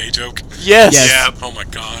successfully made a gay joke? Yes. Yes. Yeah. Oh my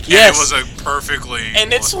god. Yeah. And Yes. it was a perfectly...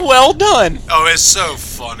 And it's well done. Oh, it's so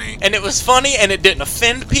funny. And it was funny, and it didn't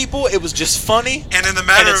offend people. It was just funny, And in the and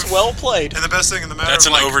matter it's of... well played. And the best thing in the matter That's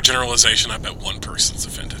of, an like... overgeneralization. I bet one person's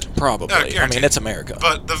offended. Probably. No, I mean, guaranteed. it's America.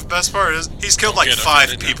 But the best part is, he's killed Don't like get 5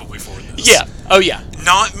 offended people before this. Yeah. Oh, yeah.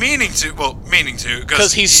 Not meaning to. Well, meaning to.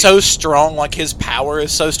 Because he's so strong, like, his power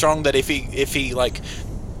is so strong that if he like,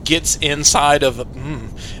 gets inside of...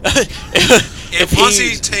 If once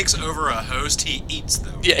he takes over a host, he eats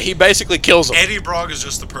them. Yeah, he basically kills them. Eddie Brock is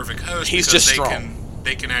just the perfect host He's because just they strong.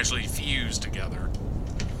 they can actually fuse together.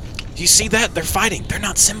 You see that? They're fighting. They're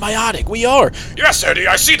not symbiotic. We are. Yes, Eddie,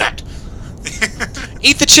 I see that.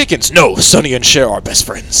 Eat the chickens. No, Sonny and Cher are best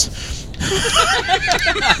friends.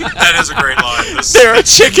 That is a great line. There are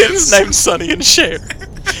chickens named Sonny and Cher.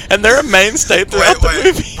 And they're a mainstay throughout the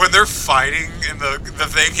movie. When they're fighting in the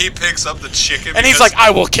thing, he picks up the chicken. And he's like, I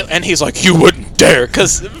will kill... And he's like, you wouldn't dare.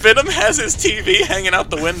 Because Venom has his TV hanging out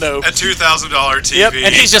the window. a $2,000 TV. Yep,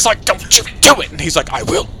 and he's just like, don't you do it. And he's like, I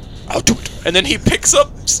will. I'll do it. And then he picks up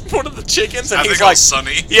one of the chickens, and I he's think like...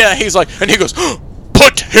 Sonny. Yeah, he's like... And he goes,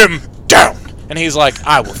 put him down. And he's like,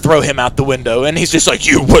 I will throw him out the window. And he's just like,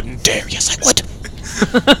 you wouldn't dare. Yes, I would.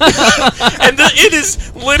 And it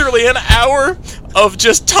is literally an hour of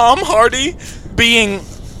just Tom Hardy being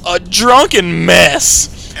a drunken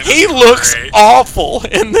mess. And He it's looks great. awful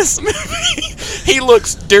in this movie. He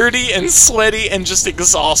looks dirty and sweaty and just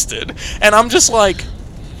exhausted. And I'm just like,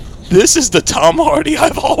 this is the Tom Hardy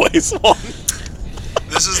I've always wanted.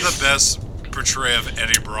 This is the best portrayal of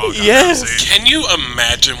Eddie Brock I've Yes. ever seen. Can you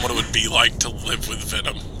imagine what it would be like to live with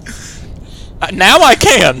Venom? Now I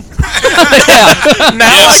can. Yeah.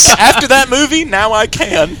 Now, after that movie, now I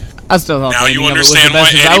can. I still thought Now the you ending of it was the understand why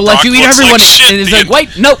best, is I Eddie will let Brock you eat looks everyone. like shit And he's the like,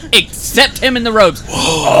 wait, no, except him in the robes.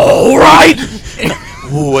 All right.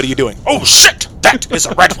 Ooh, what are you doing? Oh shit! That is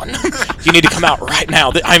a red one. You need to come out right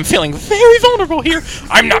now. I'm feeling very vulnerable here.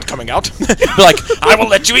 I'm not coming out. Be like, I will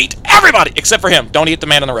let you eat everybody except for him. Don't eat the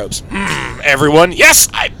man in the robes. Everyone, yes,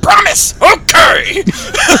 I promise. Okay.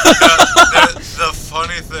 The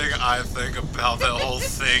funny thing I think about that whole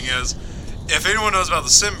thing is, if anyone knows about the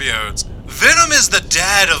symbiotes, Venom is the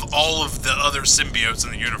dad of all of the other symbiotes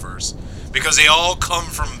in the universe. Because they all come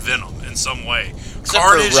from Venom in some way. Except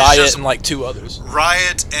Carnage for Riot is just and like 2 others.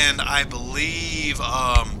 Riot, and I believe,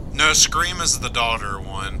 no, Scream is the daughter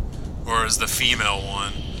one, or is the female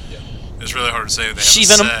one. It's really hard to say if they have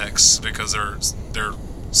She-Venom. sex, because they're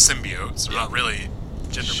symbiotes. They're not really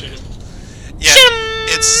gender-based. Yeah,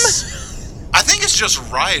 it's... I think it's just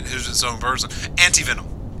Riot who's its own person. Anti-Venom.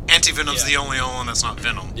 Anti-Venom's the only one that's not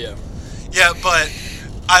Venom. Yeah. Yeah, but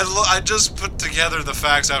I just put together the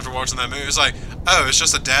facts after watching that movie. It's like, oh, it's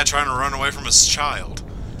just a dad trying to run away from his child.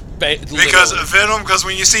 Because Venom, because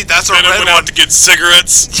when you see that's a Venom red went one. out to get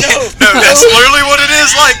cigarettes. No, that's literally what it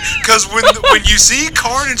is like. Because when you see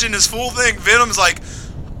Carnage in his full thing, Venom's like,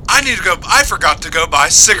 I forgot to go buy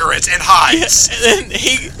cigarettes and hides. And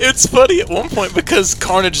it's funny at one point because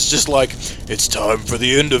Carnage is just like, it's time for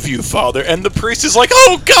the end of you, Father. And the priest is like,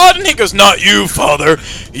 oh, God. And he goes, not you, Father.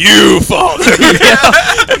 You, Father.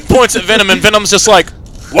 And points at Venom, and Venom's just like,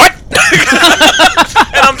 what?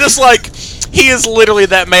 And I'm just like, he is literally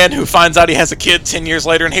that man who finds out he has a kid 10 years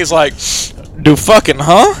later, and he's like, do fucking,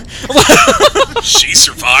 huh? She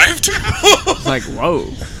survived. It's like, whoa.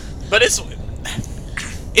 But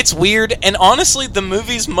it's weird, and honestly, the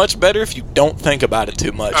movie's much better if you don't think about it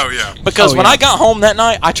too much. Oh, yeah. Because when I got home that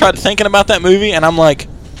night, I tried thinking about that movie, and I'm like,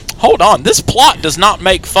 hold on, this plot does not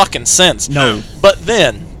make fucking sense. No. But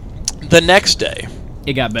then, the next day,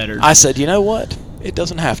 It got better. I said, you know what? It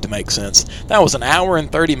doesn't have to make sense. That was an hour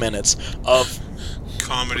and 30 minutes of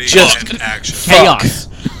Comedy Just and action. Chaos.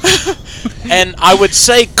 and I would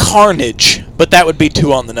say carnage, but that would be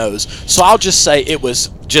too on the nose. So I'll just say it was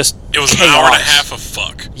just It was chaos. an hour and a half of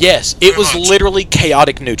fuck. Yes, it was much. literally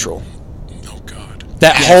chaotic neutral. Oh god.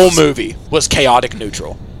 That whole movie was chaotic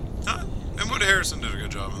neutral. And Woody Harrelson did a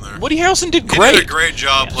good job in there. Woody Harrelson did He great. did a great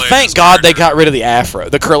job playing Thank this God they character. got rid of the afro,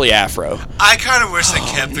 the curly afro. I kind of wish they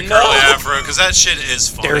kept the no. curly afro, because that shit is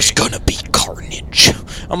funny. There's gonna be carnage.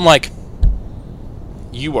 I'm like,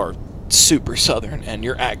 you are super southern, and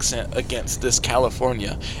your accent against this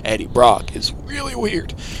California Eddie Brock is really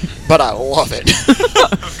weird, but I love it.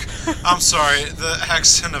 I'm sorry, the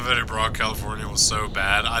accent of Eddie Brock, California was so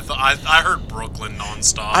bad. I heard Brooklyn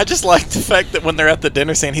nonstop. I just like the fact that when they're at the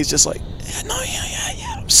dinner scene, he's just like, yeah, no,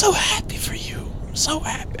 yeah, I'm so happy for you. I'm so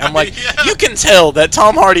happy. I'm like, Yeah. you can tell that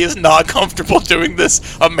Tom Hardy is not comfortable doing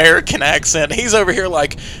this American accent. He's over here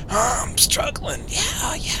like, oh, I'm struggling.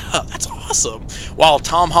 Yeah, that's awesome. While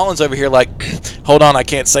Tom Holland's over here like, hold on, I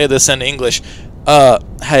can't say this in English.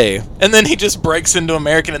 Hey. And then he just breaks into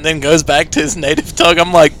American and then goes back to his native tongue.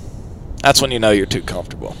 I'm like, that's when you know you're too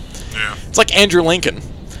comfortable. Yeah. It's like Andrew Lincoln.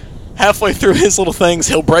 Halfway through his little things,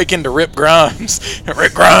 he'll break into Rick Grimes.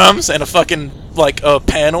 Rick Grimes and a fucking, like, a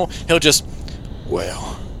panel. He'll just,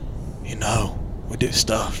 well, you know, we do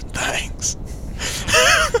stuff. Thanks.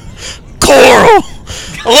 Coral!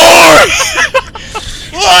 Lord!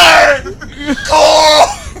 Lord! Coral!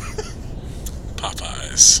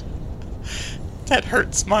 Popeyes. That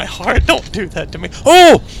hurts my heart. Don't do that to me.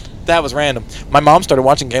 Oh! That was random. My mom started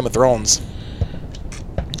watching Game of Thrones.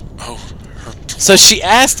 Oh, So she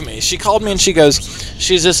asked me, she called me and she goes,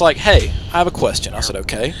 she's just like, hey, I have a question. I said,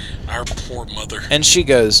 okay. our poor mother. And she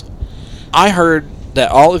goes, I heard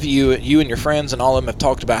that all of you and your friends and all of them have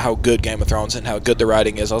talked about how good Game of Thrones and how good the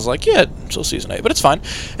writing is. I was like, yeah, until season 8, but it's fine.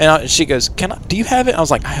 And she goes, do you have it? I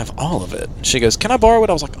was like, I have all of it. She goes, can I borrow it?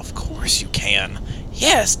 I was like, of course you can.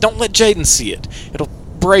 Yes, don't let Jaden see it. It'll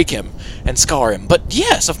break him and scar him. But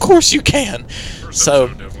yes, of course you can.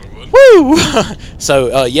 So, woo!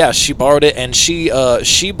 So, yeah, she borrowed it, and she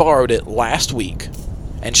borrowed it last week,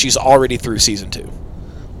 and she's already through season 2.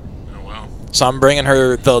 Oh, wow. So I'm bringing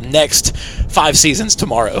her the next 5 seasons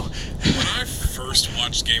tomorrow. When I first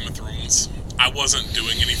watched Game of Thrones, I wasn't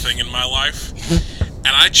doing anything in my life, and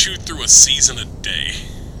I chewed through a season a day.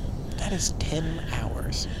 That is 10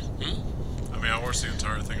 hours. I mean, I watched the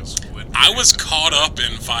entire thing of Squid Game. I was caught up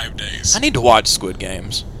in 5 days. I need to watch Squid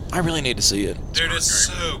Games. I really need to see it. Dude, it's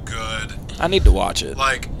so good. I need to watch it.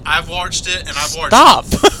 Like, I've watched it, and I've watched Stop!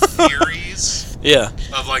 theories Yeah,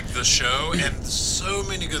 of, like, the show, and so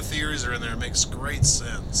many good theories are in there. It makes great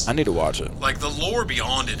sense. I need to watch it. Like, the lore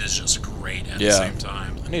beyond it is just great at the Yeah. same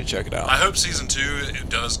time. I need to check it out. I hope season 2 it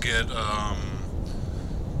does get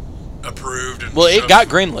approved. And Well, it got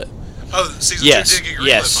greenlit. Oh, season Yes, 2 did get greenlit.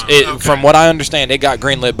 yes. finally. Okay. From what I understand, it got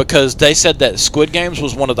greenlit because they said that Squid Games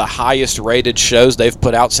was one of the highest rated shows they've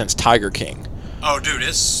put out since Tiger King. Oh, dude,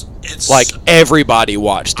 it's Like everybody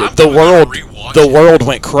watched it. I'm The probably gonna world, rewatch the it. world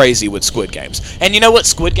went crazy with Squid Games. And you know what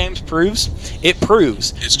Squid Games proves? It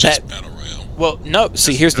proves It's just that. Battle Royale. Well, no.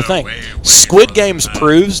 See, here's the no, thing. way Squid more than Games that.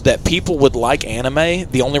 proves that people would like anime.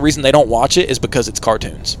 The only reason they don't watch it is because it's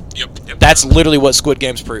cartoons. Yep. That's literally what Squid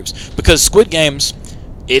Games proves. Because Squid Games,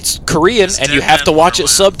 it's Korean, It's and you Dead have to Man watch it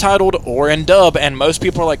Wonderland. subtitled or in dub, and most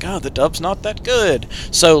people are like, oh, the dub's not that good.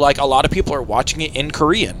 So, like, a lot of people are watching it in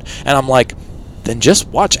Korean. And I'm like, then just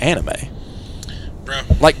watch anime. Bro,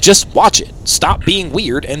 Like, just watch it. Stop being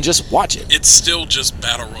weird and just watch it. it's still just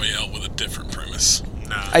Battle Royale with a different premise,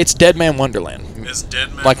 Nah, It's Dead Man Wonderland. it's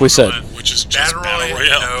Dead Man like we said. Wonderland. which is just Battle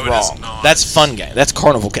Royale. No, it Wrong. is not. That's fun game. That's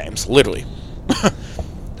carnival games, literally.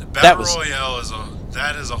 Battle was- Royale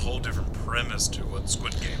is a whole different premise to what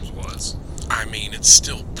Squid Games was. I mean, it's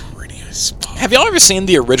still pretty as fuck. Have y'all ever seen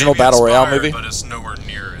the original Maybe Battle Royale inspired, movie? but it's nowhere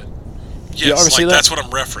near it. Yes, you ever like see that? that's what I'm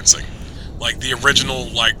referencing. Like the original,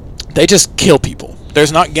 like, They just kill people.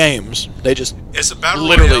 There's not games. They just It's a Battle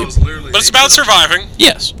Literally. Royale is literally. but it's about surviving.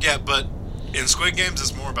 yes. Yeah, but in Squid Games,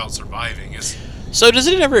 it's more about surviving. It's So does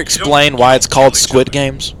it ever explain why it's called Squid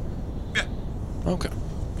Games? yeah, Okay.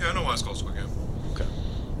 yeah. I know why it's called Squid Game. Okay.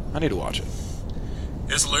 I need to watch it.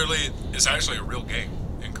 It's actually a real game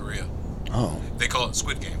in Korea. Oh, They call it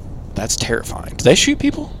Squid Game. that's terrifying. Do they shoot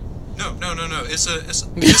people? No. It's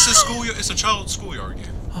a school. It's a child schoolyard game.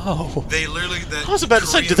 Oh. They literally. That I was about to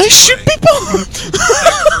say, do Koreans they shoot play. people?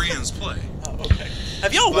 That Koreans play. Oh, okay.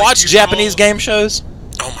 Have y'all Like, watched you Japanese all- game shows?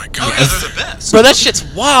 Oh my Oh god. yeah, they're the best. Bro, that shit's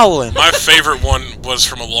wildin'. My favorite one was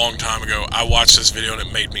from a long time ago. I watched this video and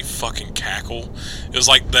it made me fucking cackle. It was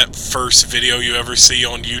like that first video you ever see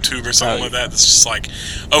on YouTube or something Oh, like that. It's just like,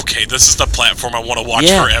 okay, this is the platform I want to watch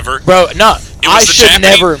Yeah. forever. Bro, no. It I was the should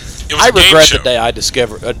Japanese- never. it was I a game regret show. the day I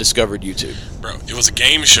discovered YouTube. Bro, it was a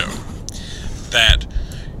game show that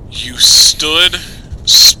you stood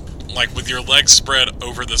like with your legs spread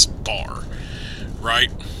over this bar,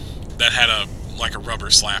 right? That had a rubber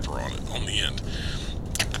slapper on it on the end.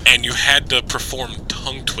 And you had to perform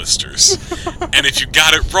tongue twisters. And if you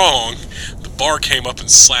got it wrong, the bar came up and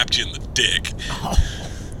slapped you in the dick.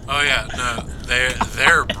 Oh yeah, no,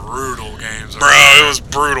 they're brutal games. Bro, it was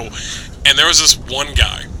brutal. And there was this one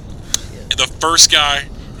guy. The first guy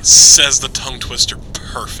says the tongue twister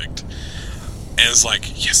perfect. And it's like,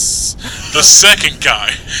 yes. The second guy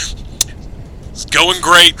is going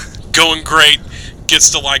great, gets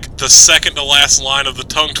to like the second to last line of the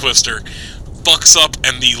tongue twister, fucks up,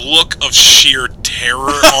 and the look of sheer terror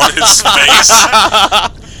on his face.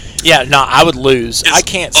 Yeah, no, I would lose. It's I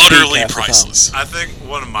can't speak utterly half the time. priceless. I think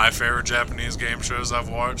one of my favorite Japanese game shows I've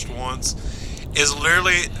watched once is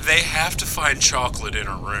literally they have to find chocolate in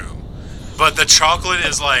a room. But the chocolate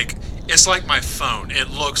is like, it's like my phone.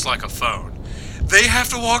 It looks like a phone. They have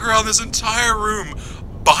to walk around this entire room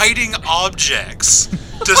biting objects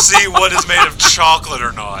to see what is made of chocolate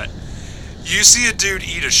or not. You see a dude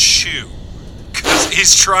eat a shoe because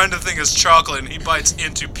he's trying to think it's chocolate and he bites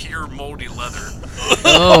into pure moldy leather.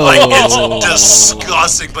 Like, it's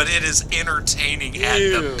disgusting, but it is entertaining at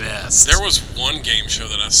the best. There was one game show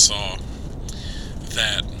that I saw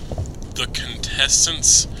that the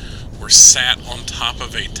contestants were sat on top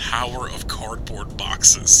of a tower of cardboard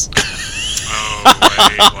boxes. Oh,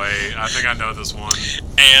 wait. I think I know this one.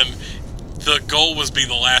 And the goal was be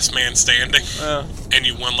the last man standing, and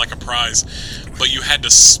you won like a prize. But you had to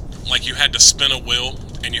spin a wheel,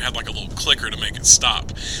 and you had like a little clicker to make it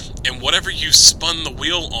stop. And whatever you spun the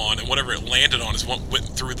wheel on, and whatever it landed on, is what went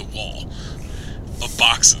through the wall of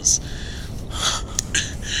boxes.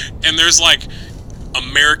 And there's like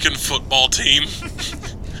American football team,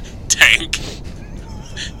 tank,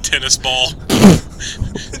 tennis ball,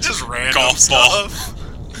 Just random golf stuff. ball,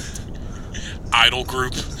 idol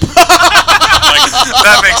group.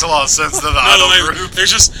 That makes a lot of sense to the idol group.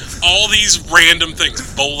 There's just all these random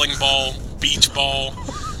things: bowling ball, beach ball,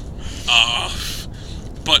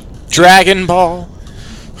 but Dragon Ball.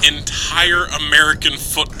 entire American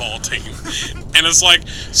football team, and it's like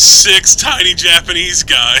 6 tiny Japanese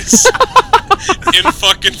guys in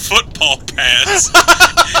fucking football pads,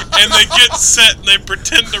 and they get set and they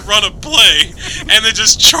pretend to run a play, and they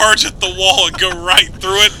just charge at the wall and go right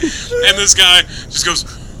through it, and this guy just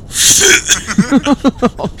goes.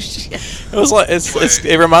 Oh shit! It was like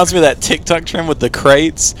it reminds me of that TikTok trend with the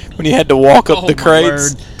crates when you had to walk up the my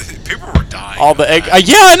crates. word. People were dying. All the egg.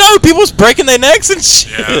 Yeah, I know. People was breaking their necks and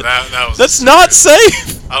shit. Yeah, that was. That's not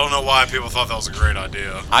safe. I don't know why people thought that was a great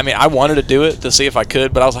idea. I mean, I wanted to do it to see if I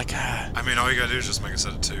could, but I was like, ah. I mean, all you gotta do is just make a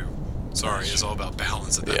set of 2. Sorry, it's all about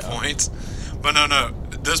balance at that Yeah. point. But no,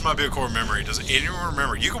 this might be a core memory. Does anyone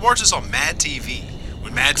remember? You could watch this on Mad TV.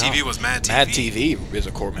 When Mad TV was Mad TV. Mad TV is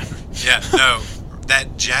a core memory. Yeah, no.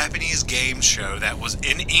 That Japanese game show that was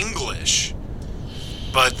in English.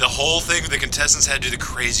 But the whole thing, the contestants had to do the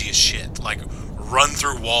craziest shit. Like, run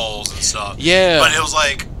through walls and stuff. Yeah. But it was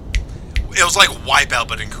like Wipeout,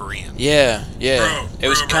 but in Korean. Yeah. Bro, It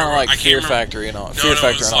was bro, kind of bro, like I can't Fear remember- Factory and all. No, Fear no, Factor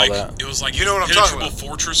it was and all like, that. It was like You know what I'm talking Impenetrable about.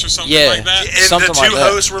 Fortress or something Yeah. like that. And Something the like two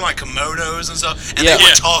that. hosts were like kimonos and stuff. And Yeah. they would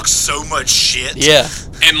Yeah. talk so much shit. Yeah.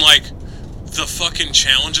 And like the fucking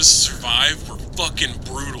challenges to survive were fucking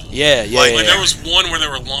brutal. Yeah. Like, Like there was one where they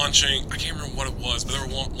were launching, I can't remember what it was, but they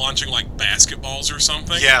were launching like basketballs or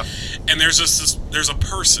something. Yeah. And there's there's a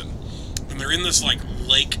person, and they're in this like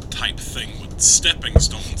lake type thing with stepping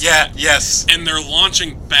stones. Yeah, yes. And they're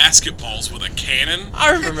launching basketballs with a cannon,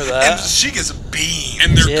 I remember And that. she gets beamed.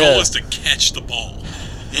 and their Yeah. goal is to catch the ball.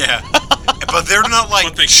 Yeah. But they're not like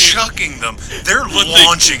But they can't- chucking them. They're But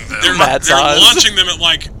launching them. They're, Mad they're size. launching them at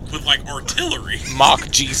like with like artillery.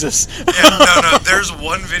 Mock Jesus. Yeah, no. There's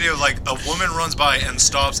one video like a woman runs by and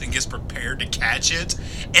stops and gets prepared to catch it,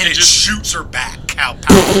 and it just- shoots her back. How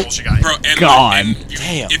powerful she got. Bro, and, God. and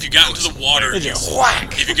Damn. if you got into the water, It just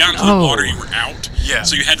whack. if you got into the Oh. water, you were out. Yeah.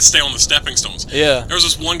 So you had to stay on the stepping stones. Yeah. There was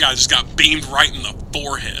this one guy that just got beamed right in the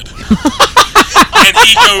forehead, and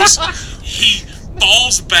he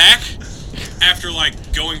falls back after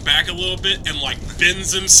like going back a little bit and like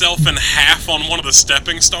bends himself in half on one of the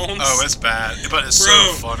stepping stones. Oh, it's bad, but it's Bro.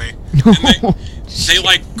 so funny. And they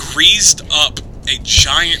like greased up a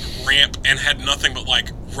giant ramp and had nothing but like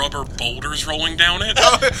rubber boulders rolling down it.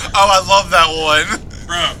 Oh, I love that one.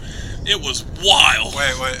 Bro, it was wild.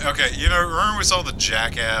 Wait. Okay, remember we saw the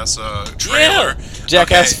Jackass trailer? Yeah.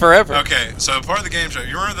 Jackass Forever. Okay, so part of the game show,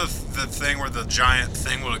 you remember the thing where the giant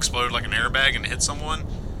thing would explode like an airbag and hit someone?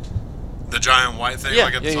 The giant white thing, Yeah,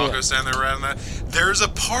 like at the yeah, taco yeah. stand they were at, and that. There's a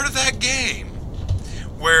part of that game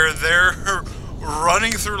where they're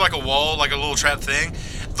running through like a wall, like a little trap thing.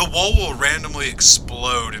 The wall will randomly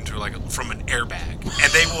explode into from an airbag,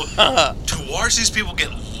 and they will to watch these people get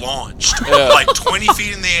launched Yeah. like 20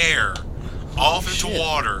 feet in the air, off into Shit.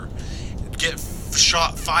 water, get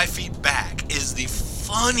shot 5 feet back is the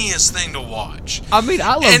funniest thing to watch. I mean,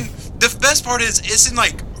 I love. And the best part is it's in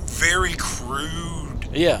like very crude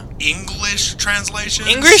Yeah. English translations.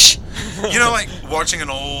 English? Like watching an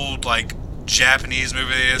old like Japanese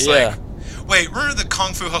movie. It's Yeah. like, wait, remember the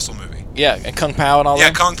Kung Fu Hustle movie? Yeah, and Kung Pao and all Yeah,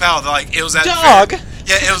 that. Kung Pao. Like it was that Dog.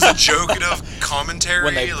 Yeah, it was a jokative commentary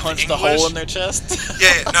when they of punched English. a hole in their chest.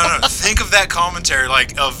 Yeah, no. Think of that commentary,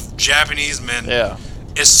 like, of Japanese men. Yeah.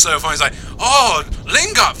 It's so funny. It's like, oh,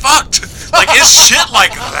 Ling got fucked. Like, it's shit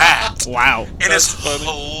like that. Wow. And it's That's funny.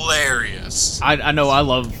 hilarious. I know I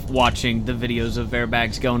love watching the videos of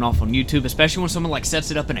airbags going off on YouTube, especially when someone like sets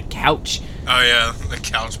it up in a couch Oh, yeah, the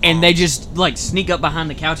couch bomb. and they just like sneak up behind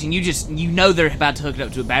the couch and you know they're about to hook it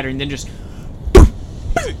up to a battery and then just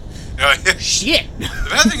Yeah, shit. the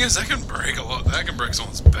bad thing is, that can break a lot. That can break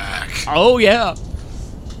someone's back. Oh yeah.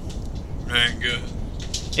 Man, good.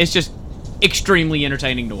 It's just extremely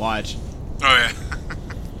entertaining to watch. Oh, yeah.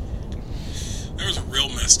 There was a real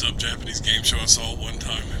messed up Japanese game show I saw one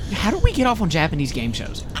time. How do we get off on Japanese game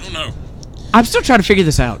shows? I don't know. I'm still trying to figure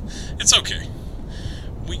this out. It's okay.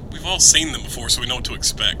 We've all seen them before, so we know what to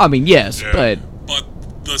expect. I mean, yes, Yeah. but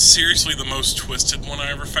But seriously, the most twisted one I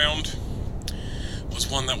ever found was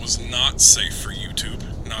one that was not safe for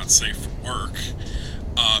YouTube, not safe for work.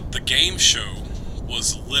 The game show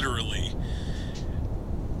was literally,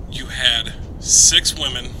 you had 6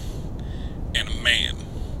 women and a man,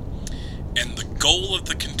 and the goal of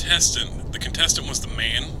the contestant was the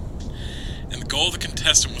man, and the goal of the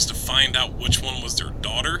contestant was to find out which one was their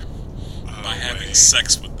daughter by having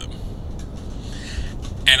sex with them.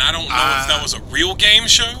 And I don't know if that was a real game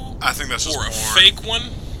show I think that's just or a porn. fake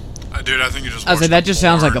one. Dude, I think you just I watched said that the just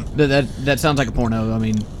sounds like a porn. that sounds like a porno. I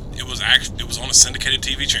mean, It was on a syndicated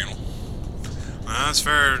TV channel. That's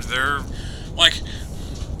fair. They're... Like,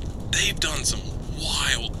 they've done some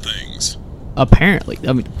wild things. apparently,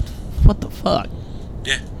 I mean, what the fuck?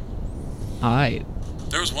 Yeah. All right.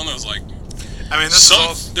 There was one that was like I mean, this is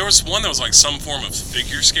all... there was one that was like some form of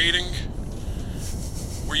figure skating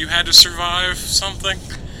where you had to survive something.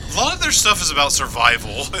 A lot of their stuff is about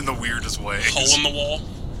survival in the weirdest ways. Hole in the wall.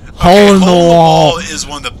 Hole in the wall. is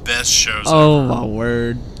one of the best shows Oh ever. my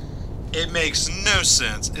word. It makes no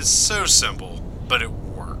sense. It's so simple, but it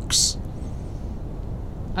works.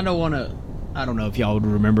 I don't know if y'all would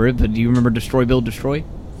remember it, but do you remember Destroy Build Destroy?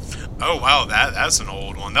 Oh, wow, that's an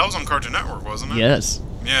old one. That was on Cartoon Network, wasn't it? Yes.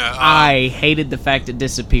 Yeah. I hated the fact it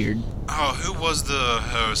disappeared. Oh, who was the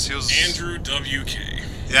host? He was... Andrew WK.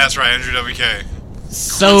 Yeah, that's right, Andrew WK.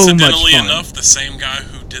 So much Coincidentally fun. enough, the same guy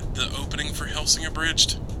who did the opening for Helsing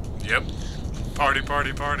Abridged. Yep. Party,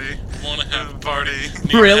 party, party. Wanna have a Party. Need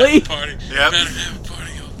to Really? have a party. Yep. Better have a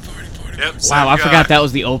party. Oh, party. Yep. Wow, same I guy. forgot that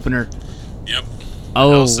was the opener. Yep.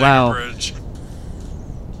 Oh Hellsinger wow. Bridge.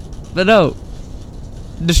 But no.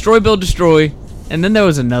 Destroy Build Destroy, and then there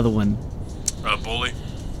was another one. Bully.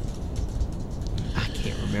 I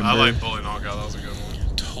can't remember. I like Bully Knockout. That was a good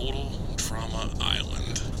one. Total Drama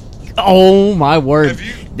Island. Oh my word. Have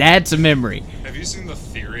you- That's a memory. Have you seen the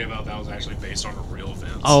theory about that was actually based on a real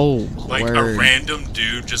event? Oh my Like word. a random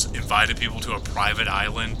dude just invited people to a private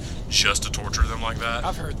island just to torture them like that.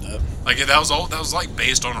 I've heard that. Like that was like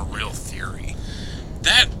based on a real theory.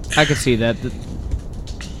 That I could see that.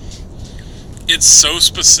 it's so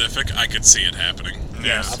specific. I could see it happening.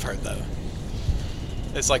 Yeah. I've heard that.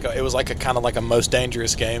 It's like it was like a kind of like a Most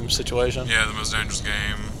Dangerous Game situation. Yeah, the Most Dangerous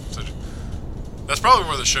Game. So, that's probably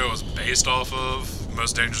where the show was based off of.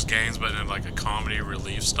 Most Dangerous Games, but in like a comedy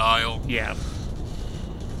relief style. Yeah.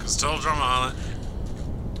 Because Total Drama Island.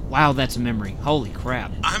 Wow, that's a memory. Holy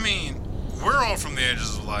crap. I mean, we're all from the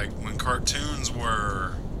ages of like when cartoons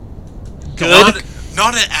were Good.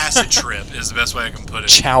 Not an acid trip is the best way I can put it.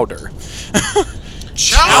 Chowder. Chowder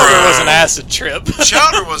Chowder was an acid trip.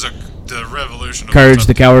 Chowder was the revolution of Courage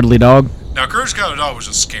the Cowardly Dog. Now, Courage the Cowardly Dog was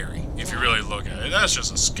just scary. If you really look at it, that's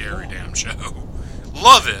just a scary damn show.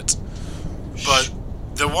 Love it, but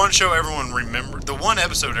the one show the one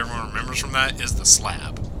episode everyone remembers from that is the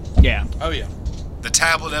slab. Yeah. Oh yeah. The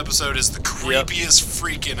tablet episode is the creepiest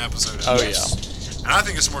freaking episode Oh ever. yeah. And I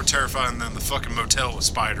think it's more terrifying than the fucking motel with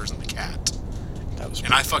spiders and the cat. That was.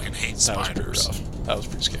 And I fucking hate That was pretty spiders. rough. That was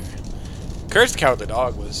pretty scary. Courage the Cowardly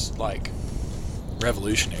Dog was like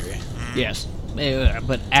revolutionary. Yes.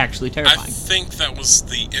 But actually I terrifying. think that was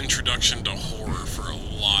the introduction to horror for a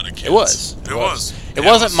lot of kids. It was. It was. It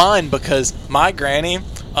Yeah, wasn't mine because my granny,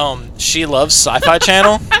 she loves Sci-Fi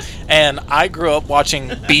Channel, and I grew up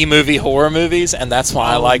watching B-movie horror movies, and that's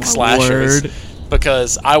why I Oh, like my slashers. word.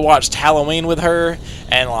 Because I watched Halloween with her,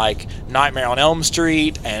 and like Nightmare on Elm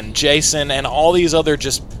Street, and Jason, and all these other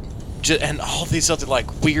and all these other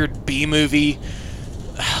like weird B-movie.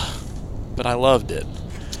 But I loved it.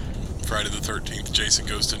 Friday the 13th, Jason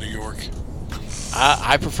Goes to New York.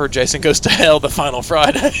 I prefer Jason Goes to Hell the Final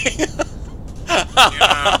Friday.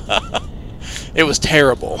 Yeah. It was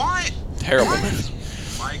terrible. Why? Terrible Why movie.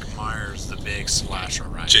 is Mike Myers the big big slasher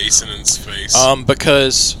right Jason in space.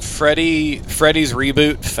 Because Freddy's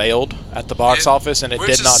reboot failed at the box office, and it which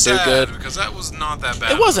did is not do sad, good. because that was not that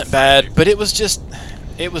bad. It wasn't bad, but it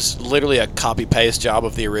was literally a copy-paste job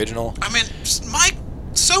of the original. I mean, Mike,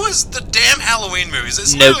 so is the damn Halloween movies.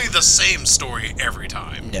 It's Nope. literally the same story every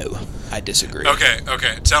time. No, I disagree. Okay.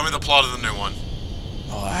 Tell me the plot of the new one.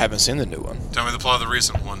 Oh, I haven't seen the new one. Tell me the plot of the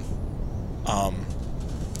recent one.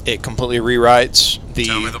 It completely rewrites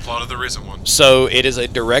Tell me the plot of the recent one. So it is a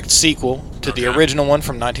direct sequel to the Okay. original one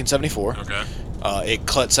from 1974. Okay. It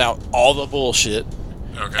cuts out all the bullshit,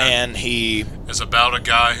 Okay. and he... It's about a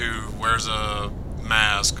guy who wears a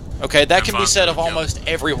mask. Okay, that And can be finds said a of kill. almost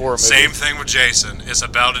every horror movie. Same thing with Jason. It's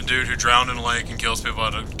about a dude who drowned in a lake and kills people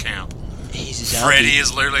at a camp. He's a zombie. Freddy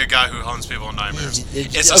is literally a guy who hunts people in nightmares.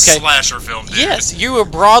 It's a okay. slasher film, dude. Yes, you were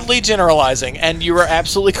broadly generalizing, and you were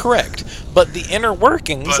absolutely correct. But the inner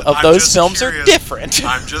workings But of I'm those just films curious- are different.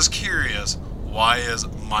 I'm just curious, why is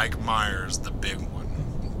Mike Myers the big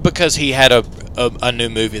one? Because he had a new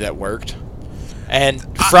movie that worked. And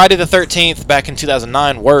Friday the 13th back in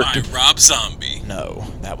 2009 worked. By Rob Zombie. No,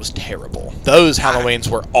 that was terrible. Those Halloweens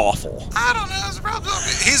were awful. I don't know. It's Rob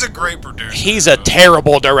Zombie. He's a great producer. He's a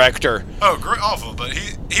terrible director. Oh, great, awful, but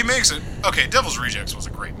he makes it. Okay, Devil's Rejects was a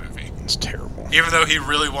great movie. It's terrible. Even though he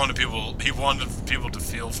really wanted people to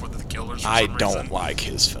feel for the killers. For I some don't reason. like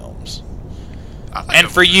his films. I like And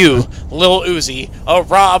him. for you, Lil Uzi, a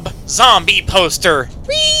Rob Zombie poster.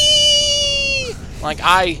 Whee! Like,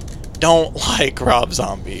 I don't like Rob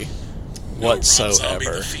Zombie Rob Zombie,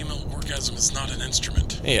 whatsoever. the female orgasm is not an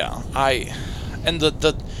instrument. Yeah, and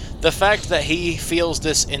the fact that he feels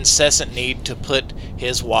this incessant need to put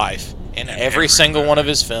his wife in every single one of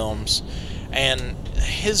his films, and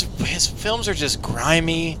his films are just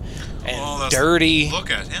grimy and Well, that's- dirty. Look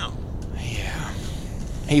at him. Yeah,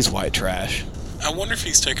 he's white trash. I wonder if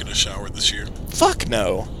he's taken a shower this year. Fuck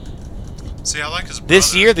no. See, I like his brother.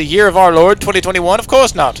 This year, the year of our Lord 2021, of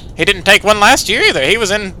course not. He didn't take one last year either. He was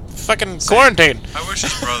in fucking quarantine. I wish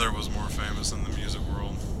his brother was more famous in the music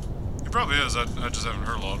world. He probably is. I just haven't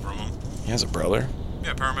heard a lot from him. He has a brother.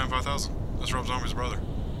 Yeah, Powerman 5000. That's Rob Zombie's brother.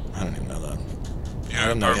 I don't even know that. You I know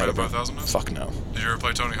didn't know he had a Powerman brother. 5000 is? Fuck no. Did you ever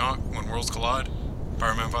play Tony Hawk when Worlds Collide?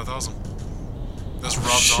 Powerman 5000. That's Rob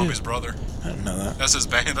shit. Zombie's brother. I didn't know that. That's his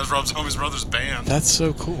band. That's Rob Zombie's brother's band. That's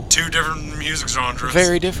so cool. Two different music genres.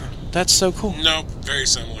 Very different. That's so cool. No, very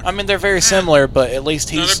similar. I mean, they're very similar, but at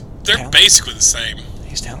least No, he's they're basically the same.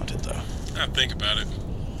 He's talented though. Now think about it.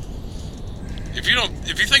 If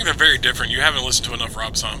you think they're very different, you haven't listened to enough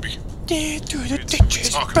Rob Zombie. Through the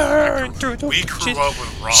ditches, burn through the We grew up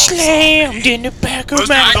with Rob slammed in the back of Most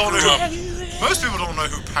my people, don't grew know up- who, most people don't know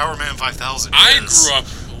who Powerman 5000 I is. grew up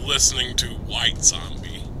listening to White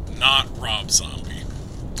Zombie, not Rob Zombie.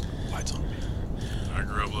 I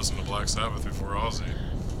grew up listening to Black Sabbath before Ozzy.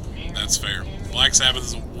 That's fair. Black Sabbath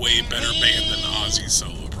is a way better band than Ozzy's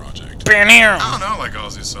solo project. I don't know, I like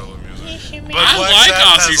Ozzy's solo music. But I Black like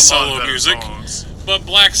Sabbath Ozzy's has a lot of solo better music. songs. But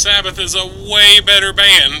Black Sabbath is a way better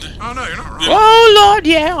band. Oh no, you're not wrong. Oh Lord,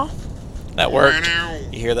 yeah. That worked.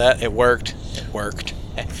 You hear that? It worked. It worked.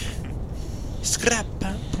 Scrap.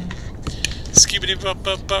 Skibbity bop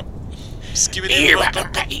bop bop. Skibbity bop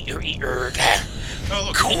bop bop. Oh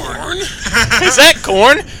look, Corn. Is that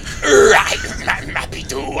corn?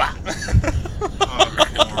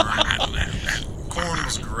 Corn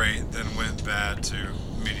was great, then went bad to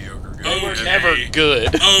mediocre. Good. Oh, And- Never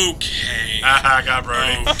good. Okay. I got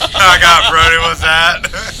Brody. Okay. I got Brody with that.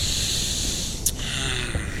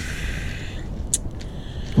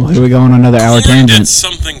 Why do we go on another hour Corn did tangent?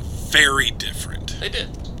 something very different. They did.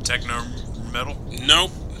 Techno metal.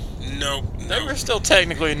 Nope. Nope. They were Nope. still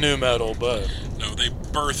technically new metal, but No, they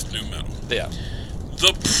birthed new metal. yeah.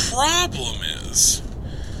 The problem is,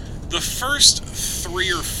 the first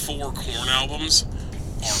 3 or 4 Korn albums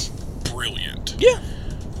are brilliant. Yeah.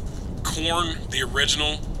 Korn, the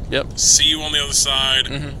original, Yep. See You on the Other Side,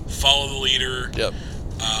 Mhm. Follow the Leader, Yep.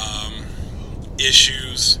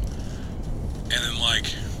 Issues, and then like,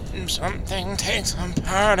 Something takes a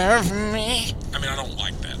part of me. I mean, I don't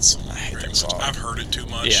like that song I hate very that much. song. I've heard it too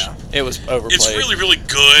much. Yeah. It was overplayed. It's really, really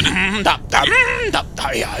good. Yeah.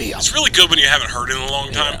 It's really good when you haven't heard it in a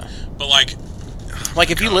long time. Yeah. But like, Like,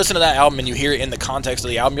 if you listen to that album and you hear it in the context of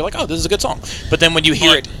the album, you're like, oh, this is a good song. But then when you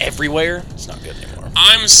hear But- it everywhere, it's not good anymore.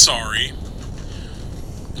 I'm sorry,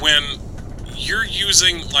 when you're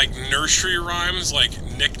using like nursery rhymes like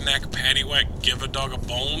knick knack paddywhack give a dog a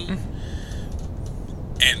bone,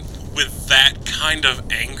 and with that kind of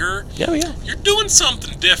anger, Yeah, yeah. you're doing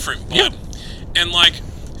something different, bud. Yeah. And like,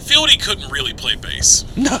 Fieldy couldn't really play bass.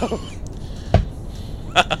 No.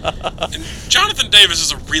 And Jonathan Davis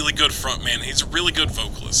is a really good frontman. He's a really good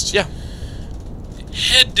vocalist. Yeah.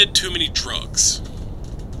 Head did too many drugs.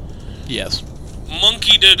 Yes.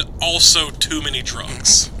 Monkey did also too many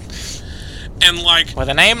drugs. And, like, With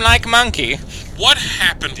a name like Monkey. what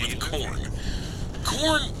happened with Korn?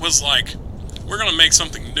 Korn was like, we're going to make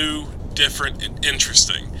something new, different, and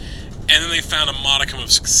interesting. And then they found a modicum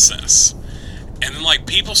of success. And then, like,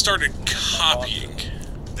 people started copying.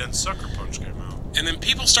 Then Sucker Punch came out. And then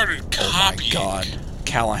people started copying. Oh my God.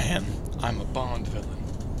 Callahan. I'm a Bond villain.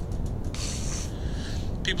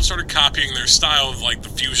 People started copying their style of, like, the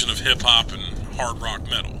fusion of hip-hop and hard rock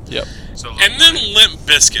metal. Yep. So And then Limp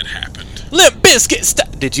Bizkit happened. Limp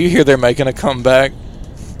Bizkit. Did you hear they're making a comeback?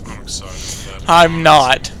 I'm excited for that. I'm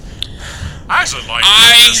not. I actually like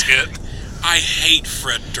Biscuit. I hate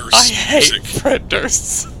Fred I Durst's hate music. Fred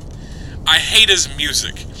Durst. I hate his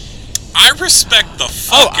music. I respect the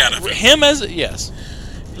fuck out of him. Him as yes.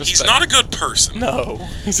 He's not a good person. No,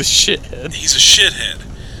 he's a shithead. He's a shithead.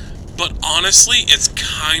 But honestly, it's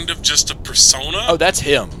kind of just a persona. Oh, that's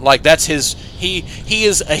him. Like that's his. He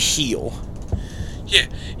is a heel. Yeah,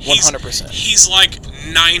 he's 100%. He's like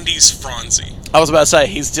 '90s Franzi. I was about to say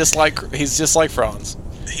he's just like Franz.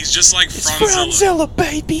 He's just like It's Franzilla. Franzilla,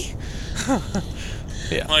 baby.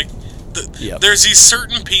 Yeah. Like, Yep. there's these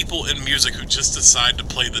certain people in music who just decide to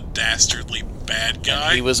play the dastardly bad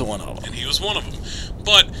guy. He was one of them. And he was one of them.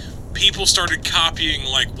 But people started copying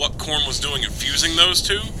like what Korn was doing and fusing those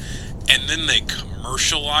two, and then they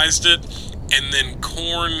commercialized it, and then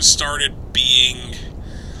Korn started being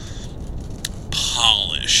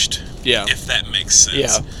polished. Yeah. If that makes sense.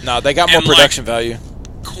 Yeah. No, they got more And, like, production value.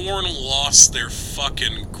 Korn lost their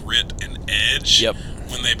fucking grit and edge Yep.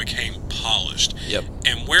 when they became polished. Yep.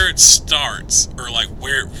 And where it starts, or like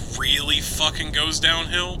where it really fucking goes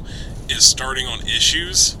downhill, is starting on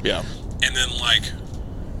Issues, Yeah. and then like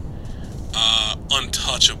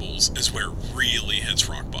Untouchables is where it really hits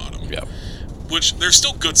rock bottom. Yeah. Which there's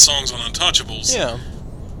still good songs on Untouchables, Yeah.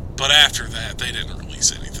 but after that they didn't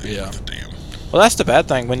release anything Yeah. worth a damn. Well, that's the bad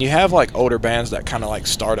thing. When you have, like, older bands that kind of, like,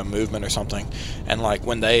 start a movement or something, and, like,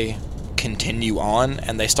 when they continue on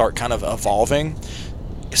and they start kind of evolving,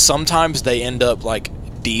 sometimes they end up, like,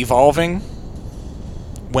 devolving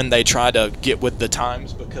when they try to get with the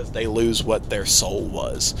times because they lose what their soul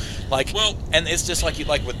was. Like, Well- and it's just like,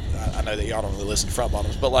 like with, I know that y'all don't really listen to Front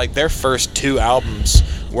Bottoms, but, like, their first two albums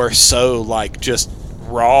were so, like, just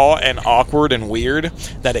raw and awkward and weird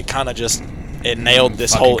that it kind of just... It nailed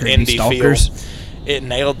this Fucking whole creepy indie stalkers. feel. It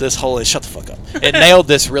nailed this whole... Shut the fuck up. It nailed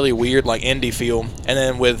this really weird, like, indie feel. And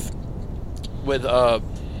then with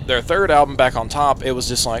their third album, Back on Top, it was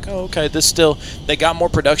just like, oh, okay, this still... They got more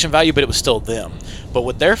production value, but it was still them. But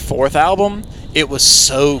with their fourth album, it was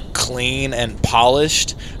so clean and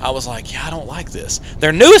polished. I was like, yeah, I don't like this.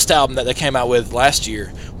 Their newest album that they came out with last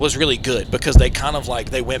year was really good because they kind of like,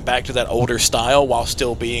 they went back to that older style while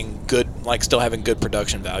still being good, like still having good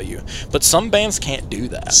production value. But some bands can't do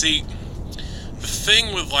that. See, the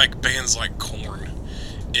thing with like bands like Korn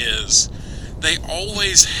is they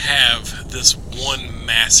always have this one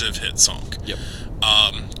massive hit song. Yep.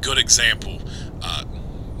 Good example,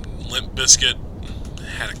 Limp Bizkit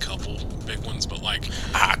had a couple big ones, but like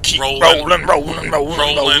I keep Rolling,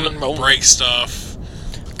 rolling. Break Stuff,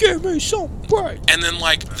 Give me some break. and then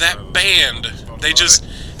like that band,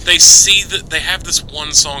 they see that they have this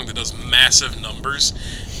one song that does massive numbers,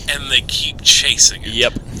 and they keep chasing it.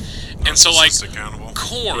 Yep. And so like Narcissistic Cannibal.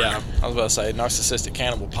 Korn, Yeah, I was about to say, Narcissistic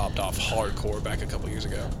Cannibal popped off hardcore back a couple years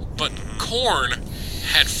ago. but Korn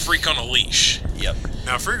had Freak on a Leash. Yep.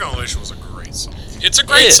 Now, Freak on a Leash was a great song. It's a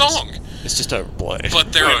great is. song. It's just overplayed.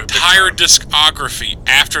 But their Oh, big entire time. discography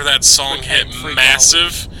after that song Became hit Freak on a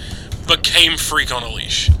massive became Freak on a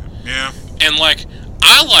Leash. Yeah. And like,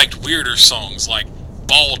 I liked weirder songs like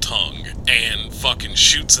Ball Tongue and fucking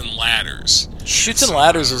Shoots and Ladders. Shoots and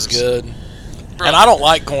Ladders was good. Bro, And I don't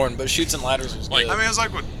like Korn, but Shoots and Ladders was Like, good. I mean, it's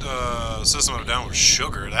like with System of a Down with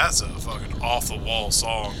Sugar. That's a fucking off-the-wall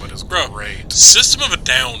song, but it's Bro, great. System of a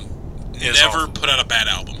Down It's never awful. put out a bad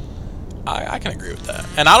album. I can agree with that.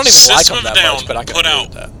 And I don't even System like them of a that Down much, but I can put agree out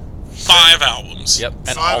with that. 5 albums. Yep. And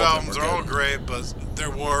 5 all of them albums were are all good. great, but there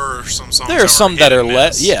were some songs. There are some that are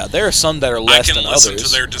less. less. Yeah, there are some that are I less can than listen others.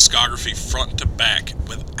 to their discography front to back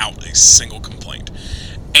without a single complaint.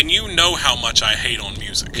 And you know how much I hate on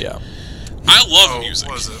music. Yeah. I love Oh, music.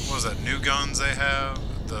 what was that New Guns they have?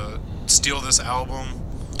 The Steal This album?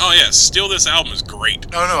 Oh yeah, Steal This album is great.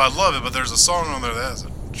 Oh no, I love it, but there's a song on there that has a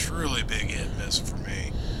truly big hit miss for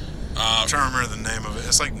me. I'm trying to remember the name of it.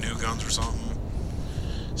 It's like New Guns or something.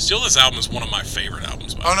 Steal This Album is one of my favorite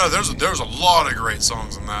albums. By Oh no, there's a lot of great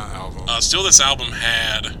songs in that album. Steal This Album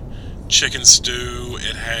had Chicken Stew.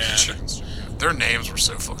 It had Their names were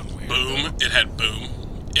so fucking weird. Boom. It had Boom.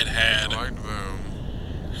 It had I liked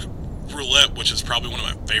Boom. Roulette, which is probably one of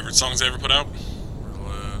my favorite songs they ever put out.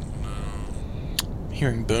 Roulette, no.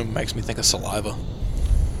 Hearing Boom makes me think of Saliva.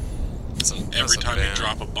 Every time you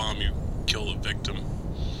drop a bomb, you kill the victim.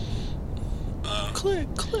 Click,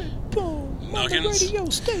 click, boom. Nuggins. On the radio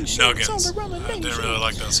station. Nuggets. It's on the Roman I didn't Nation. really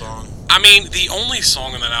like that song. I mean, the only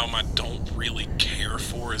song on that album I don't really care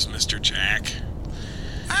for is Mr. Jack.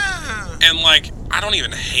 Ah. And, like, I don't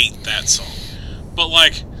even hate that song. But,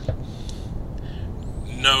 like,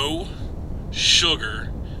 No,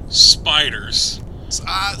 Sugar, Spiders,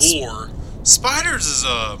 War. Spiders is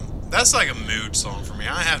that's like a mood song for me.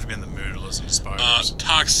 I have to be in the mood to listen to Spiders.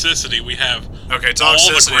 Toxicity, we have Okay, all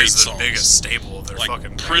the Toxicity great is the songs. biggest staple of their like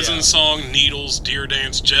fucking Prison yeah. Song, Needles, Deer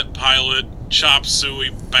Dance, Jet Pilot, Chop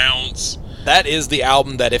Suey, Bounce, That is the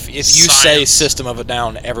album that if you say Science. System of a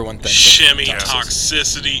Down, everyone thinks Shimmy, of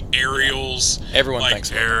Toxicity, Aerials. Everyone like, thinks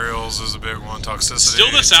of it. Aerials is a big one. Toxicity.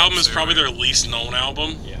 Still, this album is Toxicity. probably their least known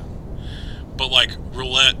album. Yeah. But like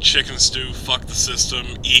Roulette, Chicken Stew, Fuck the System,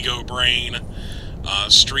 Ego Brain,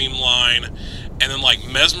 Streamline, and then like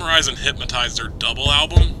Mesmerize and Hypnotize, their double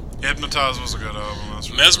album. Hypnotize was a good album. That's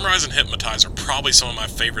for Mesmerize and Hypnotize are probably some of my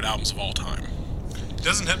favorite albums of all time. sure.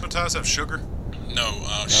 Doesn't Hypnotize have Sugar? No,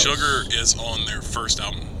 Sugar is on their first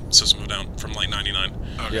album, System of a Down, from like '99.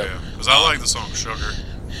 Okay, Yep. because I like the song Sugar.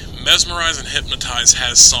 Mesmerize and Hypnotize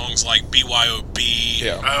has songs like BYOB,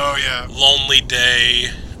 Yeah. Oh yeah, Lonely Day,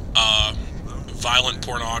 Violent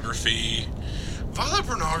Pornography. Violent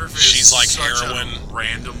Pornography. She's is like such heroin. A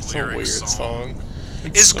random It's a lyric weird song. song.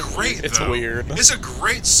 It's great. It's though. weird. It's a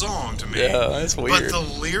great song to me. Yeah, it's But weird. the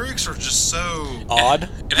lyrics are just so Odd.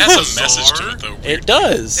 It has a Bizarre. message to it, though. It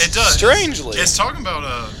does. It does. Strangely. It's talking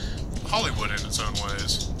about Hollywood in its own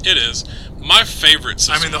ways. It is. My favorite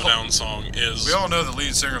System the of a whole- Down song is... We all know the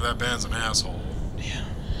lead singer of that band's an asshole. Yeah.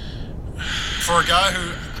 For a guy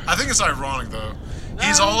who, I think it's ironic though.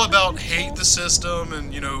 He's all about hate the system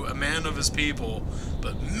and, a man of his people.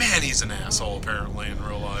 But man, he's an asshole apparently in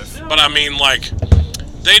real life. But I mean, like,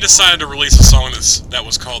 they decided to release a song that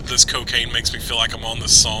was called This Cocaine Makes Me Feel Like I'm on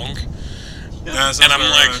This Song. Yeah, And I'm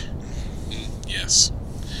like, yes.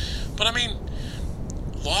 But I mean,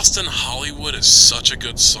 Lost in Hollywood is such a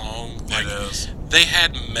good song. Like, it is. they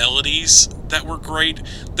had melodies that were great.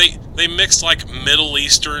 They mixed like Middle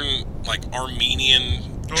Eastern, like Armenian.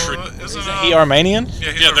 Isn't He Armenian?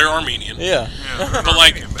 Yeah, they're Armenian. Yeah. Yeah, But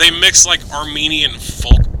like they mix like Armenian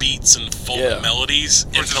folk beats and folk Yeah. melodies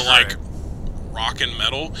Which into is like great. rock and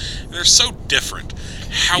metal. And they're so different.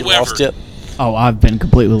 You However, lost it? Oh, I've been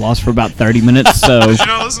completely lost for about 30 minutes, so Did you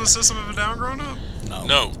not listen to System of a Down growing up?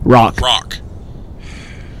 no rock.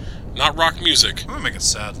 not rock music. I'm gonna make a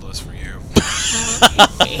sad list for you.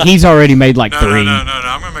 He's already made like No, 3. no.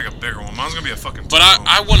 I'm gonna make a bigger one. Mine's gonna be a fucking. But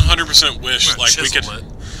I 100% wish I'm gonna like we could, chisel it.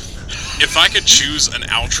 if I could choose an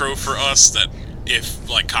outro for us that if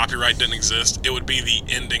like copyright didn't exist, it would be the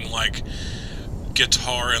ending like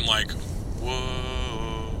guitar and like whoa,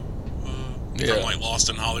 whoa Yeah. from like Lost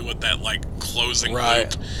in Hollywood, that like closing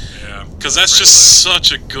Right. loop, Yeah. because that's just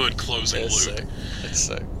such a good closing It's loop. sick. It's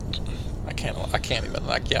sick. I can't even,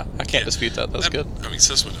 I can't dispute that. That's good. I mean,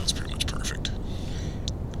 System of a Down's pretty much perfect.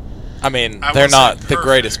 I mean, I they're would say not the perfect.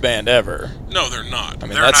 greatest band ever. No, they're not. I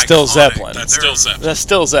mean, They're that's an still iconic- Zeppelin. That's they're- still Zeppelin. That's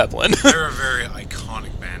still Zeppelin. They're a very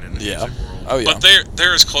iconic band in the Yeah. music world. Oh, yeah. But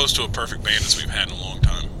they're as close to a perfect band as we've had in a long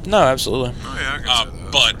time. No, absolutely. Oh yeah, I can say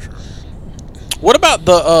that. but- for sure. What about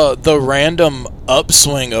the random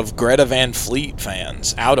upswing of Greta Van Fleet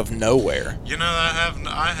fans out of nowhere?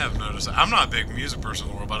 I have noticed. I'm not a big music person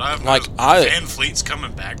in the world, but I've Like, noticed Van Fleet's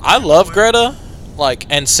coming back. I love randomly.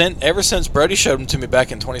 Greta, ever since Brody showed them to me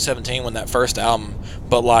back in 2017 when that first album.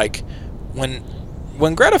 But like, when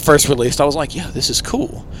Greta first released, I was like, yeah, this is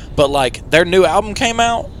cool. But like, their new album came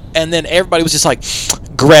out, and then everybody was just like,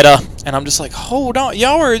 Greta, and I'm just like, hold on,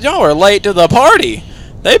 y'all are late to the party.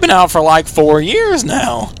 They've been out for like 4 years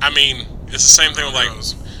now. I mean, it's the same thing with like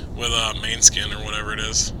Rose. with Mainskin or whatever it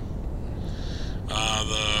is.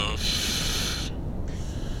 The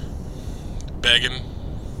begging.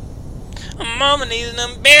 Mama needs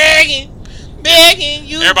them begging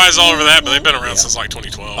you. Everybody's all over that, but they've been around since like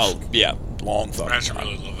 2012. Oh yeah, long I fucking actually time.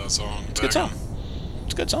 really love that song. It's a good song.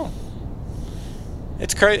 It's a good song.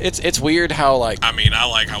 It's crazy. It's weird how like I mean, I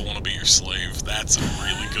like "I Want to Be Your Slave." That's a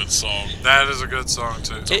really good song. That is a good song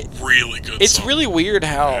too. Really good. it's song. really weird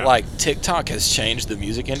how Yeah. like TikTok has changed the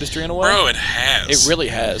music industry in a way. Bro, it has. It really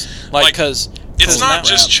has. Like, Because it's not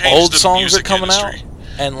just changed old the songs music are coming industry.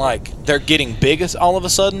 out, and like they're getting big all of a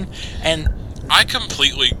sudden, and I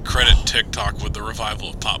completely credit TikTok with the revival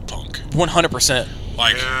of pop punk. 100%.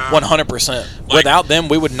 Like, Yeah. 100%. Like- Without them,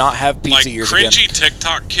 we would not have pizza like years cringy again.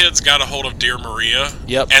 TikTok kids got a hold of Dear Maria.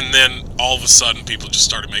 Yep. And then all of a sudden, people just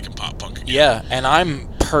started making pop punk again. Yeah, and I'm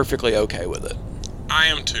perfectly okay with it. I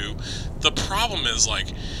am too. The problem is, like,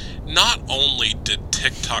 not only did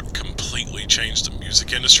TikTok completely change the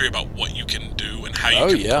music industry about what you can do and how you Oh,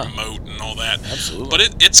 can yeah. promote and all that, Absolutely.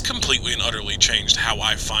 but it's completely and utterly changed how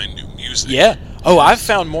I find new music. Yeah. Oh, I've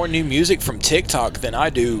found more new music from TikTok than I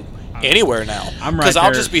do anywhere now. I'm right Because I'll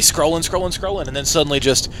there. just be scrolling, and then suddenly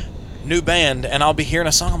just new band, and I'll be hearing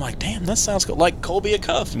a song. I'm like, damn, that sounds good. Like Colby a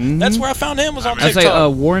Cuff. That's where I found him, was on I TikTok. say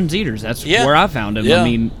Warren Zeders. That's Yeah. where I found him. Yeah. I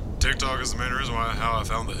mean, TikTok is the main reason how I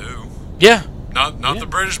found the Who. Yeah. Not Yeah. the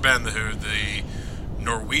British band the Who, the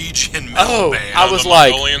Norwegian metal Oh, band. I was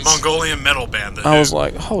like, Mongolians. Mongolian metal band the Who. I was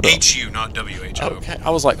like, hold up. HU, not WHO. Okay. I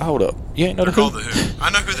was like, hold up. You ain't know They're the called Who? the Who. I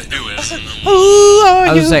know who the Who is. Who are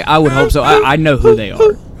I would you? say I would hope so. I know who they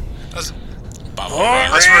are. That's, Bob I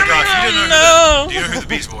Marley. swear to God, if you didn't know do you know who the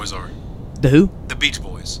Beach Boys are? The who? The Beach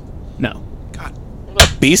Boys. No. God.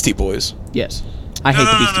 Beastie Boys. Yes. I hate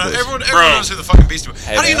the Beastie Boys. Everyone Bro. knows who the fucking Beach Boys.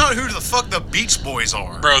 Hey, How do you man. know who the fuck the Beach Boys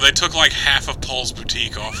are? Bro, they took like half of Paul's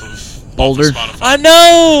Boutique off of Boulder. Spotify. I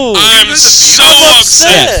know. I'm Because the so Beatles-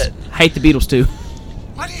 upset. Yes. Hate the Beatles too.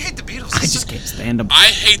 Why do you hate the Beatles? I just can't stand them. I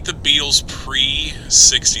hate the Beatles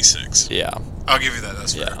pre-66. Yeah. I'll give you that.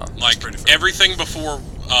 That's fair. Yeah. That's Like, pretty fair. everything before,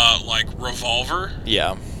 like, Revolver.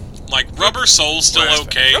 Yeah. Like, Rubber Soul's still Well,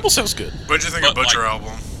 okay. Rebel Soul's good. What'd you think of but, Butcher like-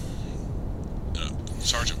 album?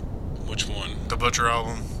 Sergeant, which one? The Butcher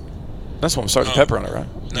album. That's one with Sgt. Oh. Pepper on it, right?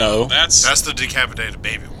 No, that's That's the decapitated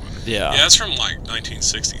baby one. Yeah. yeah, that's from like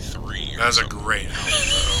 1963. Or That's a something. great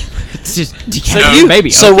album, It's just So, No. you, baby.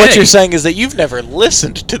 so what okay. you're saying is that you've never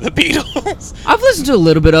listened to the Beatles. I've listened to a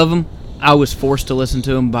little bit of them. I was forced to listen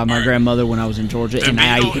to them by my Alright. grandmother when I was in Georgia, though. and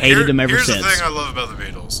I hated them ever here's since. the thing I love about the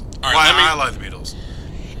Beatles. All right, Why let me- I like the Beatles.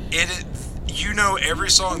 You know, every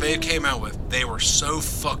song they came out with, they were so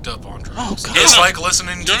fucked up on drums. Oh, God. It's No, no. like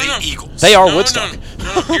listening to No, no, the no. Eagles. They are No, Woodstock.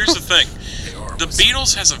 No, here's the thing. They are The Woodstock.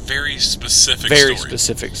 Beatles has a very specific Very story.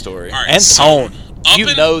 specific story. All right, And so tone. up You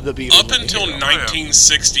in- know the Beatles. Up when you until hear them.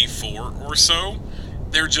 1964 or so,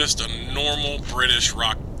 they're just a normal British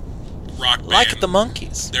rock band. Like the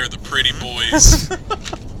Monkees. They're the Pretty Boys.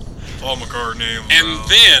 Paul McCartney. And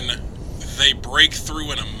then they break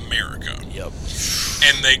through in America. Yep.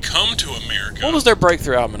 And they come to America. What was their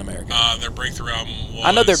breakthrough album in America? Their breakthrough album was...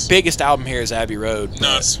 I know their biggest album here is Abbey Road.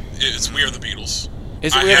 No, but- it's We Are the Beatles.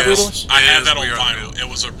 Is it I We Are the have- Beatles? I It have is that on We Are the vinyl. Beatles. It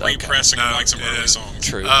was a Okay. repressing No, of like some it early is. songs.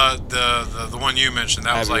 True. The one you mentioned,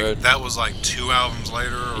 that was Abbey like Road. that was like 2 albums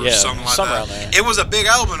later or Yeah, something like somewhere that. around there. It was a big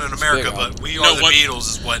album in America, big but album. We No, Are the what- Beatles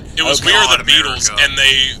is what It was Okay. We Are the got Beatles, America. and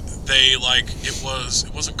they like it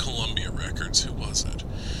wasn't Columbia Records. Who was it?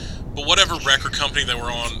 But whatever record company they were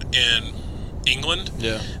on in England,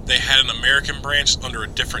 Yeah. they had an American branch under a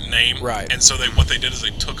different name. Right. And so what they did is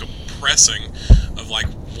they took a pressing of like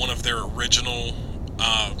one of their original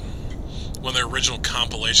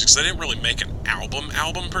compilations. 'Cause they didn't really make an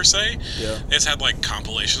album per se. Yeah. They just had like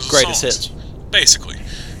compilations of Greatest songs, hits. basically.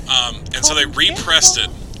 And so they repressed it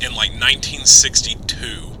in like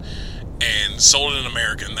 1962 and sold it in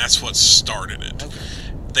America, and that's what started it.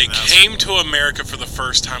 They That's came cool. to America for the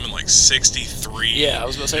first time in like 63. Yeah, I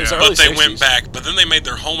was going to say it was Yeah. early But they 60s. went back, but then they made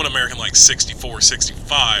their home in America in like 64,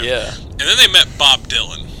 65. Yeah. And then they met Bob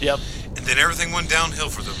Dylan. Yep. And then everything went downhill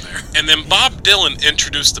for them there. And then Bob Dylan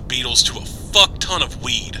introduced the Beatles to a fuck ton of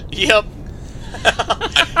weed. Yep. And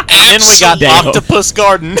Then we got Damn. Octopus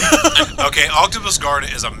Garden. Okay, Octopus Garden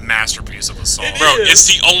is a masterpiece of a song. Bro, is. it's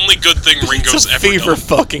the only good thing Ringo's it's a ever fever done.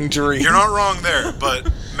 fucking dream. You're not wrong there, but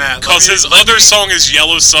Matt, Because his other song is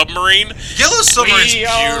Yellow Submarine. Yellow Submarine's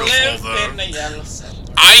beautiful though.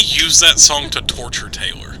 I use that song to torture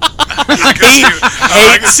Taylor. He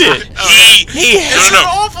hates it. He hates no, It's no. an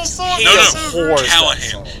awful song. He No, no. abhors that Callahan,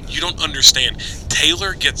 song. you don't understand.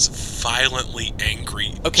 Taylor gets violently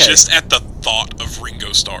angry Okay. just at the thought of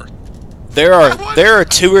Ringo Starr. There are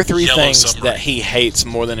 2 or 3 Yellow things Submarine. that he hates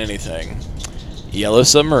more than anything. Yellow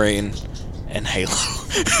Submarine and Halo.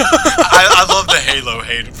 I love the Halo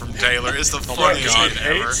hate from Taylor. It's the funniest God. thing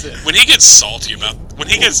ever. When he gets salty when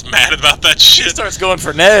he gets mad about that He shit. starts going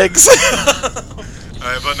for negs.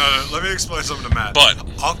 Alright, but no, let me explain something to Matt. But-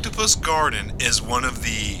 Octopus Garden is one of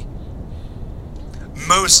the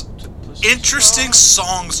most interesting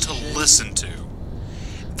songs to listen to.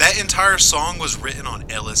 That entire song was written on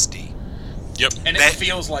LSD Yep. and That-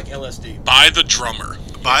 feels like LSD. By the drummer.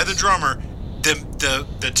 by the drummer.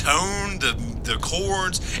 the tone, the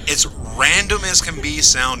chords, it's random as can be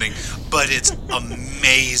sounding, but it's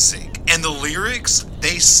amazing. And the lyrics,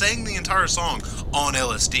 they sang the entire song on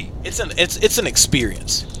LSD. It's an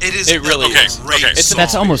experience. It is. It really a is. great Okay. song.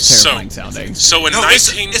 That's almost terrifying sounding. So in No,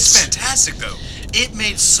 19... it's fantastic though. It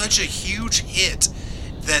made such a huge hit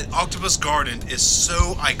that Octopus Garden is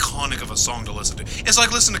so iconic of a song to listen to. It's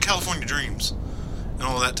like listening to California Dreams and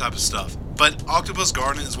all that type of stuff. But Octopus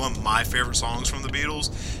Garden is one of my favorite songs from the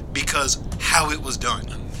Beatles because how it was done.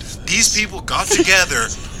 These people got together,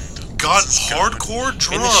 got hardcore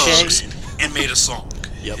drugs, and made a song.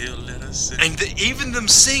 Yep. And even them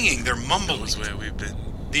singing, they're mumbling where we've been.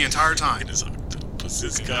 the entire time. It is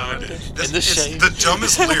Octopus's garden. In the It's shade. the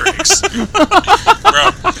dumbest lyrics,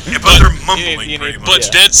 Bro, but they're mumbling you pretty need- much. but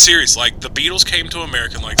Yeah. dead serious, like, the Beatles came to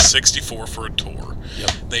America in, like, 64 for a tour.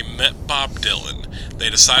 Yep. They met Bob Dylan. They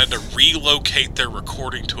decided to relocate their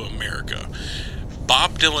recording to America.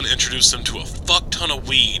 Bob Dylan introduced them to a fuck ton of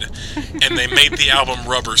weed, and they made the album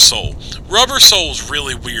Rubber Soul. Rubber Soul's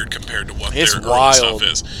really weird compared to what It's their wild. early stuff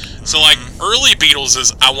is. So, like, early Beatles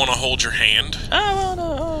is I Wanna Hold Your Hand. I wanna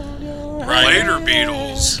hold your Right. Later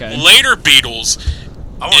Beatles, Okay. Later Beatles,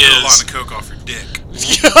 I want to get a is- line of coke off your dick.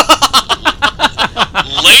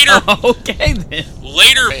 later Okay then.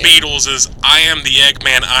 Later Beatles is I Am the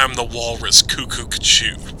Eggman, I'm the Walrus, Cuckoo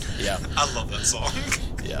Choo. Yeah. I love that song.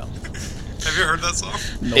 Yeah. Have you heard that song?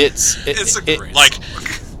 It's It's a great like- song.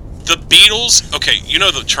 The Beatles, okay, you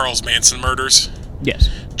know the Charles Manson murders? Yes.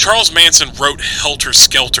 Charles Manson wrote Helter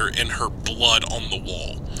Skelter in her blood on the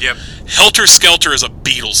wall. Yep. Helter Skelter is a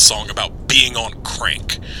Beatles song about being on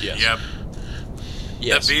crank. Yes. Yep.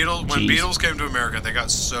 Yes. The Beatles, when Jeez. Beatles came to America, they got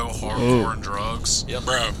so hardcore on drugs. Yep.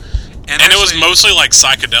 Bro. And And it was actually- mostly like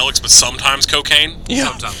psychedelics, but sometimes cocaine. Yeah.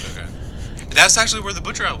 Sometimes, okay. That's actually where the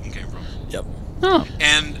Butcher album came from. Yep. Oh.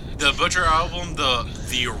 And the Butcher album, the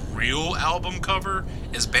real album cover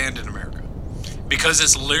is banned in America because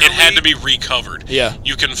it's literally It had to be recovered. Yeah.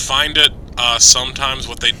 You can find it. Sometimes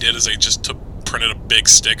what they did is they just printed a big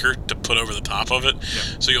sticker to put over the top of it.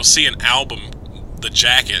 So you'll see an album, the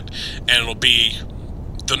jacket, and it'll be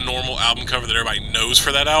the normal album cover that everybody knows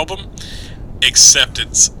for that album, except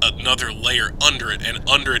it's another layer under it, and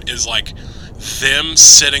under it is like them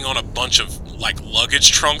sitting on a bunch of like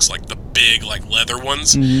luggage trunks, like the big like leather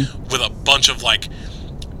ones, with a bunch of like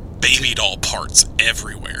baby doll parts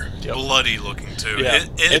everywhere. bloody looking too. Yeah.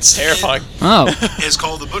 It's terrifying. Oh. It's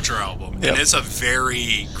called the Butcher album, Yep. and it's a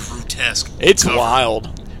very grotesque. It's cover.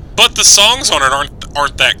 wild. But the songs on it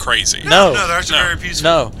aren't that crazy. No. No, they're actually No. very peaceful.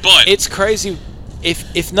 No. But- it's crazy.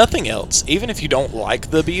 If nothing else, even if you don't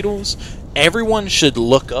like the Beatles, everyone should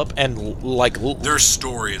look up and Their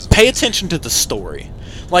story is. pay attention to the story.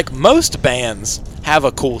 Like most bands have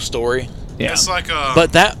a cool story, Yeah. It's like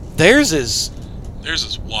but theirs is Theirs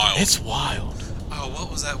is wild. it's wild. oh,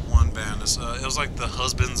 what was that one band? It was like the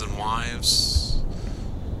Husbands and Wives.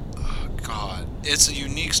 Oh, God, it's a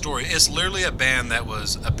unique story. It's literally a band that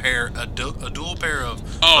was a dual pair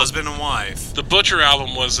of husband and wife. The Butcher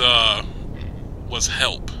album was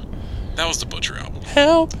Help. That was the Butcher album.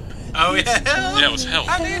 Help! Oh yeah, Yeah, it was Help.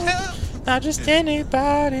 I need help. Not just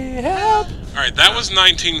anybody. Help! All right, that was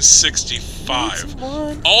 1965.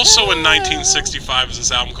 Also in 1965 is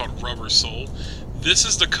this album called Rubber Soul. This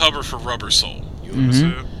is the cover for Rubber Soul. You want to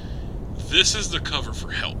see? This is the cover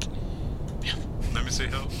for Help. Let me see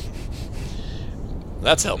help.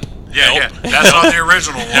 That's help. Yeah, Help. yeah, that's not the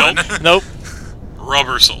original one. Help. Nope.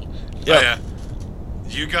 Rubber Soul. Oh, yeah.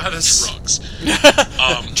 You got us. Drugs.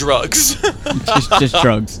 Drugs. just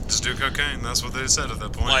drugs. Just do cocaine. That's what they said at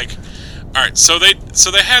that point. Like, all right, so they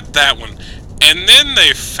had that one, and then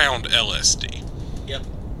they found LSD.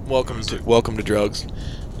 Welcome to drugs.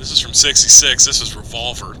 This is from '66. This is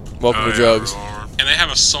Revolver, Welcome Oh, to yeah, drugs. Revolver. and they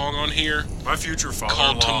have a song on here. My future father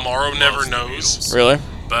Called Tomorrow Never Knows. Really?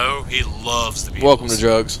 Bo, he loves the Beatles. Welcome to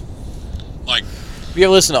drugs. Like, Have you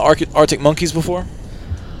ever listened to Arctic Monkeys before?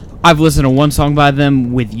 I've listened to one song by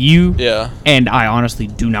them with you, Yeah. and I honestly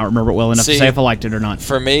do not remember it well enough See, to say if I liked it or not.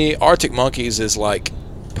 For me, Arctic Monkeys is like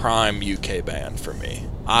prime UK band for me.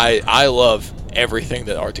 I love everything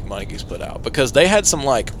that Arctic Monkeys put out because they had some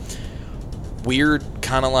like weird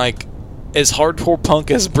kind of like as hardcore punk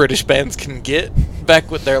as British bands can get back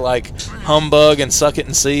with their like Humbug and Suck It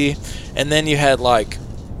and See, and then you had like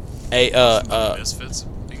Misfits,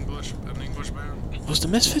 an English band. was the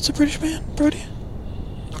Misfits a British band, Brody?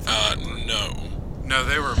 no. No,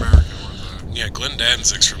 they were American, weren't Yeah, Glenn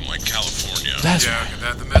Danzig's from, like, California. they? That's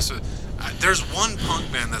Yeah, the Misfits. There's one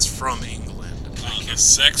punk band that's from England. The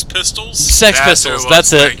Sex Pistols? Sex That's Pistols. who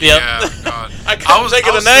That's was it. thinking, Yep. Yeah, God. I couldn't think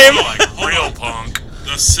of the thinking, name. like real punk.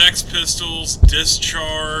 The Sex Pistols,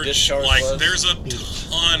 Discharge. Discharge was- there's a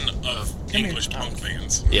ton of English punk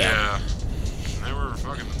bands. Yeah. They were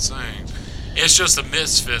fucking insane. It's just the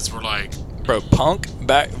Misfits were like, Bro, punk,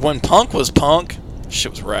 back when punk was punk,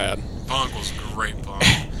 shit was rad. punk was great punk.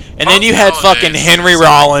 And then you had fucking Henry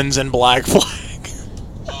Rollins and Black Flag.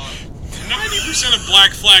 90% of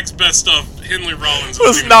Black Flag's best stuff, Henry Rollins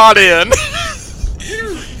Was not in.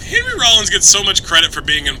 Henry Rollins gets so much credit for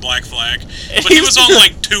being in Black Flag, but He he was was on good.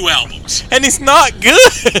 like 2 albums. And he's not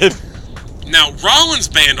good. Now, Rollins'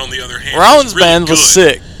 band, on the other hand, Rollins' really band was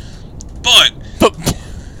good. sick. But, But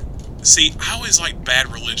see, I always liked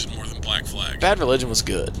Bad Religion more than Black Flag. Bad Religion was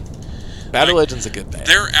good. Bad Religion's a good band.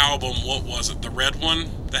 Their album, what was it? The red one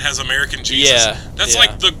that has American Jesus? Yeah, That's yeah.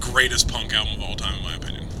 like the greatest punk album of all time, in my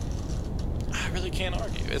opinion. I really can't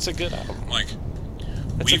argue. It's a good album. Like, It's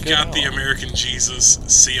a we've good got the album. American Jesus,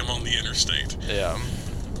 see him on the interstate. Yeah.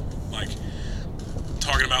 Like,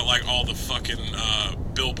 talking about, like, all the fucking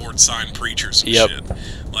Billboard signed preachers and Yep. shit.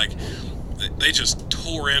 Like, they just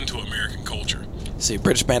tore into American culture. See,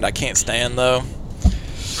 British band I can't stand though.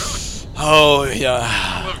 Really? Oh I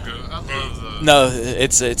yeah. love good. I love the. No,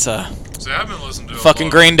 it's See, I've been listening to a fucking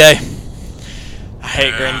lot. Green Day. I hate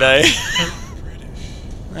Yeah. Green Day.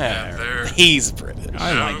 Yeah, they're- He's British.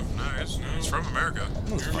 I No, like. it's from America.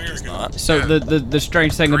 No, the fuck he's not. So Yeah. the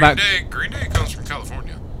strange thing Green about Day, Green Day comes from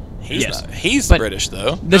California. He's Yes. not. He's But- British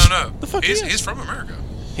though. this, No. The fuck he he's, is? he's from America.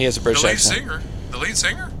 He has a The British lead accent. singer. The lead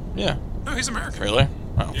singer? Yeah. No, he's American. Really?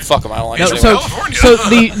 Oh, fuck him. I don't like no, him. He's so from California. so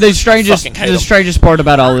the strangest Fucking hate him. part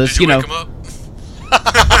about all this, Did you you know, wake him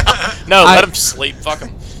up? No, I- let him sleep. Fuck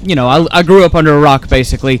him. I grew up under a rock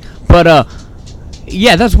basically, but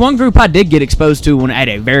yeah, that's one group I did get exposed to when at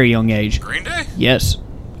a very young age. Green Day? Yes,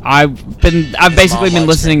 I've basically mom been likes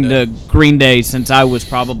listening Green to Green Day since I was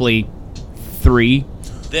probably 3.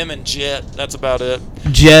 Them and Jet. That's about it.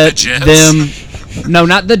 Jet, The Jets? them, no,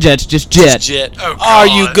 not the Jets, just Jet. Jet. Oh, Are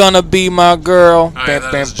you God. gonna be my girl? Oh, yeah,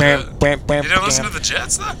 that is Jet. You didn't listen to the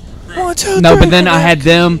Jets, though? 1, 2, No, 3, but then I had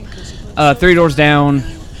them, Three Doors Down,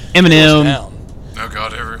 Eminem. Down. Oh,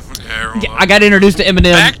 God, everyone. Yeah, I got introduced to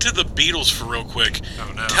Eminem. Back to the Beatles for real quick.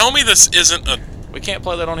 Oh, no. Tell me this isn't a... We can't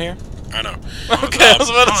play that on here. I know. Okay, I was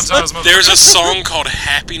about to say. Come on, tell us There's a song called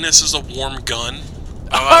Happiness is a Warm Gun.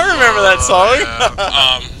 I remember that song.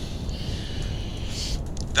 Yeah.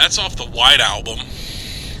 That's off the White Album.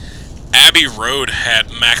 Abbey Road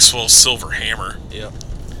had Maxwell's Silver Hammer Yeah.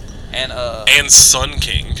 And and Sun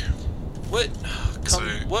King. what? See.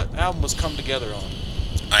 What album was Come Together on?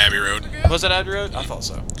 Abbey Road. Was it Abbey Road? I thought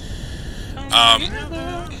so.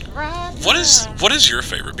 What is your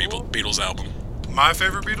favorite Beatles album? My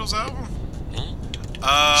favorite Beatles album?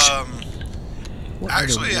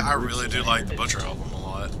 Actually, I really do like the Butcher album a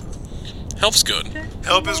lot. Help's good.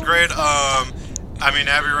 Help is great. I mean,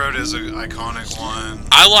 Abbey Road is an iconic one.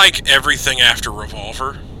 I like everything after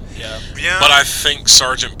Revolver, Yeah. Yeah. but I think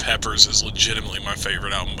Sgt. Pepper's is legitimately my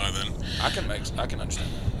favorite album by then. I can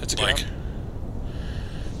understand that. It's a good Like, album.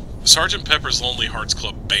 Sgt. Pepper's Lonely Hearts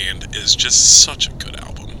Club Band is just such a good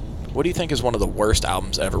album. What do you think is one of the worst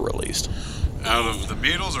albums ever released? Out of the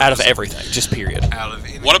Beatles? Or Out of just everything, just period. Out of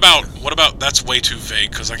anything? What about that's way too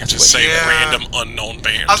vague because I can just say Yeah. random unknown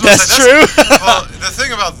band. I was gonna That's say, true. Well, the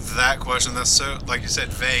thing about that question, that's so, like you said,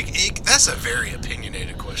 vague. That's a very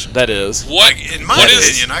opinionated question. That is What Like, in my what is-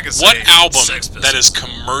 opinion, I could what say album Sex Pistols. that is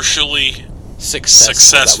commercially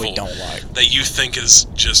successful that we don't like. that you think is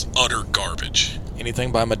just utter garbage?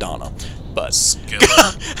 Anything by Madonna, but Skillet.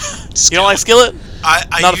 you don't like Skillet? I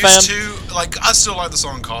Not a used fan? to, like, I still like the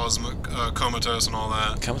song Cosmic, Comatose and all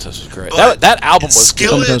that. Comatose was great. But That album was good.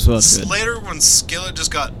 Skillet, Comatose was good. later when Skillet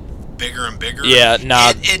just got bigger and bigger. Yeah,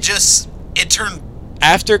 nah. It turned.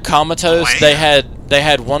 After Comatose, Bland. they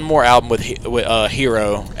had one more album with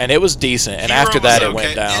Hero, and it was decent. And Hero after that, was it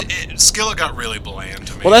went okay. down. Skillet got really bland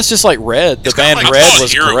to me. Well, that's just like Red. The It's kinda band like- I Red thought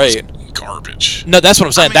was Hero great. garbage. No, that's what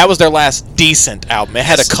I'm saying. mean- That was their last decent album. It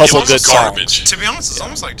had a It couple was good garbage. songs. To be honest, it's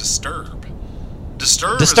almost like Disturbed.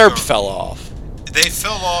 Disturbed Disturbed is fell off. They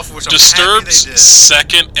fell off, which Disturbed's I'm happy they did.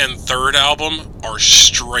 second and third album are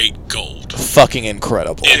straight gold. Fucking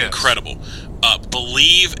incredible. Yes. Incredible.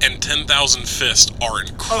 Believe and 10,000 Fists are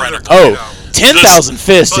incredible. Oh, Oh, Great album. 10,000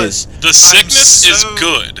 Fists But- is... The Sickness is so-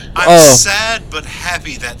 good. I'm Oh. sad but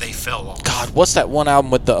happy that they fell off. God, what's that one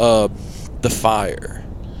album with the fire?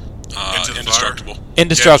 Into the Indestructible.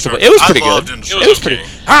 Indestructible. Yeah, It was I pretty loved good. Indestructible. It was pretty... okay.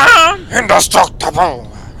 I'm indestructible.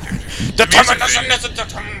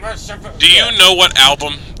 Do you know what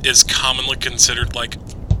album is commonly considered like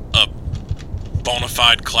a bona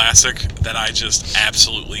fide classic that I just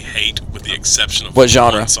absolutely hate, with the exception of What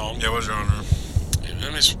genre? one song? Yeah, what genre? I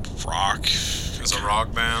mean, it's rock. It's a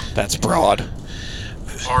rock band. That's broad.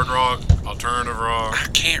 Hard rock, alternative rock. I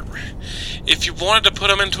can't. If you wanted to put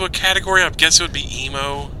them into a category, I guess it would be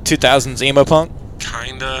emo. 2000s emo punk.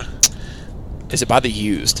 Kinda. Is it by The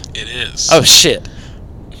Used? It is. Oh shit.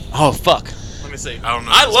 Oh fuck. Let me see. I don't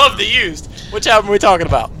know. I love The Used. Which album are we talking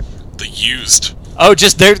about? The Used. Oh,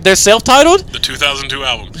 just they're self-titled? The 2002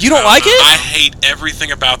 album. You don't like it? I hate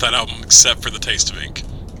everything about that album except for The Taste of Ink.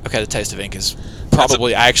 Okay, The Taste of Ink is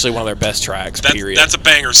probably actually one of their best tracks, period. That's a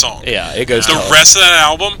banger song. Yeah, it goes The tough. rest of that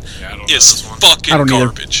album Yeah, I don't know is this one. I fucking don't either.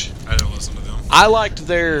 garbage. I didn't listen to them. I liked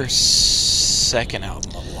their second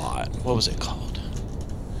album a lot. What was it called?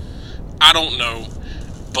 I don't know,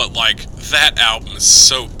 but like that album is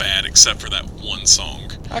so bad except for that one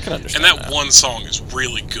song. I can understand And that one song is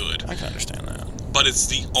really good, I can understand that. but it's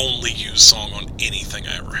the only Used song on anything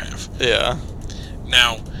I ever have. Yeah.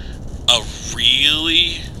 Now, a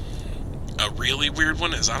really weird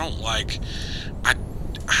one is I don't like.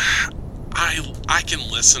 I can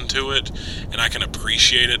listen to it and I can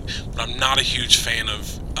appreciate it, but I'm not a huge fan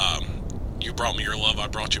of You Brought Me Your Love, I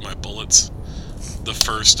Brought You My Bullets. The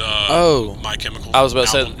first My Chemical I was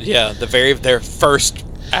about album. to say, yeah, their first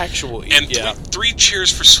actual. And yeah. Three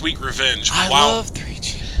Cheers for Sweet Revenge. I Wow. love Three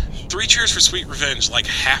Cheers. Three Cheers for Sweet Revenge, like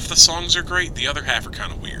half the songs are great, the other half are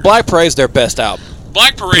kind of weird. Black Parade's their best album.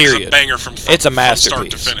 Black Parade is a Period. banger from It's a from start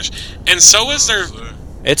to masterpiece. finish. And so is their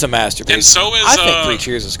It's a masterpiece. And so is I think Three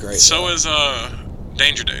Cheers is great. So though. is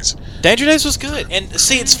Danger Days. Danger Days was good. And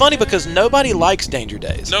see, it's funny because nobody likes Danger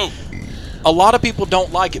Days. No, A lot of people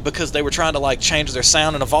don't like it because they were trying to like change their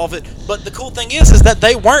sound and evolve it. But the cool thing is that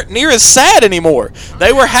they weren't near as sad anymore.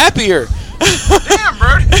 They were happier. Damn,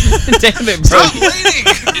 bro. Damn it, bro. Stop leaning.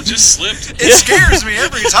 it just slipped. It scares me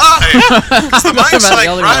every time. Because the mic's About the like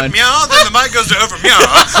other right one. meow, then the mic goes to over meow.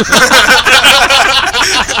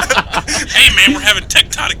 Hey man, we're having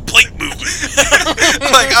tectonic plate movement.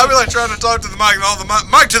 Like I'll be like trying to talk to the mic and all the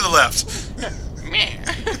mic to the left.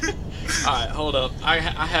 Alright, hold up. I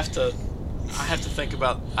have to think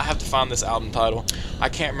about. I have to find this album title. I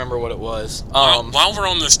can't remember what it was. While we're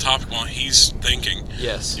on this topic, while he's thinking,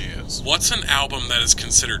 Yes. Yes. what's an album that is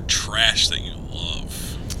considered trash that you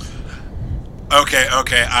love? Okay.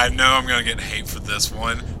 I know I'm gonna get hate for this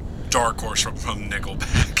one. Dark Horse from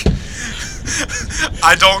Nickelback.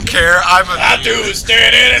 I don't care. I do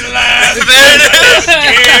standing in line.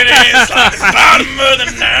 There it is. Bottom of the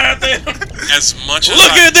ninth. As much as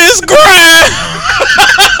Look at this grind.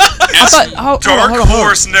 Dark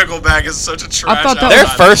Horse Nickelback is such a trash thought that album. Their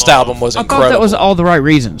I first love. album was I incredible. thought that was all the right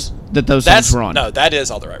reasons that those songs That's were on. no, that is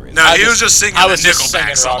all the right reason. No, he was just singing I the was just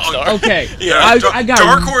Nickelback singing song. Rockstar. Okay. Yeah. I got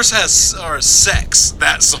Dark Horse has Sex.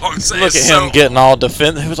 That song. Look at him getting all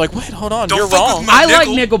defensive. He was like, "Wait, hold on, Don't you're fuck with wrong." my- I like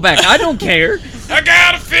Nickelback. I don't care. I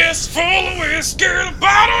got a fist full of whiskey, the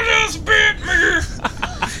bottle just bit me.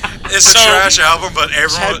 It's So- a trash album, but everyone.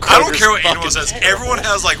 Chad I don't Kroeger's care what anyone fucking says. terrible. Everyone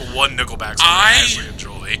has like one Nickelback song I- they actually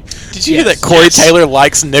enjoy. Did you hear Yes. that Corey Yes. Taylor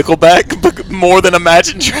likes Nickelback more than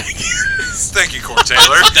Imagine Dragons? Thank you, Corey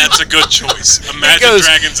Taylor. That's a good choice. Imagine goes-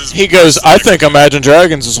 Dragons is. He goes, "I think Imagine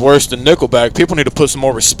Dragons is worse than Nickelback. People need to put some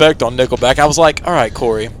more respect on Nickelback." I was like, "All right,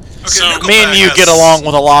 Corey. Okay, So- Nickelback Me and you has- get along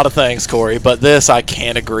with a lot of things, Corey, but this I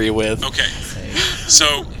can't agree with." Okay,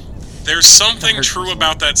 so there's something true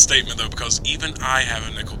about that statement though, because even I have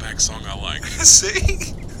a Nickelback song I like.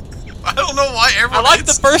 See, I don't know why I everyone. like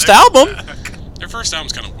the hates first Nickelback. album. Their first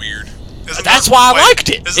album's kind of weird. Isn't That's that- why I wait, liked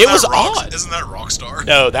it. isn't It that was odd. Isn't that Rockstar?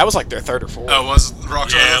 No, that was like their third or fourth. Oh, was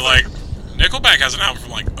Rockstar? Yeah, the like third? Nickelback has an album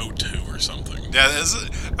from like 02 or something. Yeah, is it?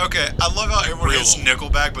 Okay, I love how everyone Real hates old.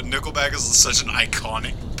 Nickelback, but Nickelback is such an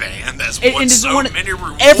iconic band that's And won it's so one- many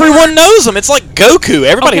rewards. Everyone knows him. It's like Goku.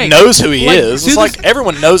 Everybody Okay, knows who he like, is. to It's like this-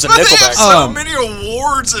 everyone knows a But they have Nickelback. so Um, many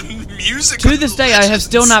awards and music. To this day, I have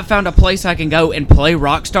still not found a place I can go and play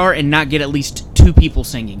Rockstar and not get at least two people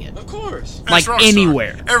singing it. Of course. like Rockstar.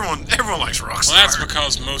 anywhere. Everyone likes Rockstar. Well, that's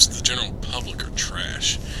because most of the general public are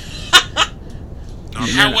trash. Not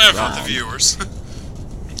However, the viewers.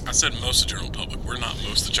 I said most of the general public. We're not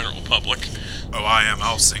most of the general public. Oh, I am.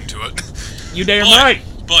 I'll sing to it. You damn But, right.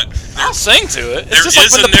 but I'll sing to it. It's There just like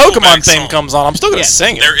is when a the Pokemon Nickelback theme song. comes on. I'm still gonna Yeah.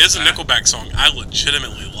 sing it. there is a Nickelback song I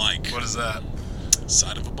legitimately like. What is that?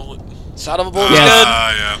 Side of a Bullet. Side of a Bullet Yeah. is good.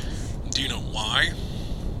 Yeah. Do you know why?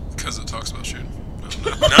 Because it talks about shooting.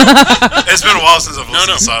 No. It's been a while since I've listened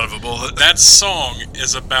no. to Side of a Bullet. That song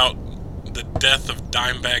is about the death of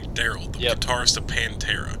Dimebag Darrell, the Yep. guitarist of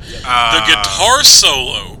Pantera. The Ah. guitar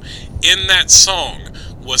solo in that song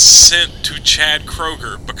was sent to Chad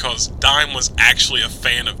Kroeger because Dime was actually a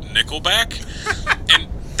fan of Nickelback. And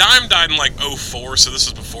Dime died in like 04, so this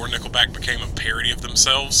is before Nickelback became a parody of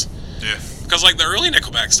themselves. Yeah. Because, like, the early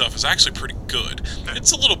Nickelback stuff is actually pretty good.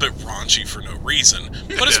 It's a little bit raunchy for no reason,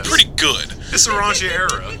 but it's pretty good. It's a raunchy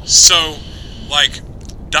era. So, like,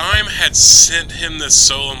 Dime had sent him this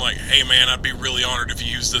solo. I'm like, hey man, I'd be really honored if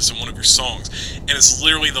you used this in one of your songs. And it's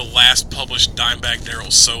literally the last published Dimebag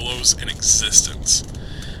Darrell solos in existence.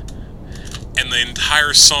 And the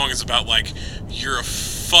entire song is about, like, you're a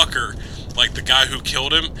fucker, like the guy who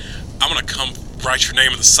killed him. I'm gonna come write your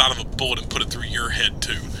name on the side of a bullet and put it through your head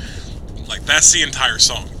too. Like, that's the entire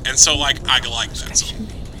song. And so, like, I like that song.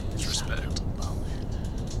 Respect.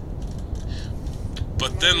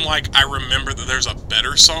 But then, like, I remember that there's a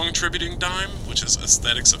better song tributing Dime, which is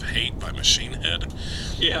Aesthetics of Hate by Machine Head.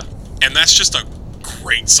 Yeah. And that's just a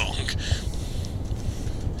great song.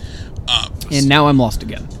 And now I'm lost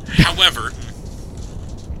again. However,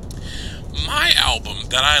 my album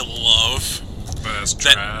that I love, That's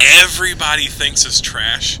that trash. everybody thinks is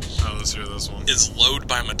trash, Oh, let's hear this one. is Load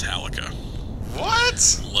by Metallica.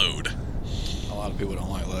 What? Load. A lot of people don't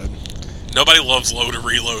like Load. Nobody loves Load or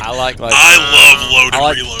Reload. I like I love Load I and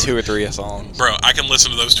like Reload. 2 or 3 songs. Bro, I can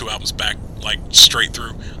listen to those 2 albums back, like, straight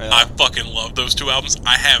through. Yeah. I fucking love those 2 albums.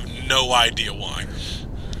 I have no idea why.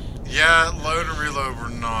 Yeah, Load and Reload were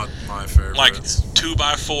not my favorites. Like,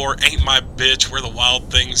 2x4, Ain't My Bitch, Where the Wild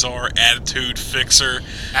Things Are, Attitude, Fixer.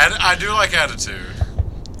 I do like Attitude.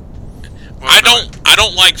 Well, I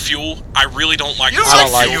don't like Fuel. I really don't like You don't I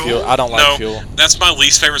don't like like Fuel? Fuel. I don't like No, Fuel. that's my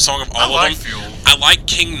least favorite song of I all like of them. Fuel. I like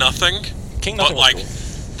King Nothing. King But, Nothing was like,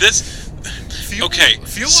 cool. this... Fuel, Okay,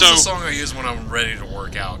 Fuel so- is a song I use when I'm ready to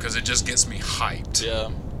work out because it just gets me hyped. Yeah.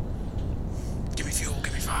 Give me fuel,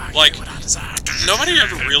 give me fire. Like, give me what I desire. Nobody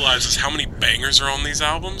ever realizes how many bangers are on these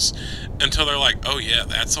albums until they're like, oh yeah,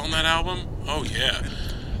 that's on that album? Oh yeah.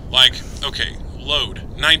 Like, okay, Load,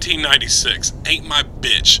 1996, Ain't My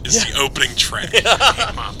Bitch is the opening track. Ain't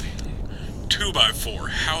my bitch. 2x4,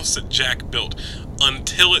 House That Jack Built,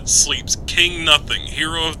 Until It Sleeps, King Nothing,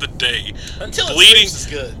 Hero of the Day, Until It Bleeding, Sleeps is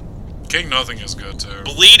good. King Nothing is good too.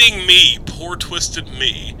 Bleeding Me, Poor Twisted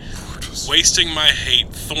Me, Wasting My Hate,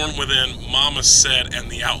 Thorn Within, Mama Said, and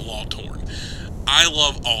The Outlaw Torn. I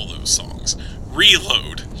love all those songs.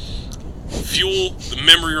 Reload, Fuel, The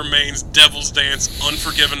Memory Remains, Devil's Dance,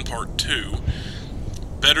 Unforgiven Part 2,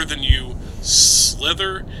 Better Than You,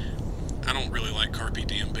 Slither. I don't really like Carpe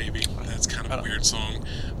Diem Baby. That's kind of a weird song.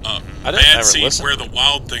 I didn't Bad ever Seed, listen Where to the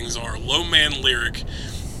Wild Things Are, Low Man Lyric,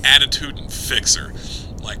 Attitude, and Fixer.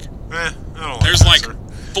 Like, I don't there's like like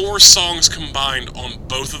Fixer. 4 songs combined on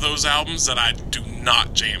both of those albums that I do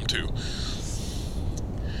not jam to.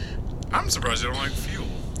 I'm surprised you don't like Fuel.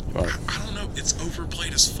 I don't know. It's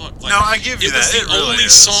overplayed as fuck. Like, No, I give you it was that. the It really only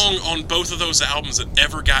is. song on both of those albums that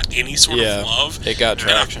ever got any sort Yeah, of love. it got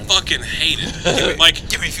and I traction. fucking hate it. Like,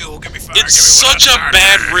 Give me fuel, give me fire. it's such a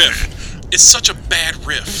bad riff. It's such a bad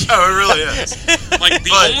riff. Oh, it really is. Like, the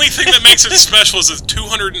But- only thing that makes it special is it's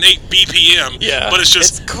 208 BPM. Yeah, But it's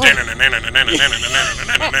just. it's cool.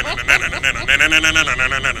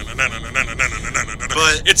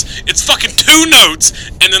 But- it's fucking 2 notes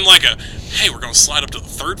and then like a, hey, we're gonna slide up to the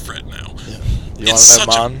 3rd fret now. You It's want to know such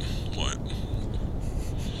mine? What?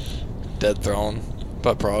 Dead Throne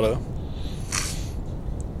by Prado.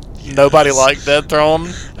 Nobody liked Dead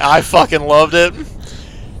Throne. I fucking loved it.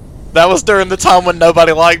 That was during the time when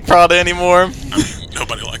nobody liked Prada anymore. I mean,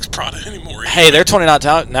 nobody likes Prada anymore. Hey, their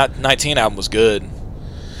 2019 album was good.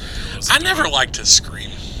 I never liked his scream.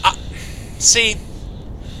 See,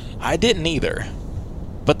 I didn't either.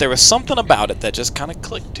 But there was something about it that just kind of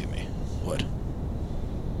clicked to me. What?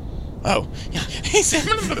 Oh.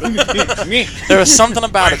 There was something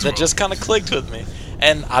about it that just kind of clicked with me.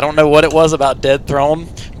 And I don't know what it was about Dead Throne,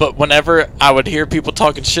 but whenever I would hear people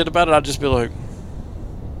talking shit about it, I'd just be like,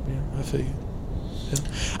 yeah, I feel you.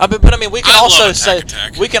 Yeah. But I mean, we can I also love say,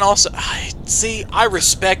 Attack Attack. we can also, I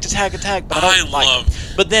respect Attack Attack, but I don't I like love-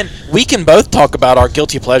 it. But then we can both talk about our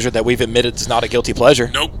guilty pleasure that we've admitted is not a guilty pleasure.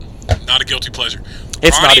 Nope, not a guilty pleasure.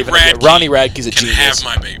 It's Ronnie not even Radke Ronnie Radke's a can genius. have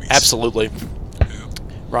my babies. Absolutely.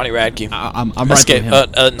 Ronnie Radke. I'm right there Escape,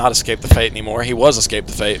 with him. not Escape the Fate anymore. He was Escape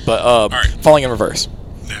the Fate, but right. Falling in Reverse.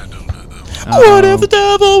 Yeah, I don't know that one. What if the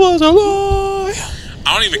devil was a lie?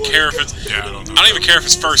 I don't even care if it's. Yeah, I don't know. I don't even care if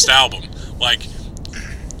it's first album. Like,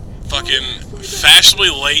 fucking Fashionably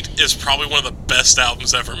Late is probably one of the best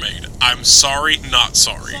albums ever made. I'm sorry, not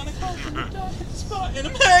sorry. And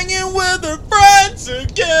I'm hanging with her friends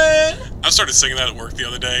again. I started singing that at work the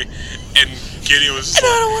other day, and Gideon was just And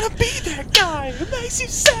I don't want to be that guy who makes you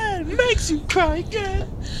sad, makes you cry again.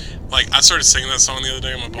 like, I started singing that song the other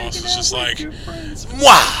day, and my boss was just like,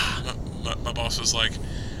 Mwah! my boss was like,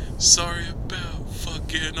 sorry about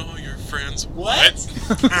fucking all your friends. What?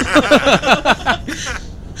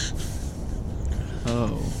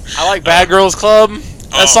 Oh. I like Bad Girls Club.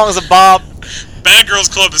 That Oh. song's a bop. Bad Girls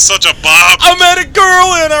Club is such a bop. I met a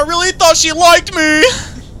girl and I really thought she liked me.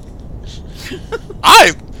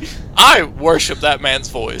 I worship that man's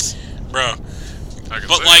voice. Bro. I can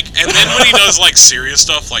But say. like, and then when he does like serious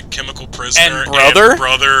stuff like Chemical Prisoner And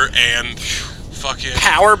Brother? and fucking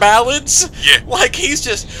Power ballads. yeah, Like he's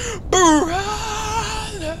just brother.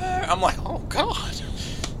 I'm like, oh god.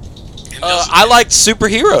 and does- I liked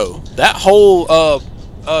Superhero. That whole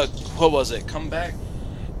what was it? Come Back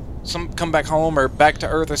Home or Back to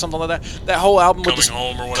Earth or something like that. That whole album with Coming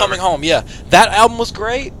Home or whatever. Coming Home, yeah. That album was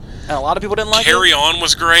great, and a lot of people didn't like Carry it. On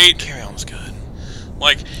was great. Carry On was good.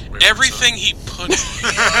 Like Wait, everything he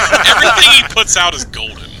puts out is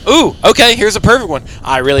golden. Ooh, okay, here's a perfect one.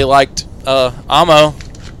 I really liked Amo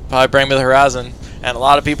by Bring Me the Horizon, and a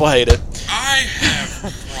lot of people hate it. I have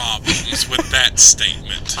problems with that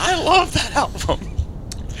statement. I love that album.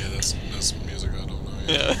 Yeah, that's music I don't know yet.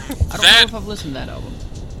 Yeah. I don't That- know if I've listened to that album.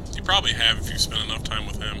 You probably have if you spent enough time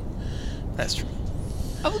with him. That's true.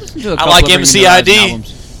 I've listened to a I couple like of Bring Me the Horizon MCID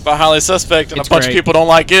albums. by Highly Suspect, and It's a bunch great. of people don't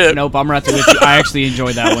like it. Nope, I'm right there with you. I actually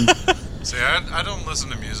enjoyed that one. See, I don't listen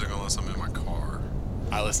to music unless I'm in my car.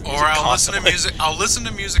 I listen to Or music I'll listen to constantly. music. I'll listen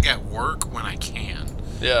to music at work when I can.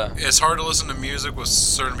 Yeah. It's hard to listen to music with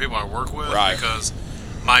certain people I work with Right. because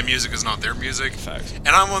my music is not their music. Facts. And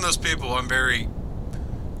I'm one of those people. I'm very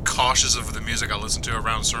cautious of the music I listen to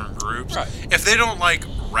around certain groups. Right. If they don't like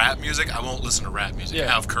rap music, I won't listen to rap music.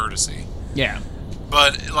 Yeah. Out of courtesy. Yeah.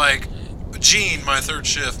 But like Gene, my third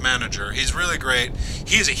shift manager, he's really great.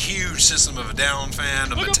 He's a huge System of a Down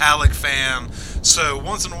fan, a Metallic fan. So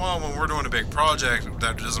once in a while, when we're doing a big project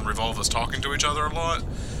that doesn't revolve us talking to each other a lot,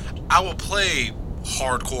 I will play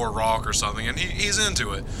hardcore rock or something, and he's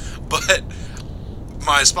into it. But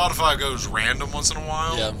my Spotify goes random once in a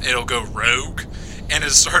while. Yeah. It'll go rogue. And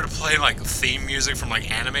it started playing like theme music from like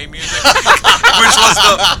anime music, which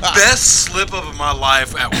was the best slip up of my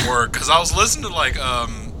life at work. Because I was listening to like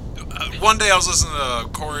one day I was listening to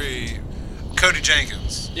Cody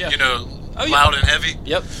Jenkins. Yeah. You know, Oh, yeah. Loud and Heavy.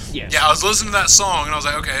 Yep. Yes. Yeah, I was listening to that song and I was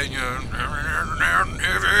like, okay, you know,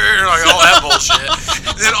 like all that bullshit.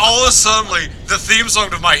 And then all of a sudden, like, the theme song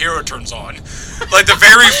to My Hero turns on. Like the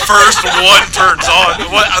very first one turns on.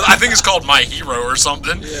 I think it's called My Hero or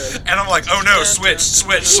something. And I'm like, oh no, switch.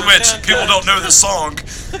 People don't know this song.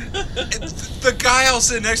 And the guy I was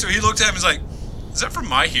sitting next to, he looked at me and was like, is that from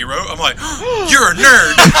My Hero? I'm like, you're a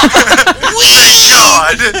nerd. Thank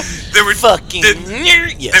God. Then we Fucking then,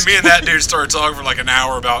 nerd. Yes. then me and that dude started talking for like an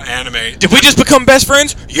hour about anime. Did we just become best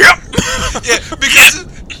friends? Yep. Yeah, because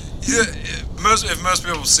if most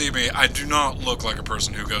people see me, I do not look like a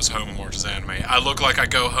person who goes home and watches anime. I look like I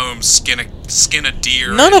go home, skin a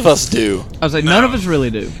deer. None of us do. I was like, No. none of us really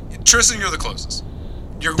do. Tristan, you're the closest.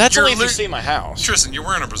 That's you're only if you lit- see my house. Tristan, you're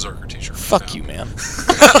wearing a Berserker t-shirt. right Fuck now. you, man.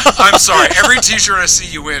 I'm sorry. Every t-shirt I see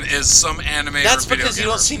you in is some anime That's or video because you game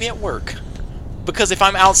don't see me at work. Because if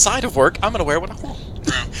I'm outside of work, I'm gonna wear what I want.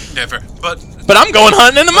 Yeah, fair. But I'm going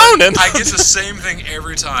hunting in the morning. I get the same thing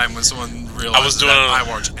every time when someone realizes doing that it-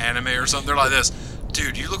 I watch anime or something. They're like this.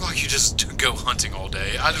 Dude, you look like you just go hunting all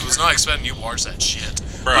day. I was not expecting you to watch that shit.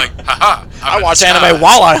 Bro. Like, haha. I watch anime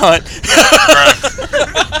while I hunt.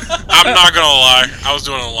 Bruh. I'm not gonna lie. I was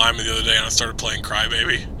doing an alignment the other day and I started playing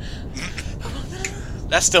Crybaby.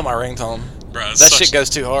 That's still my ringtone. Bro, That shit goes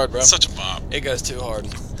too hard, bro. such a bop. It goes too hard.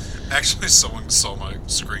 Actually, someone saw my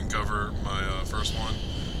screen cover, my first one.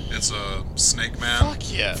 It's a Snake Man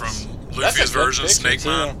Fuck yes. from That's a Luffy's good version of picture, Snake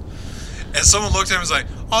Man. And someone looked at him and was like,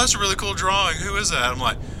 oh, that's a really cool drawing. Who is that? I'm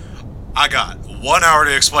like, I got 1 hour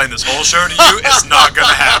to explain this whole show to you. It's not going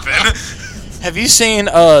to happen. Have you seen?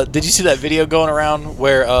 Did you see that video going around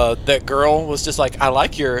where that girl was just like, I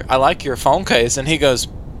like your phone case, and he goes,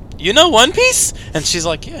 you know One Piece? And she's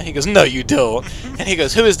like, yeah. He goes, no, you don't. And he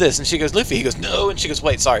goes, who is this? And she goes, Luffy. He goes, no. And she goes,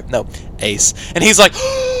 wait, sorry, no, Ace. And he's like,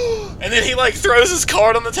 and then he like throws his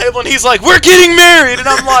card on the table, and he's like, we're getting married. And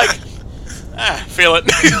I'm like, feel it.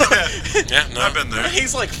 Yeah, no. I've been there.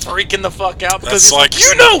 He's like freaking the fuck out because That's he's like, like-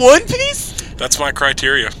 you know One Piece? That's my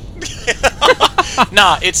criteria.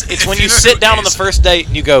 Nah, it's If when you you know sit who down on the Ace- first date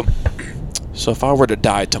and you go, so if I were to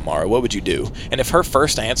die tomorrow, what would you do? And if her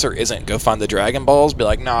first answer isn't go find the Dragon Balls, be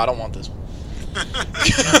like, no, I don't want this one.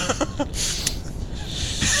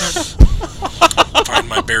 Find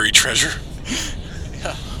my buried treasure.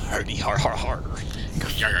 Hardy, har.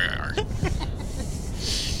 Yar, yar, yar.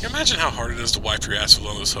 Imagine how hard it is to wipe your ass with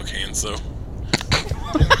one of those hook hands, though.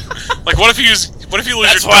 Like, what if you lose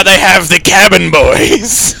That's your why they have the cabin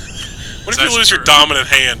boys. What What if you lose your dominant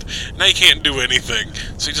hand? Now you can't do anything.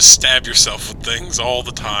 So you just stab yourself with things all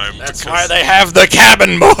the time. That's why they have the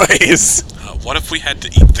Cabin Boys. What if we had to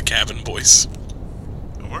eat the Cabin Boys?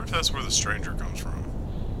 I wonder if that's where the stranger comes from.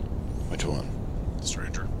 Which one? The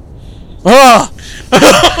stranger. Ah!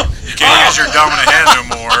 You can't use your dominant hand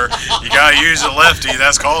no more. You gotta use a lefty.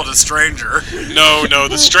 That's called a stranger. No,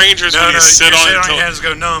 the stranger's when you sit on it your until... hands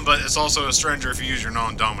go numb, but it's also a stranger if you use your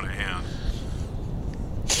non-dominant hand.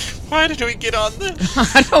 Why did we get on this?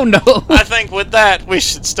 I don't know. I think with that, we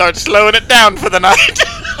should start slowing it down for the night.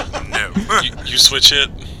 No. You switch it?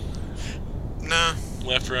 No.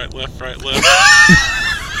 Left, right, left.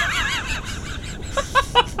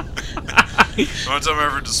 The only time I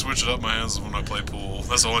ever had to switch it up my hands is when I play pool.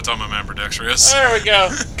 That's the only time I'm ambidextrous. There we go.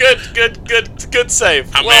 Good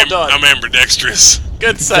save. Done. I'm ambidextrous.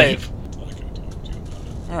 Good save.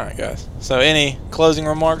 All right, guys. So, any closing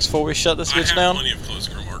remarks before we shut the switch I have down? plenty of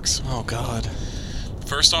closing remarks. Oh God.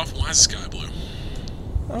 First off, why is the sky blue?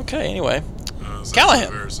 Okay. Anyway, There's Callahan.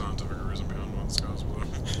 a very scientific reason behind why the sky's blue.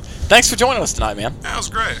 thanks for joining us tonight, man. Yeah, it was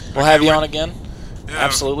great. We'll have you on again. Yeah,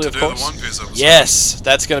 Absolutely, to of do course. The One Piece episode. Yes,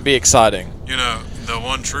 that's going to be exciting. You know, the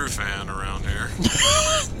one true fan around here.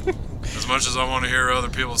 As much as I want to hear other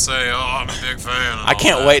people say, "Oh, I'm a big fan," and I all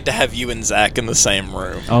can't that. wait to have you and Zach in the same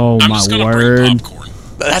room. Oh I'm my just gonna word. bring popcorn.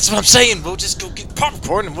 That's what I'm saying. We'll just go get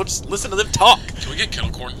popcorn and we'll just listen to them talk. Can we get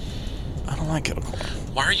kettle corn? I don't like kettle corn.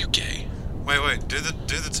 Why are you gay? Wait. Do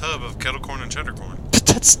the tub of kettle corn and cheddar corn. But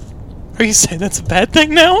that's. Are you saying that's a bad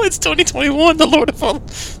thing now? It's 2021. The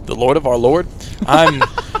Lord of our Lord. I'm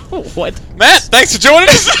What? Matt. Thanks for joining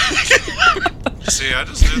us. See, I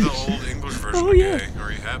just did the old English version Oh, of yeah. gay.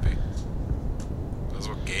 Are you happy? That's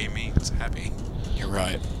what gay means. Happy. You're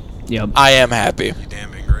right. Yep. I am happy. You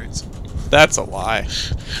damn ingrates. That's a lie.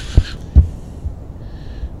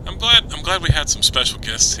 I'm glad we had some special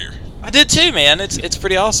guests here. I did too, man. It's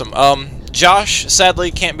pretty awesome. Josh sadly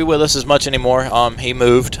can't be with us as much anymore. He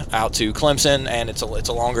moved out to Clemson, and it's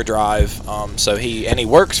a longer drive. So he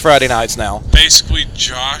works Friday nights now. Basically,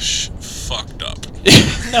 Josh fucked up.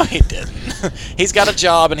 No, he didn't. He's got a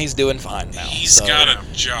job and he's doing fine now. He's so- got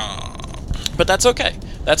a job. But that's okay.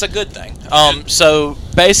 That's a good thing. So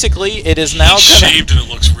basically, it is now. He shaved and it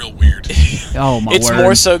looks real weird. Oh my It's word.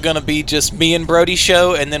 more so going to be just me and Brody's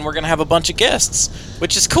show, and then we're going to have a bunch of guests,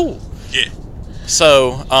 which is cool. Yeah.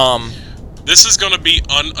 So, This is going to be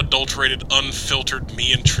unadulterated, unfiltered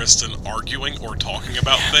me and Tristan arguing or talking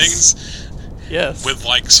about things yes. with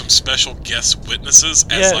like some special guest witnesses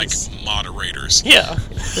as Yes. like moderators. Yeah.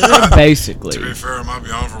 Basically. To be fair, I might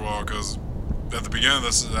be on for a while because at the beginning of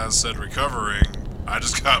this, as I said, recovering, I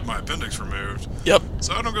just got my appendix removed. Yep.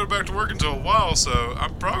 So I don't go back to work until a while, so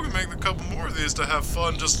I'm probably going to make a couple more of these to have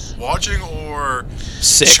fun just watching or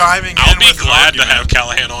Sick. chiming I'll in be with an glad to argument. have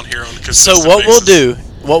Callahan on here on a So consistent what basis.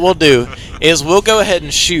 we'll do is we'll go ahead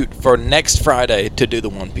and shoot for next Friday to do the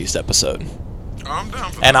One Piece episode. I'm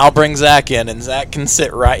down for And that. I'll bring Zach in, and Zach can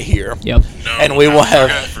sit right here. Yep. No, and we will have-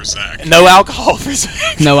 alcohol for Zach. No alcohol for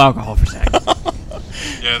Zach. No alcohol for Zach.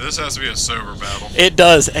 Yeah, this has to be a sober battle. It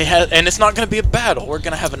does. And it's not going to be a battle. We're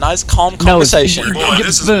going to have a nice, calm conversation. No, Boy, Get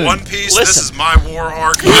this is food. One Piece. Listen. This is my war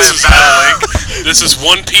arc. I This am is- battling. This is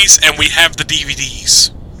One Piece, and we have the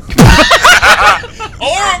DVDs.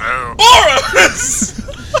 Oh, Boros!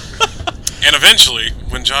 And eventually,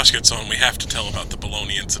 when Josh gets on, we have to tell about the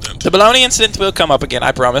baloney incident. The baloney incident will come up again,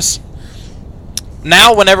 I promise.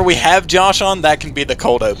 Now, whenever we have Josh on, that can be the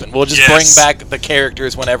cold open. We'll just Yes. bring back the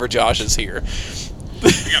characters whenever Josh is here. We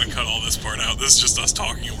gotta cut all this part out. This is just us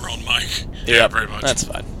talking and we're on mic. Yeah, pretty much. That's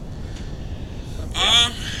fine.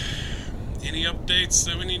 Any updates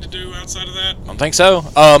that we need to do outside of that? I don't think so.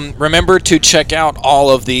 Remember to check out all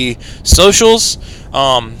of the socials.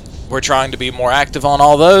 We're trying to be more active on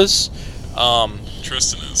all those.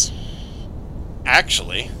 Tristan is.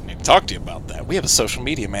 Actually, I need to talk to you about that. We have a social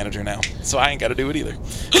media manager now, so I ain't got to do it either.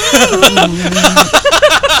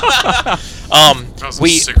 That was a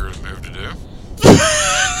secretive move to do.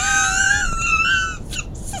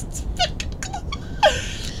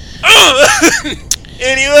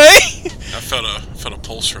 Anyway, I felt a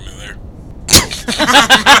pulse from in there.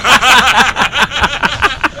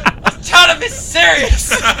 trying to be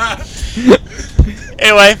serious.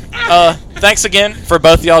 Anyway, thanks again for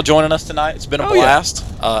both of y'all joining us tonight. It's been a blast.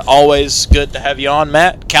 Always good to have you on,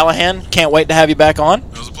 Matt. Callahan, can't wait to have you back on.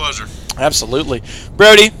 It was a pleasure. Absolutely.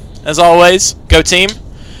 Brody, as always, go team.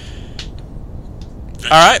 All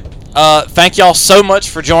right. Thank y'all so much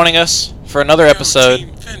for joining us for another episode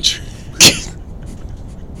Team Venture.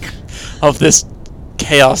 of this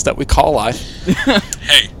chaos that we call life.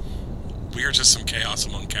 Hey, we are just some chaos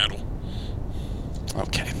among cattle.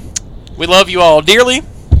 Okay. We love you all dearly.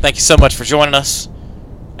 Thank you so much for joining us.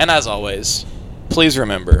 And as always, please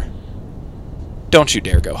remember, don't you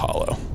dare go hollow.